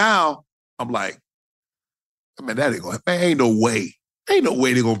 So now I'm like, man, ain't no way. Ain't no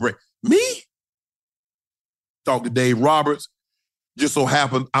way they're going to break me. Talk to Dave Roberts. Just so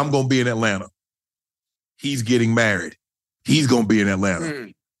happened I'm going to be in Atlanta. He's getting married. He's going to be in Atlanta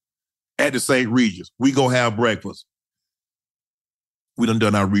at the St. Regis. We go have breakfast. We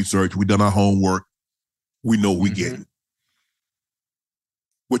done our research. We done our homework. We know what we getting.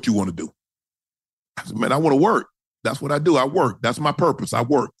 What you want to do? I said, man, I want to work. That's what I do. I work. That's my purpose. I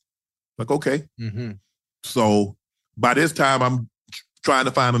work. Like, okay. So by this time, I'm trying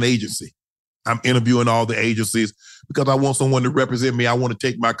to find an agency. I'm interviewing all the agencies because I want someone to represent me. I want to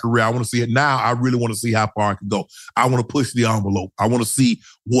take my career. I want to see it now. I really want to see how far I can go. I want to push the envelope. I want to see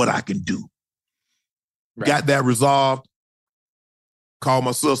what I can do. Right. Got that resolved. Called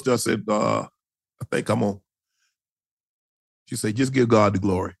my sister. I said, I think I'm on. She said, just give God the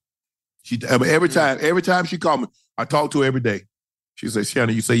glory. Every time she called me, I talk to her every day. She said,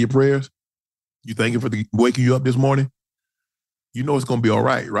 Shannon, you say your prayers? You thank him for waking you up this morning? You know it's going to be all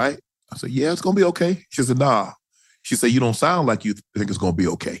right, right? I said, yeah, it's going to be okay. She said, nah. She said, you don't sound like you think it's going to be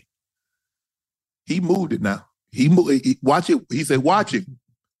okay. He moved it now. Watch it. He said, watch it.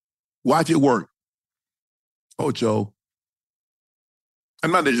 Watch it work. Oh, Joe.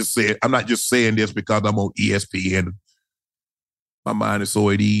 I'm not just saying this because I'm on ESPN. My mind is so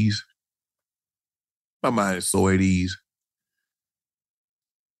at ease. My mind is so at ease.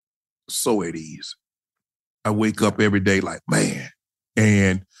 So at ease. I wake up every day like, man.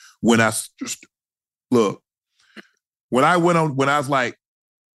 And when I was like,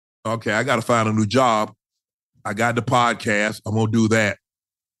 okay, I got to find a new job. I got the podcast. I'm going to do that.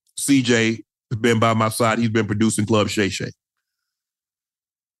 CJ has been by my side. He's been producing Club Shay Shay.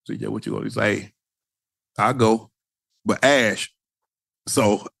 CJ, what you going to say? Hey, I'll go. But Ash,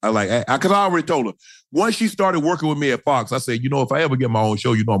 so because I already told her. Once she started working with me at Fox, I said, if I ever get my own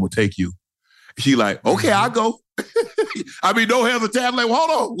show, I'm going to take you. She like, okay, I'll go. I mean, no hesitation. I'm like, well,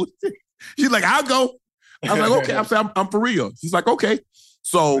 hold on. She's like, I'll go. I was like, okay. I said, I'm for real. She's like, okay.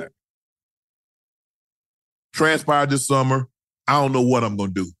 So transpired this summer. I don't know what I'm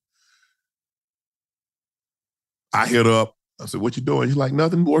going to do. I hit her up. I said, what you doing? She's like,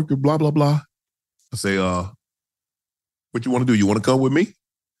 nothing, working, blah, blah, blah. I say, what you want to do? You want to come with me?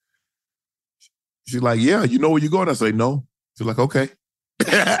 She's like, yeah, you know where you're going? I say, no. She's like, okay.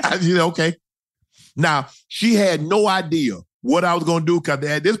 I said, okay. Now, she had no idea what I was going to do because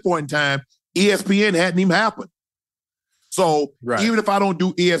at this point in time, ESPN hadn't even happened. So even if I don't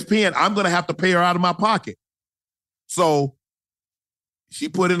do ESPN, I'm going to have to pay her out of my pocket. So she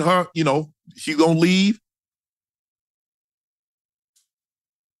put in her, she's going to leave.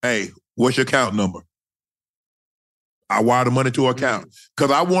 Hey, what's your account number? I wire the money to her account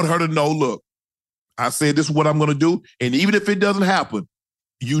because I want her to know, look, I said this is what I'm going to do. And even if it doesn't happen,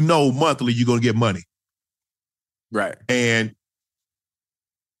 monthly you're going to get money. Right. And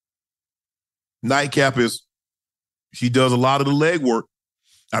Nightcap she does a lot of the legwork.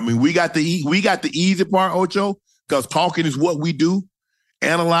 I mean, we got the easy part, Ocho, because talking is what we do.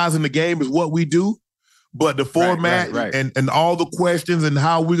 Analyzing the game is what we do. But the format and all the questions and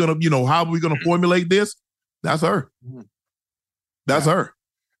how we're gonna formulate this, that's her. That's her.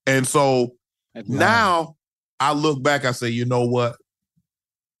 And so now I look back, I say, you know what?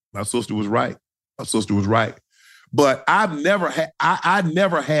 My sister was right. My sister was right. But I never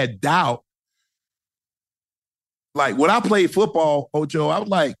had doubt. Like when I played football, Ocho, I was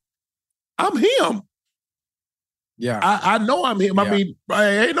like, I'm him. Yeah. I know I'm him. Yeah. I mean,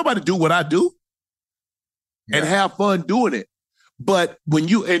 ain't nobody do what I do and have fun doing it. But when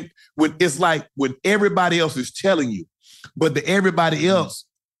it's like when everybody else is telling you, but everybody else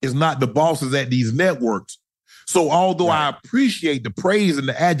is not the bosses at these networks. So although I appreciate the praise and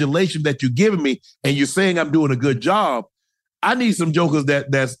the adulation that you're giving me, and you're saying I'm doing a good job, I need some jokers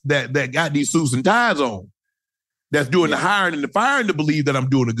that got these suits and ties on, that's doing the hiring and the firing to believe that I'm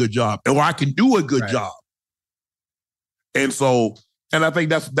doing a good job, or I can do a good job. And so, and I think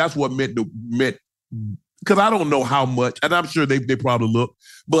that's what meant because I don't know how much, and I'm sure they probably look,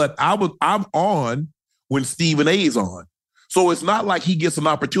 but I'm on when Stephen A's on. So it's not like he gets an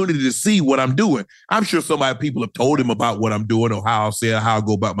opportunity to see what I'm doing. I'm sure people have told him about what I'm doing or how I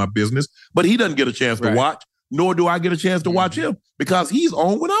go about my business, but he doesn't get a chance to watch, nor do I get a chance to watch him because he's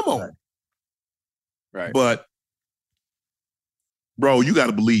on when I'm on. Right. But, bro, you got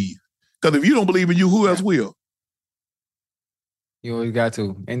to believe. Because if you don't believe in you, who else will? You always got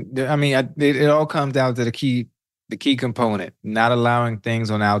to. And I mean, it all comes down to the key component, not allowing things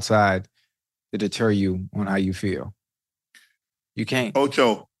on the outside to deter you on how you feel. You can't.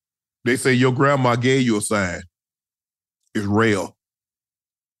 Ocho, they say your grandma gave you a sign. It's real.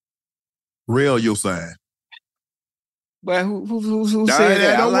 Real your sign. But who said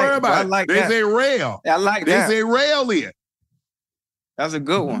that? Don't worry about it. Like they say real. I like that. They say rail it. That's a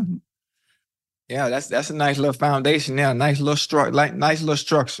good one. Yeah, that's a nice little foundation there. Nice little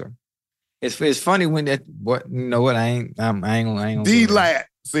structure. It's funny when that. What you know? What I ain't gonna. D-Lat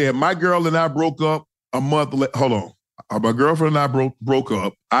said my girl and I broke up a month. Hold on. My girlfriend and I broke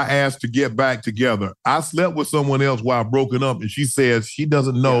up. I asked to get back together. I slept with someone else while broken up, and she says she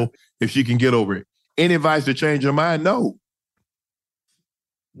doesn't know if she can get over it. Any advice to change her mind? No.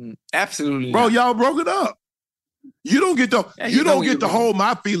 Absolutely, bro. not. Y'all broke it up. You don't get to hold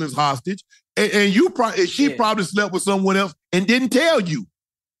my feelings hostage. And she probably slept with someone else and didn't tell you.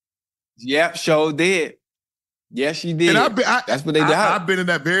 Yep, sure did. Yes, she did. And that's what they did. I've been in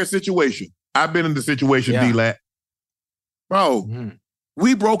that very situation. I've been in the situation, D-Lat. Bro, we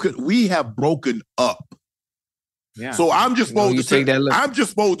have broken up. Yeah. So I'm just supposed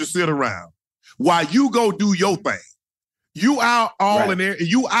to sit around while you go do your thing. You out all in there, and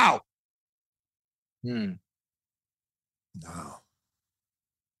you out. No.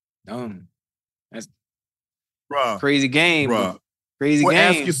 That's crazy game, bro. Crazy game.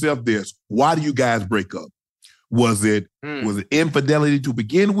 Ask yourself this: why do you guys break up? Was it infidelity to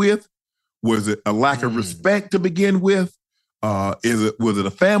begin with? Was it a lack of respect to begin with? Was it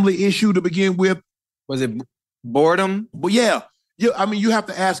a family issue to begin with? Was it boredom? But I mean, you have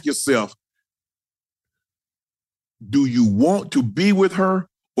to ask yourself: do you want to be with her,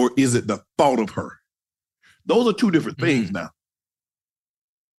 or is it the thought of her? Those are two different things now.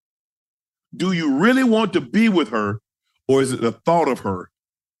 Do you really want to be with her, or is it the thought of her?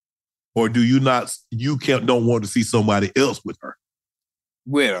 Or do you don't want to see somebody else with her?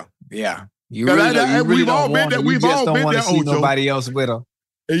 With her, yeah. We've all been there. We've all been there, Ocho. Nobody else with her.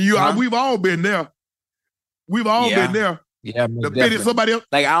 And we've all been there. We've all been there. Yeah, somebody else.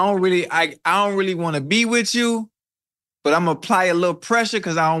 Like I don't really want to be with you, but I'm gonna apply a little pressure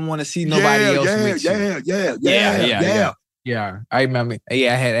because I don't want to see nobody else with you. Yeah, I remember.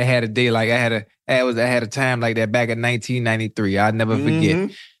 Yeah, I had a day like I had a time like that back in 1993. I'll never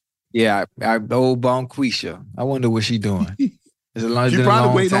forget. Yeah, the old Bonquisha. I wonder what she doing. It's she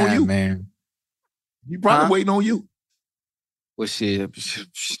probably waiting on you, man. You probably waiting on you. Well, shit.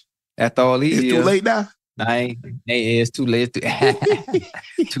 After all these years, too late now. It's too late.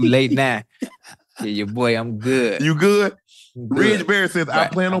 Too late now. Yeah, your boy, I'm good. You good? Ridge Bear says, I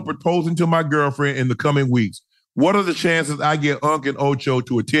plan on proposing to my girlfriend in the coming weeks. What are the chances I get Unc and Ocho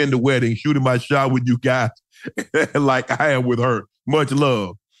to attend the wedding, shooting my shot with you guys like I am with her? Much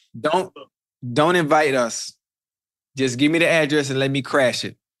love. Don't invite us. Just give me the address and let me crash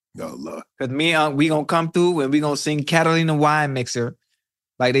it. Oh, Lord. Because me and Unc, we going to come through and we going to sing Catalina Wine Mixer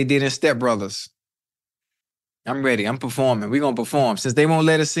like they did in Step Brothers. I'm ready. I'm performing. We're going to perform. Since they won't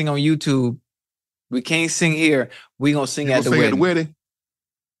let us sing on YouTube, we can't sing here. We going to sing at the wedding.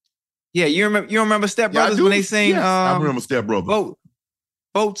 Yeah, you remember Step Brothers when they sing? Yes, I remember Step Brothers.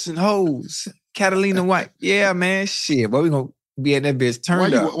 Boats and Hoes, Catalina White. Yeah, man, shit. But we gonna be at that bitch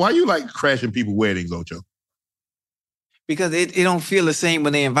turned up. Why you like crashing people's weddings, Ocho? Because it don't feel the same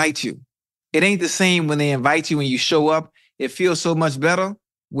when they invite you. It ain't the same when they invite you and you show up. It feels so much better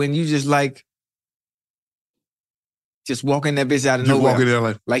when you just walking that bitch out of nowhere. Walking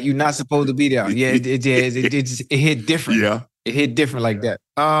there like you're not supposed to be there. Yeah, it hit different. Yeah. It hit different like that.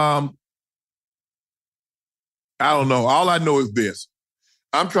 I don't know. All I know is this.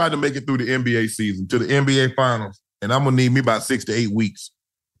 I'm trying to make it through the NBA season, to the NBA finals, and I'm going to need me about 6 to 8 weeks.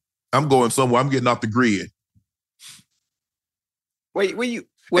 I'm going somewhere. I'm getting off the grid. Wait, when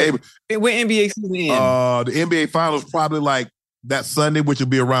NBA season end? The NBA finals probably like that Sunday, which will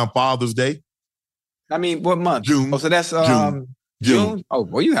be around Father's Day. I mean, what month? June. Oh, so that's June. June. Oh,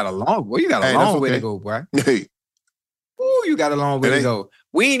 boy, you got a long way okay. to go, boy. Hey, Ooh, you got a long way to go.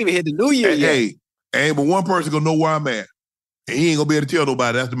 We ain't even hit the new year yet. Hey, ain't but one person gonna know where I'm at. And he ain't gonna be able to tell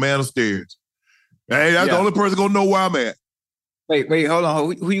nobody. That's the man upstairs. Hey, that's the only person gonna know where I'm at. Wait, hold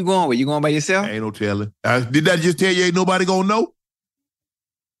on. Who you going with? You going by yourself? Ain't no telling. Did that just tell you ain't nobody gonna know?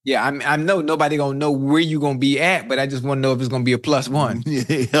 Yeah, I know nobody gonna know where you gonna be at, but I just want to know if it's gonna be a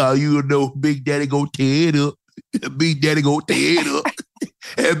 +1. Yeah, you know, Big Daddy gonna tear it up. Big Daddy gonna tear it up.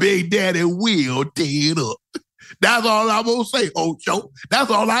 And Big Daddy will tear it up. That's all I'm gonna say, Ocho.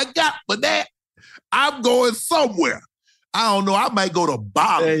 That's all I got for that. I'm going somewhere. I don't know. I might go to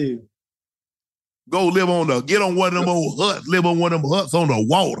Bali. Hey. Go get on one of them old huts, live on one of them huts on the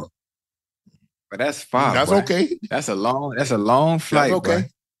water. But that's far. That's boy. okay. That's a long flight. That's okay. Boy.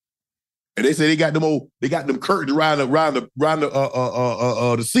 And they say they got them curtains around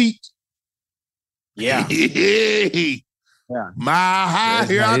the seats. Yeah. Yeah. Mile high,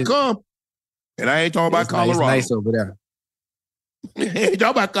 here I come. And I ain't talking about Colorado. It's nice over there. Ain't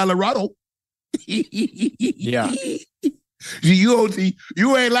talking about Colorado. Yeah.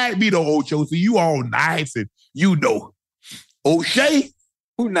 You ain't like me though, Ocho. See, you all nice and you know. O'Shea?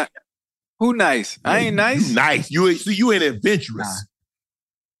 Who nice? I ain't nice. You nice. You ain't adventurous. Nah.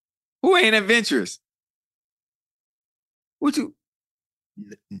 Who ain't adventurous? What you?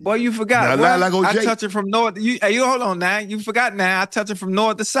 Boy, you forgot. Nah, like I touch it from north. You hold on now. You forgot now. I touch it from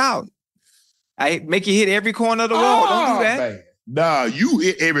north to south. I make you hit every corner of the wall. Don't do that. Man. Nah, you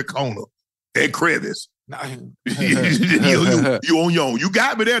hit every corner and crevice. Nah. you on your own. You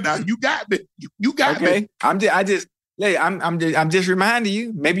got me there now. You got me. You got me. I'm just reminding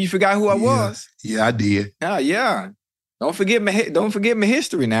you. Maybe you forgot who I was. Yeah, I did. Yeah. Don't forget my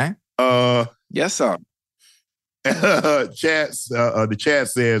history now. Yes, sir. The chat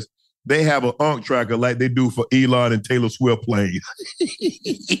says they have an UNC tracker like they do for Elon and Taylor Swift planes.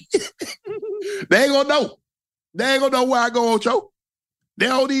 They ain't gonna know. They ain't gonna know where I go, Ocho. They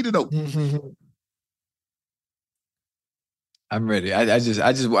don't need to know. I'm ready. I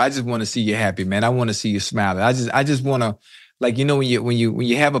just want to see you happy, man. I want to see you smiling. I just want to, like, you know, when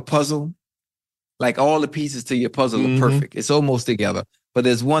you have a puzzle, like all the pieces to your puzzle are perfect. It's almost together. But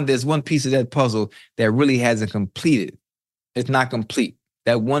there's one piece of that puzzle that really hasn't completed. It's not complete.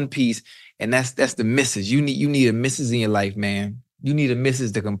 That one piece, and that's the misses. You need a misses in your life, man. You need a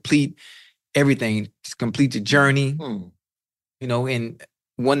misses to complete everything, to complete the journey. You know, and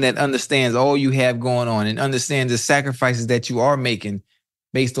one that understands all you have going on and understands the sacrifices that you are making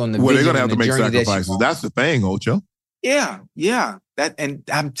based on the vision. Well, they're gonna have to make journey sacrifices. That's the thing, Ocho. Yeah. That, and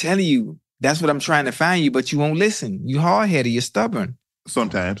I'm telling you, that's what I'm trying to find you, but you won't listen. You hard-headed, you're stubborn.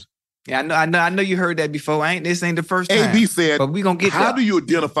 Sometimes. Yeah, I know you heard that before. This ain't the first time. AB said, but we gonna get how there. do you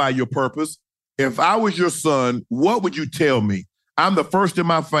identify your purpose? If I was your son, what would you tell me? I'm the first in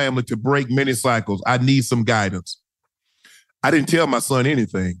my family to break many cycles. I need some guidance. I didn't tell my son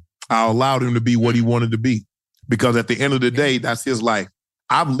anything. I allowed him to be what he wanted to be because at the end of the day, that's his life.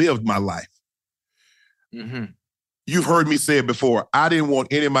 I've lived my life. You've heard me say it before. I didn't want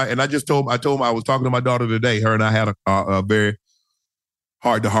any of my, and I told him I was talking to my daughter today. Her and I had a very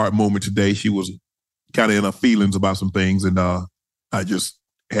heart-to-heart moment today. She was kind of in her feelings about some things, and I just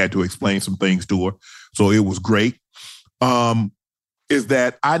had to explain some things to her. So it was great. Is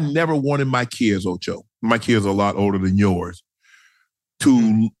that I never wanted my kids, Ocho, my kids are a lot older than yours,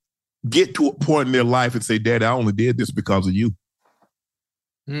 to get to a point in their life and say, Daddy, I only did this because of you.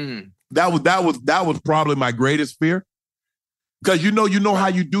 That was probably my greatest fear. Because you know how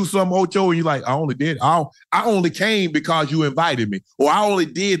you do something, Ocho, and you're like, I only came because you invited me. Or I only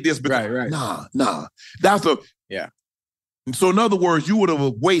did this because right. Nah. So in other words, you would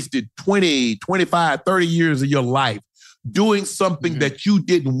have wasted 20, 25, 30 years of your life doing something that you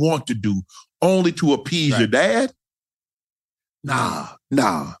didn't want to do only to appease your dad. Nah.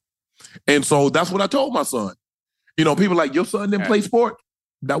 And so that's what I told my son. You know, people like, your son didn't play sport.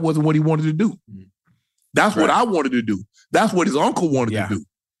 That wasn't what he wanted to do. That's what I wanted to do. That's what his uncle wanted to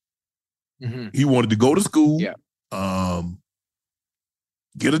do. He wanted to go to school,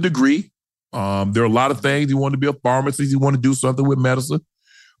 get a degree. There are a lot of things. He wanted to be a pharmacist. He wanted to do something with medicine.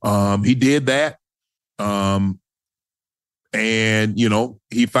 He did that. And, you know,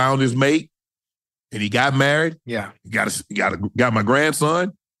 he found his mate and he got married. Yeah. He got my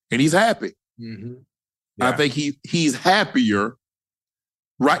grandson and he's happy. I think he's happier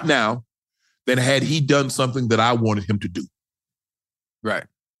right now than had he done something that I wanted him to do. Right.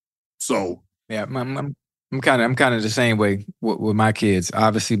 So yeah, I'm kind of the same way with my kids.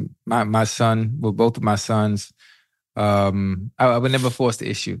 Obviously, my son, well, both of my sons I would never force the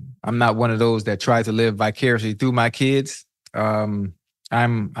issue. I'm not one of those that try to live vicariously through my kids. I'm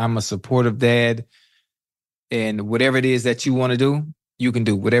a supportive dad, and whatever it is that you want to do, you can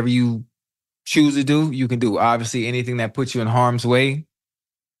do. Whatever you choose to do, you can do. Obviously, anything that puts you in harm's way,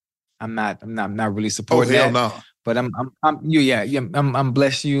 I'm not really supporting hell that. no. But I'm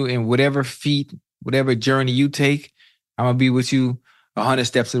blessing you in whatever feat, whatever journey you take. I'm gonna be with you 100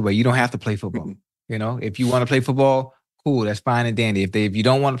 steps away. You don't have to play football. You know, if you want to play football, cool, that's fine and dandy. If you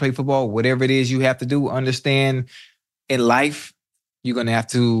don't want to play football, whatever it is you have to do, understand in life, you're gonna have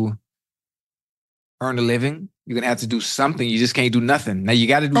to earn a living. You're gonna have to do something. You just can't do nothing. Now you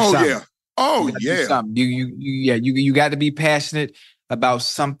got to do something. Yeah. Oh yeah. You got to be passionate about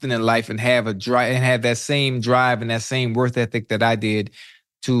something in life and have a drive and have that same drive and that same worth ethic that I did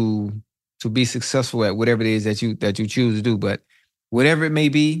to be successful at whatever it is that you choose to do. But whatever it may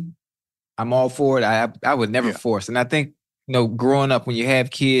be, I'm all for it. I would never force. And I think, growing up, when you have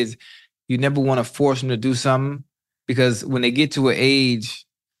kids, you never want to force them to do something, because when they get to an age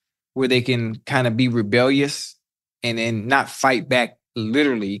where they can kind of be rebellious and not fight back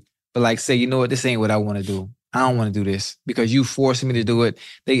literally, but like say, you know what, this ain't what I want to do. I don't want to do this because you forcing me to do it.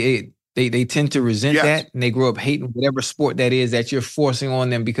 They tend to resent that, and they grow up hating whatever sport that is that you're forcing on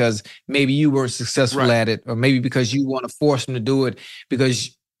them, because maybe you weren't successful at it, or maybe because you want to force them to do it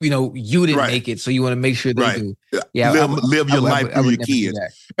because you didn't make it, so you want to make sure they do. Yeah, live your life through your kids.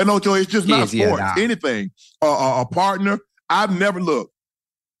 And Ocho, it's just not sports. Anything. A partner. I've never looked.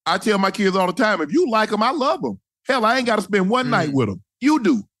 I tell my kids all the time, if you like them, I love them. Hell, I ain't got to spend one night with them. You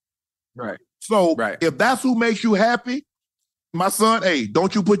do. Right. So if that's who makes you happy, my son, hey,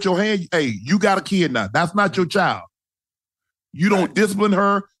 don't you put your hand, hey, you got a kid now. That's not your child. You don't discipline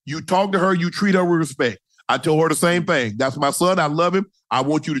her. You talk to her. You treat her with respect. I told her the same thing. That's my son. I love him. I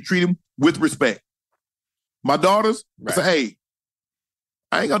want you to treat him with respect. My daughters say, hey,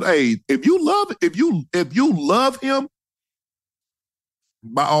 I ain't gonna, hey, if you love him,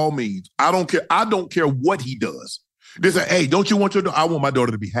 by all means, I don't care. I don't care what he does. They say, hey, don't you want I want my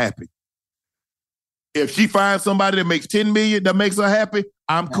daughter to be happy. If she finds somebody that makes $10 million that makes her happy,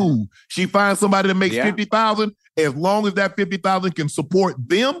 I'm cool. She finds somebody that makes $50,000, as long as that $50,000 can support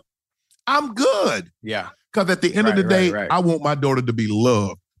them, I'm good. Yeah. Because at the end of the day, I want my daughter to be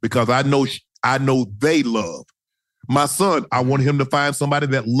loved, because I know they love. My son, I want him to find somebody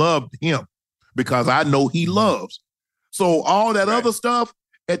that loved him, because I know he loves. So all that other stuff,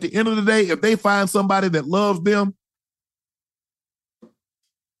 at the end of the day, if they find somebody that loves them,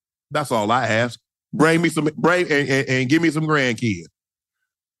 that's all I ask. Bring and give me some grandkids.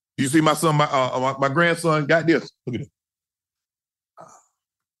 You see my son, my grandson got this. Look at it.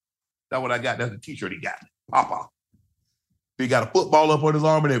 That's what I got. That's the t-shirt he got. Papa. He got a football up on his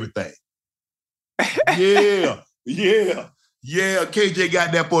arm and everything. Yeah. KJ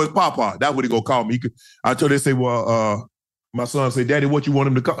got that for his papa. That's what he gonna call me. I told him, say, well, my son said, Daddy, what you want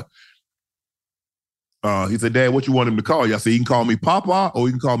him to call? He said, Dad, what you want him to call you? I said, he can call me Papa, or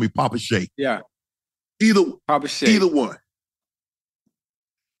he can call me Papa Shake. Yeah. Papa Shake. Either one.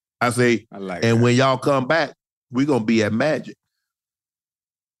 I say, and when y'all come back, we're gonna be at Magic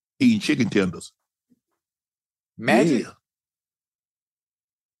eating chicken tenders. Magic? Yeah.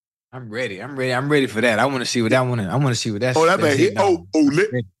 I'm ready for that. I want to see what that one is. I want to see what that's. Oh, that man.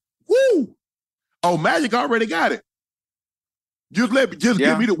 Woo! Oh, Magic already got it. Give me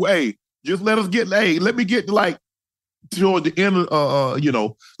the way. Just let us get. Hey, let me get toward the end of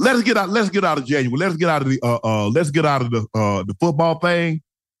Let's get out of January. Let's get out of the football thing.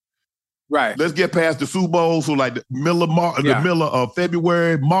 Right. Let's get past the Super Bowl. So the middle of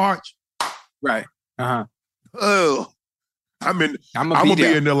February, March. Right. Uh-huh. I'm gonna be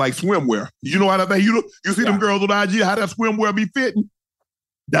in there like swimwear. You know what I mean? You see them girls on IG, how that swimwear be fitting?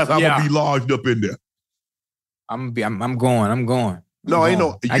 That's how I'm gonna be lodged up in there. I'm going. No, ain't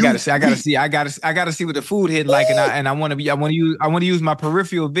no. I gotta see what the food hit like, and I want to use my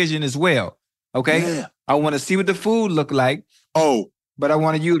peripheral vision as well. Okay, yeah. I want to see what the food look like. Oh, but I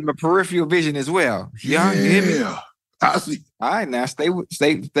want to use my peripheral vision as well. Yeah, you hear me? I see. All right, now stay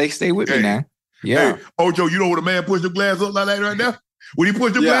with me now. Yeah. Hey, Ojo, you know when a man push the glass up like that right now? When he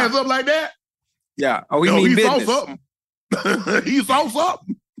push the glass up like that? Yeah. Oh, he saw something. He saw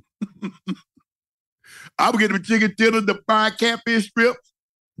something. I'm getting the chicken tenders, the fried catfish strips,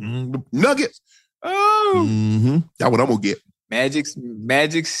 the nuggets. Oh. That's what I'm gonna get. Magic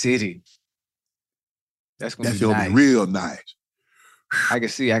City. That's gonna be real nice. I can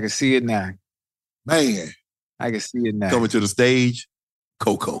see it now. Man. I can see it now. Coming to the stage,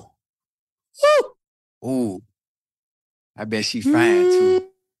 Coco. Woo! Ooh. I bet she fine too.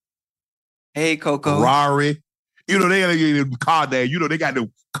 Hey, Coco. Rari. You know, they got the car name. You know, they got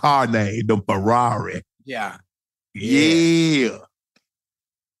the car name, the Ferrari. Yeah. Yeah.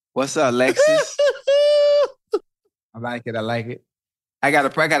 What's up, Lexus? I like it. I like it. I gotta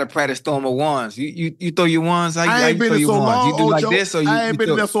practice throwing my ones. You throw your ones. I ain't been in so long. You do like this, or I ain't been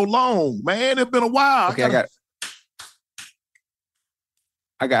in there so long, man. It's been a while. Okay, I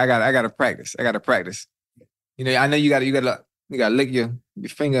gotta practice. I gotta practice. You know, I know you gotta lick your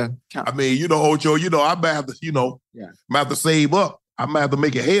finger. I mean, you know, Ocho, you know, I might have to, you know, I might have to save up. I might have to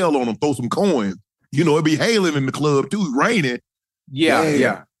make it hail on them, throw some coins. You know, it be hailing in the club too, raining.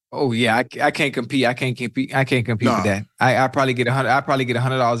 Yeah. Oh yeah, I can't compete. I can't compete with that. I probably get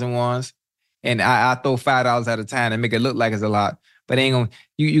 $100 in ones, and I throw $5 at a time and make it look like it's a lot. But it ain't gonna.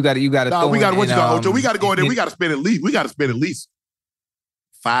 You got to. No, we got Ocho. We got to go in there. We got to spend at least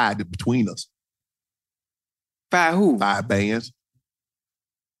 $5 between us. 5 who? 5 bands.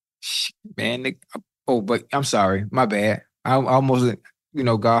 Man, but I'm sorry. My bad. I almost, you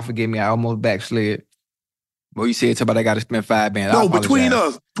know, God forgive me. I almost backslid. Well, you said somebody got to spend 5 bands. No, between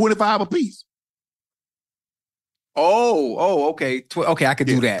us, 25 apiece. Okay. Okay, I could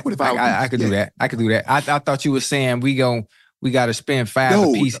do that. I could do that. I could do that. I thought you were saying we got to spend 5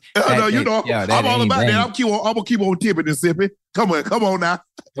 apiece. No, you know, I'm all about that. I'm gonna keep on tipping and sipping. Come on now.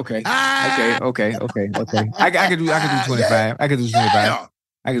 Okay. Okay. I could do 25. I could do 25.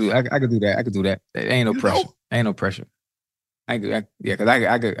 I could do that. Ain't no pressure. Ain't no pressure. Because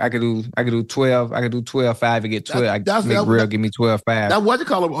I could do 12. I could do 12-5 and get 12. Give me 12-5.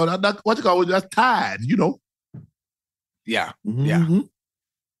 That's what you call it. That's tied, you know. Yeah. Mm-hmm. Yeah.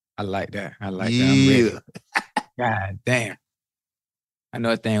 I like that. I'm ready. God damn. I know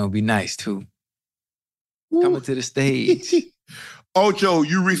that thing will be nice too. Coming to the stage. Ocho,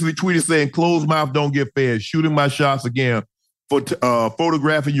 you recently tweeted saying closed mouth don't get fed. Shooting my shots again for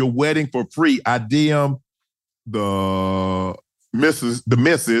photographing your wedding for free. I DM the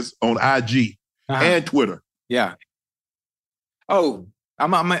missus on IG and Twitter. Yeah. Oh,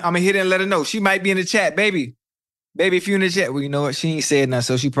 I'm gonna hit her and let her know. She might be in the chat, baby. Baby, if you in the chat, well, you know what? She ain't said nothing,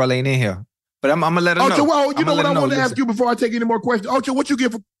 so she probably ain't in here. But I'm gonna let her know. Ocho, well, you know what I want to ask you before I take any more questions? Ocho, what you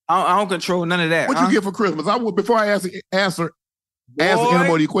get for? I don't control none of that. What you get for Christmas? Before I answer any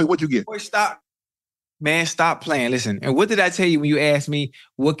more of these questions, what you get? Boy, stop. Man, stop playing. Listen, and what did I tell you when you asked me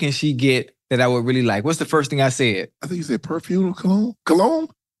what can she get that I would really like? What's the first thing I said? I think you said perfume or cologne. Cologne?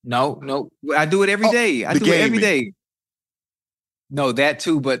 No. I do it every day. I do it every day. No, that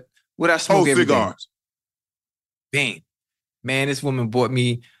too, but what I smoke every cigars. Day. Bang. Man, this woman bought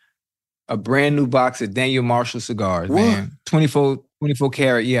me a brand new box of Daniel Marshall cigars, what? Man. 24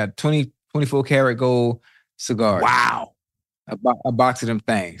 karat, 24 karat gold cigars. Wow. A box of them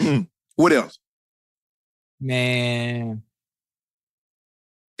things. What else? Man,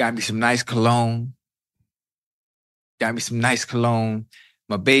 got me some nice cologne. My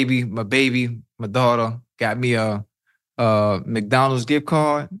daughter got me a McDonald's gift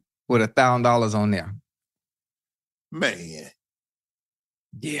card with $1,000 on there. Man.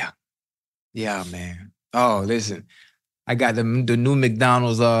 Yeah, man. Oh, listen. I got the new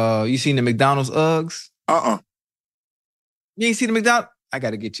McDonald's. You seen the McDonald's Uggs? You ain't seen the McDonald's? I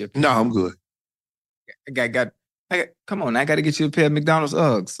got to get you. No, I'm good. Come on, I got to get you a pair of McDonald's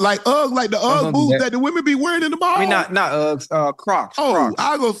Uggs. Like the Ugg boots that the women be wearing in the mall? I mean, not Uggs, Crocs. Oh, Crocs.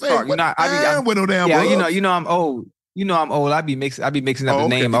 I was gonna say, I with no damn Uggs. you know I'm old. You know I'm old. I be mixing up the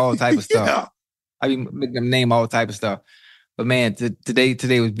name, all type of stuff. Yeah. I be making them name all type of stuff. But man,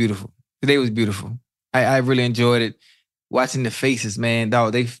 today was beautiful. Today was beautiful. I really enjoyed it. Watching the faces, man.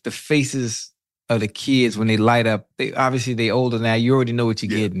 Dog, the faces of the kids when they light up. They older now. You already know what you're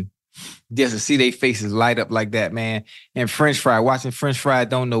getting. Just to see their faces light up like that, man. And watching French Fry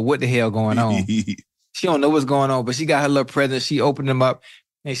don't know what the hell going on. She don't know what's going on, but she got her little present. She opened them up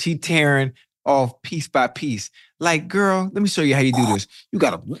and she tearing off piece by piece. Like, girl, let me show you how you do this. You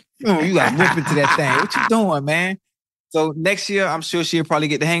gotta whip into that thing. What you doing, man? So next year, I'm sure she'll probably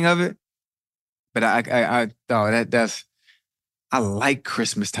get the hang of it. But I like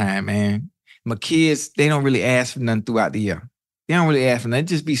Christmas time, man. My kids, they don't really ask for nothing throughout the year. They don't really ask for nothing. It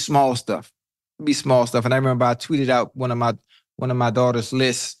just be small stuff. And I remember I tweeted out one of my daughter's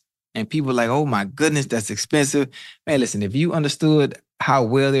lists, and people were like, "Oh my goodness, that's expensive." Man, listen, if you understood how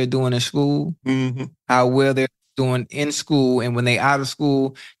well they're doing in school, how well they're doing in school, and when they out of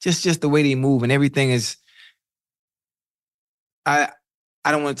school, just the way they move and everything is. I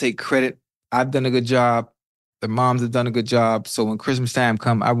don't want to take credit. I've done a good job. The moms have done a good job. So when Christmas time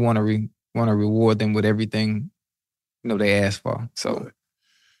come, I want to reward them with everything they ask for. So,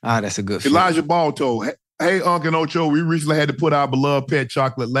 that's a good feeling. Elijah Ball told, Hey, Uncle Ocho, we recently had to put our beloved pet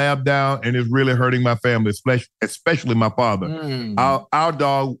Chocolate Lab down, and it's really hurting my family, especially my father. Our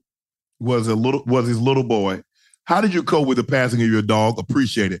dog was his little boy. How did you cope with the passing of your dog?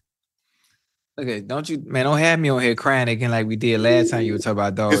 Appreciate it. Okay, don't have me on here crying again like we did last time you were talking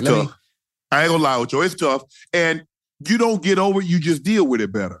about dogs. It's tough. I ain't gonna lie, Ocho, it's tough. And you don't get over it, you just deal with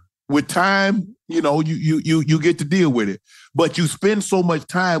it better. With time, you get to deal with it. But you spend so much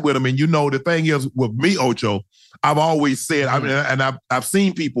time with them, and the thing is with me, Ocho, I've always said, I've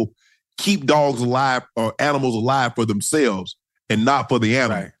seen people keep dogs alive or animals alive for themselves and not for the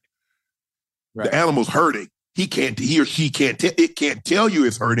animal. Right. The animal's hurting. He or she can't tell you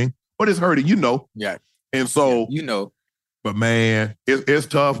it's hurting, but it's hurting, Yeah. And so But man, it's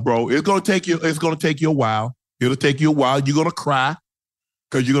tough, bro. It's gonna take you a while. It'll take you a while. You're gonna cry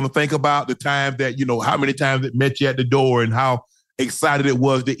because you're gonna think about the time that how many times it met you at the door and how excited it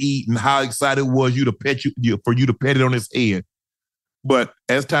was to eat and how excited it was for you to pet it on its head. But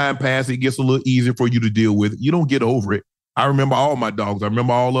as time passes, it gets a little easier for you to deal with it. You don't get over it. I remember all my dogs. I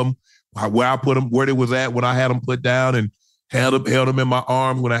remember all of them, where I put them, where they was at when I had them put down, and held them in my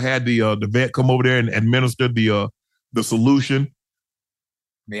arms when I had the vet come over there and administer the solution.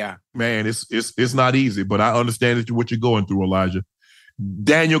 Yeah, man, it's not easy, but I understand what you're going through, Elijah.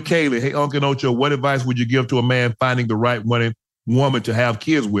 Daniel Cayley, hey, Uncle Ocho, what advice would you give to a man finding the right woman to have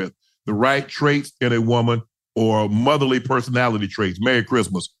kids with? The right traits in a woman or motherly personality traits? Merry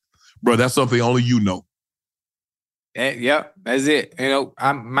Christmas. Bro, that's something only you know. Yep, that's it.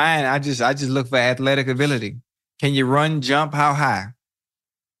 I just look for athletic ability. Can you run, jump, how high?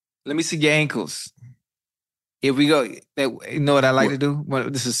 Let me see your ankles. If we go, you know what I like to do? Well,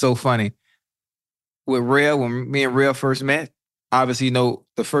 this is so funny. With Real, when me and Real first met, obviously,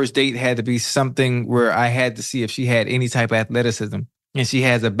 the first date had to be something where I had to see if she had any type of athleticism. And she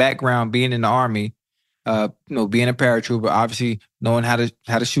has a background being in the Army, being a paratrooper, obviously knowing how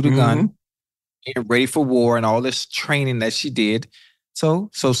to shoot a gun, being ready for war, and all this training that she did.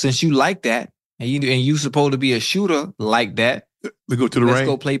 So since you like that, and you supposed to be a shooter like that, we go to the let's range.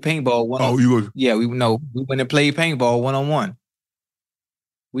 go play paintball. Yeah, we went and played paintball 1-on-1.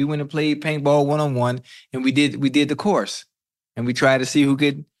 We went and played paintball 1-on-1, and we did the course, and we tried to see who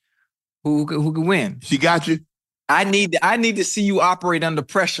could win. She got you. I need to see you operate under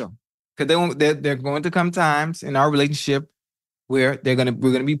pressure, because they're going to come times in our relationship where we're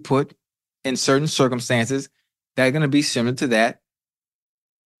gonna be put in certain circumstances that are gonna be similar to that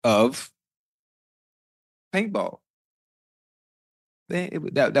of paintball.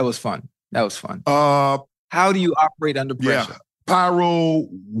 That was fun. That was fun. How do you operate under pressure? Yeah. Pyro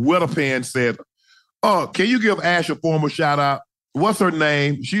Weatherpan said, can you give Ash a formal shout out? What's her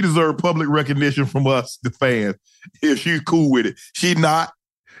name? She deserves public recognition from us, the fans, if she's cool with it. She not.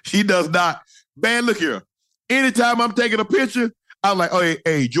 She does not. Man, look here. Anytime I'm taking a picture, I'm like, oh,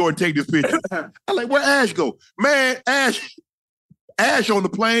 hey, Jordan, take this picture. I'm like, where Ash go? Man, Ash on the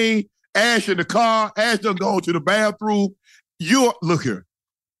plane, Ash in the car, Ash done go to the bathroom. Look here.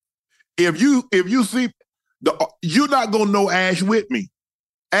 If you see, you're not gonna know Ash with me.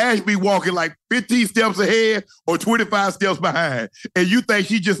 Ash be walking like 15 steps ahead or 25 steps behind, and you think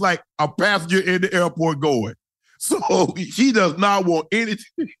she's just like a passenger in the airport going. So she does not want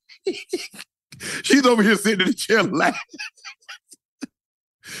anything. She's over here sitting in the chair laughing.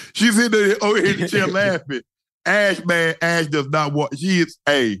 She's sitting there over here in the chair laughing. Ash does not want. She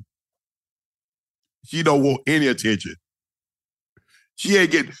don't want any attention. She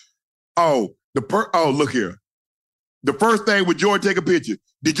ain't getting. Look here. The first thing with Jordan take a picture.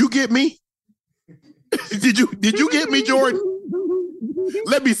 Did you get me? Did you get me, Jordan?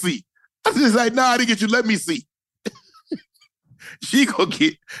 Let me see. I was like, nah, I didn't get you. Let me see. She gonna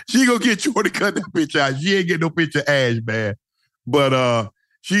get Jordan to cut that picture out. She ain't getting no picture of Ash, man. But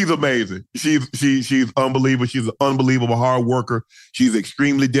she's amazing. She's unbelievable. She's an unbelievable hard worker. She's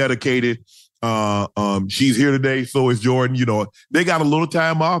extremely dedicated. She's here today. So is Jordan. They got a little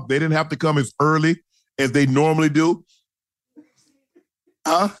time off. They didn't have to come as early as they normally do.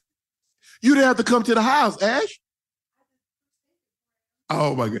 You didn't have to come to the house, Ash.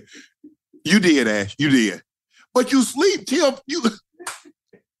 Oh my God. You did, Ash. You did. But you sleep, Tim.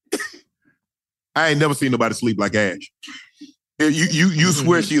 I ain't never seen nobody sleep like Ash. You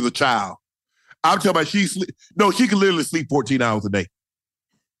swear she's a child. I'm talking about she can literally sleep 14 hours a day.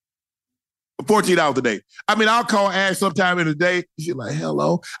 14 hours a day. I mean, I'll call Ash sometime in the day. She's like,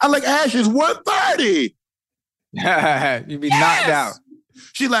 hello. I'm like, Ash, it's 1:30. You'd be knocked out.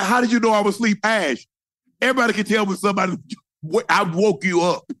 She's like, how did you know I was asleep? Ash, everybody can tell when somebody, I woke you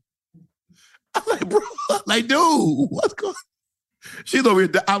up. I'm like, bro, like, dude, what's going on? She's over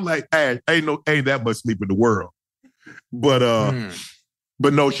here. I'm like, Ash, ain't that much sleep in the world. But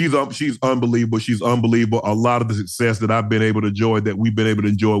no, she's unbelievable. She's unbelievable. A lot of the success that I've been able to enjoy, that we've been able to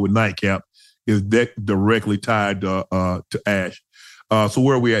enjoy with Nightcap, is directly tied to Ash. So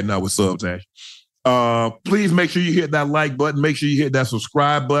where are we at now with subs, Ash? Please make sure you hit that like button. Make sure you hit that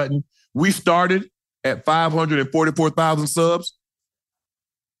subscribe button. We started at 544,000 subs.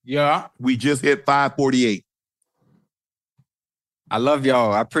 Yeah. We just hit 548. I love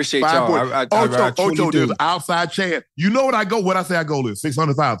y'all. I appreciate y'all. I Ocho, there's an outside chance. You know what I go? What I say I goal is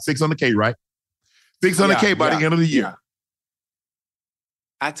 600,000, 600K, right? 600K by the end of the year. Yeah.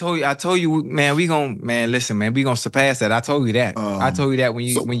 I told you, man, listen, man, we gonna surpass that. I told you that. I told you that when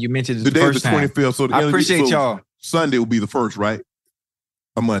you mentioned it the first time. Today is the 25th, so I appreciate y'all. Sunday will be the first, right?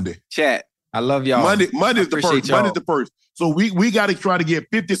 A Monday. Chat. I love y'all. Monday's the first. Y'all. Monday's the first. So we got to try to get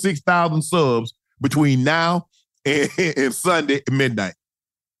 56,000 subs between now and Sunday at midnight.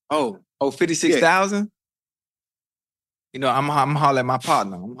 Oh, 56,000? You know, I'm hollering at my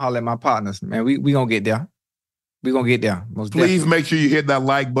partner. I'm hollering at my partners, man. We gonna get there. We gonna get there. Most Please definitely. make sure you hit that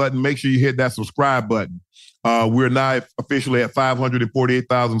like button. Make sure you hit that subscribe button. We're now officially at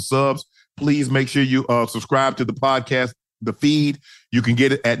 548,000 subs. Please make sure you subscribe to the podcast, the feed. You can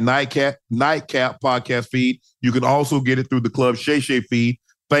get it at Nightcap podcast feed. You can also get it through the Club Shay Shay feed.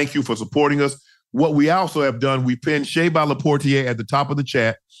 Thank you for supporting us. What we also have done, we pinned Shea by Laportier at the top of the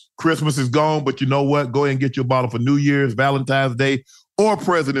chat. Christmas is gone, but you know what? Go ahead and get your bottle for New Year's, Valentine's Day, or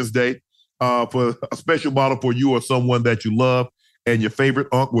President's Day for a special bottle for you or someone that you love. And your favorite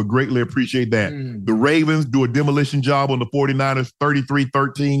unk would greatly appreciate that. The Ravens do a demolition job on the 49ers,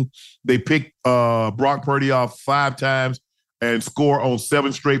 33-13. They picked Brock Purdy off 5 times and score on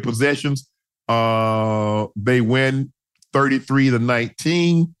 7 straight possessions. They win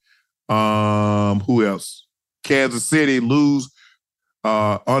 33-19. Who else? Kansas City lose,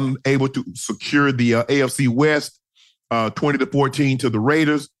 unable to secure the AFC West, 20-14 to the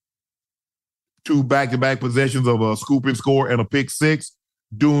Raiders. 2 back-to-back possessions of a scoop and score and a pick 6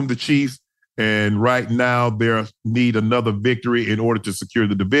 doomed the Chiefs. And right now they need another victory in order to secure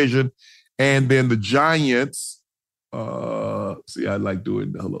the division. And then the Giants, I like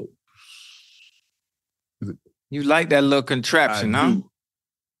doing hello. You like that little contraption, huh? Do.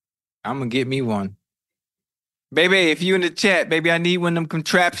 I'm gonna get me one. Baby, if you in the chat, baby, I need one of them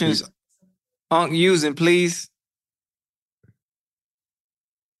contraptions Unk using, please.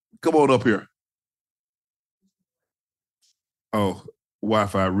 Come on up here. Oh,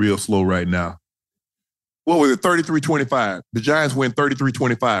 Wi-Fi real slow right now. What was it? 33-25. The Giants win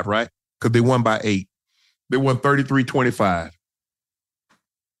 33-25, right? Because they won by 8. They won 33-25.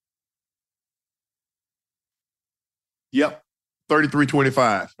 Yep.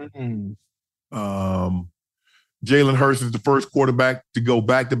 33-25. Jalen Hurts is the first quarterback to go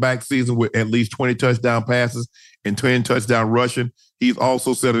back-to-back season with at least 20 touchdown passes and 10 touchdown rushing. He's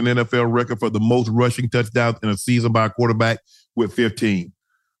also set an NFL record for the most rushing touchdowns in a season by a quarterback with 15.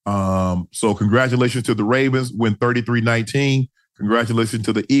 So congratulations to the Ravens, win 33-19. Congratulations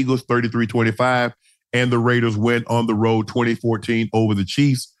to the Eagles, 33-25. And the Raiders went on the road 2014 over the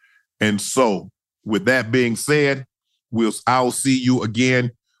Chiefs. And so with that being said, I'll see you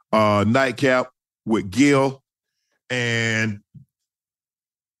again, Nightcap with Gil and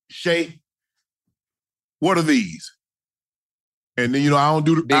Shay. What are these? And then I don't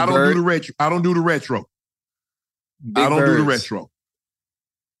do the retro. I don't do the retro. Do the retro.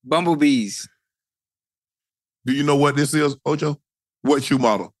 Bumblebees. Do you know what this is, Ocho? What shoe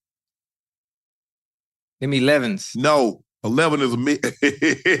model? Them 11s. No, 11 is a mid.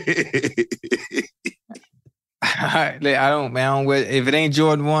 I don't wear, if it ain't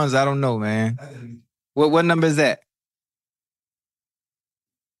Jordan 1s, I don't know, man. What number is that?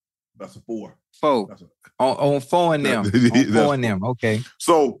 That's a 4. 4. On 4 in them. On 4 in them. Okay.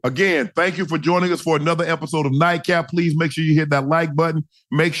 So again, thank you for joining us for another episode of Nightcap. Please make sure you hit that like button.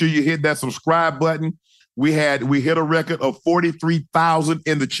 Make sure you hit that subscribe button. We hit a record of 43,000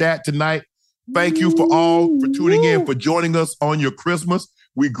 in the chat tonight. Thank you for tuning in, for joining us on your Christmas.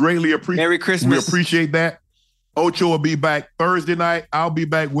 We greatly appreciate. Merry Christmas. We appreciate that. Ocho will be back Thursday night. I'll be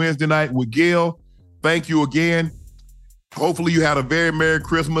back Wednesday night with Gil. Thank you again. Hopefully you had a very Merry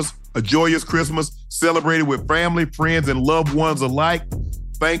Christmas, a joyous Christmas, celebrated with family, friends, and loved ones alike.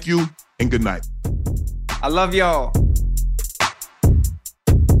 Thank you and good night. I love y'all.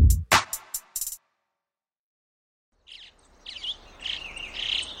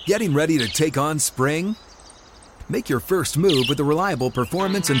 Getting ready to take on spring? Make your first move with the reliable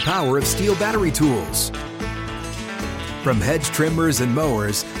performance and power of Steel battery tools. From hedge trimmers and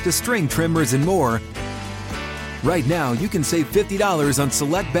mowers to string trimmers and more, Right now, you can save $50 on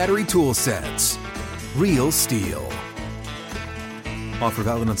select battery tool sets. Real STIHL. Offer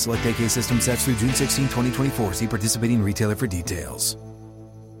valid on select AK system sets through June 16, 2024. See participating retailer for details.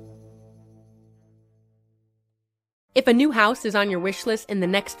 If a new house is on your wish list in the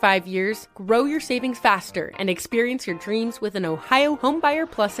next 5 years, grow your savings faster and experience your dreams with an Ohio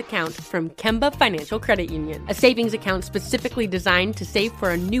Homebuyer Plus account from Kemba Financial Credit Union. A savings account specifically designed to save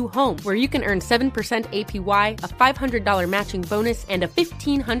for a new home, where you can earn 7% APY, a $500 matching bonus, and a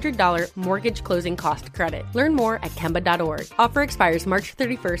 $1,500 mortgage closing cost credit. Learn more at Kemba.org. Offer expires March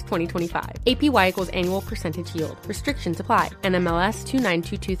 31st, 2025. APY equals annual percentage yield. Restrictions apply. NMLS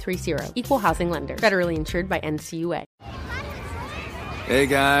 292230. Equal housing lender. Federally insured by NCUA. Hey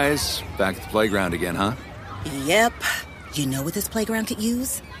guys, back at the playground again, huh? Yep. You know what this playground could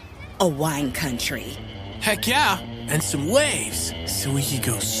use? A wine country. Heck yeah, and some waves so we could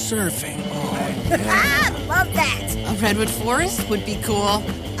go surfing. Oh, yeah. I love that. A redwood forest would be cool.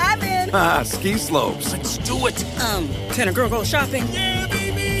 I'm in. Ski slopes. Let's do it. Can a girl go shopping? Yeah,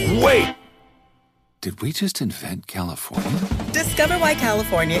 baby. Wait! Did we just invent California? Discover why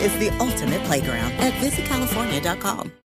California is the ultimate playground at visitcalifornia.com.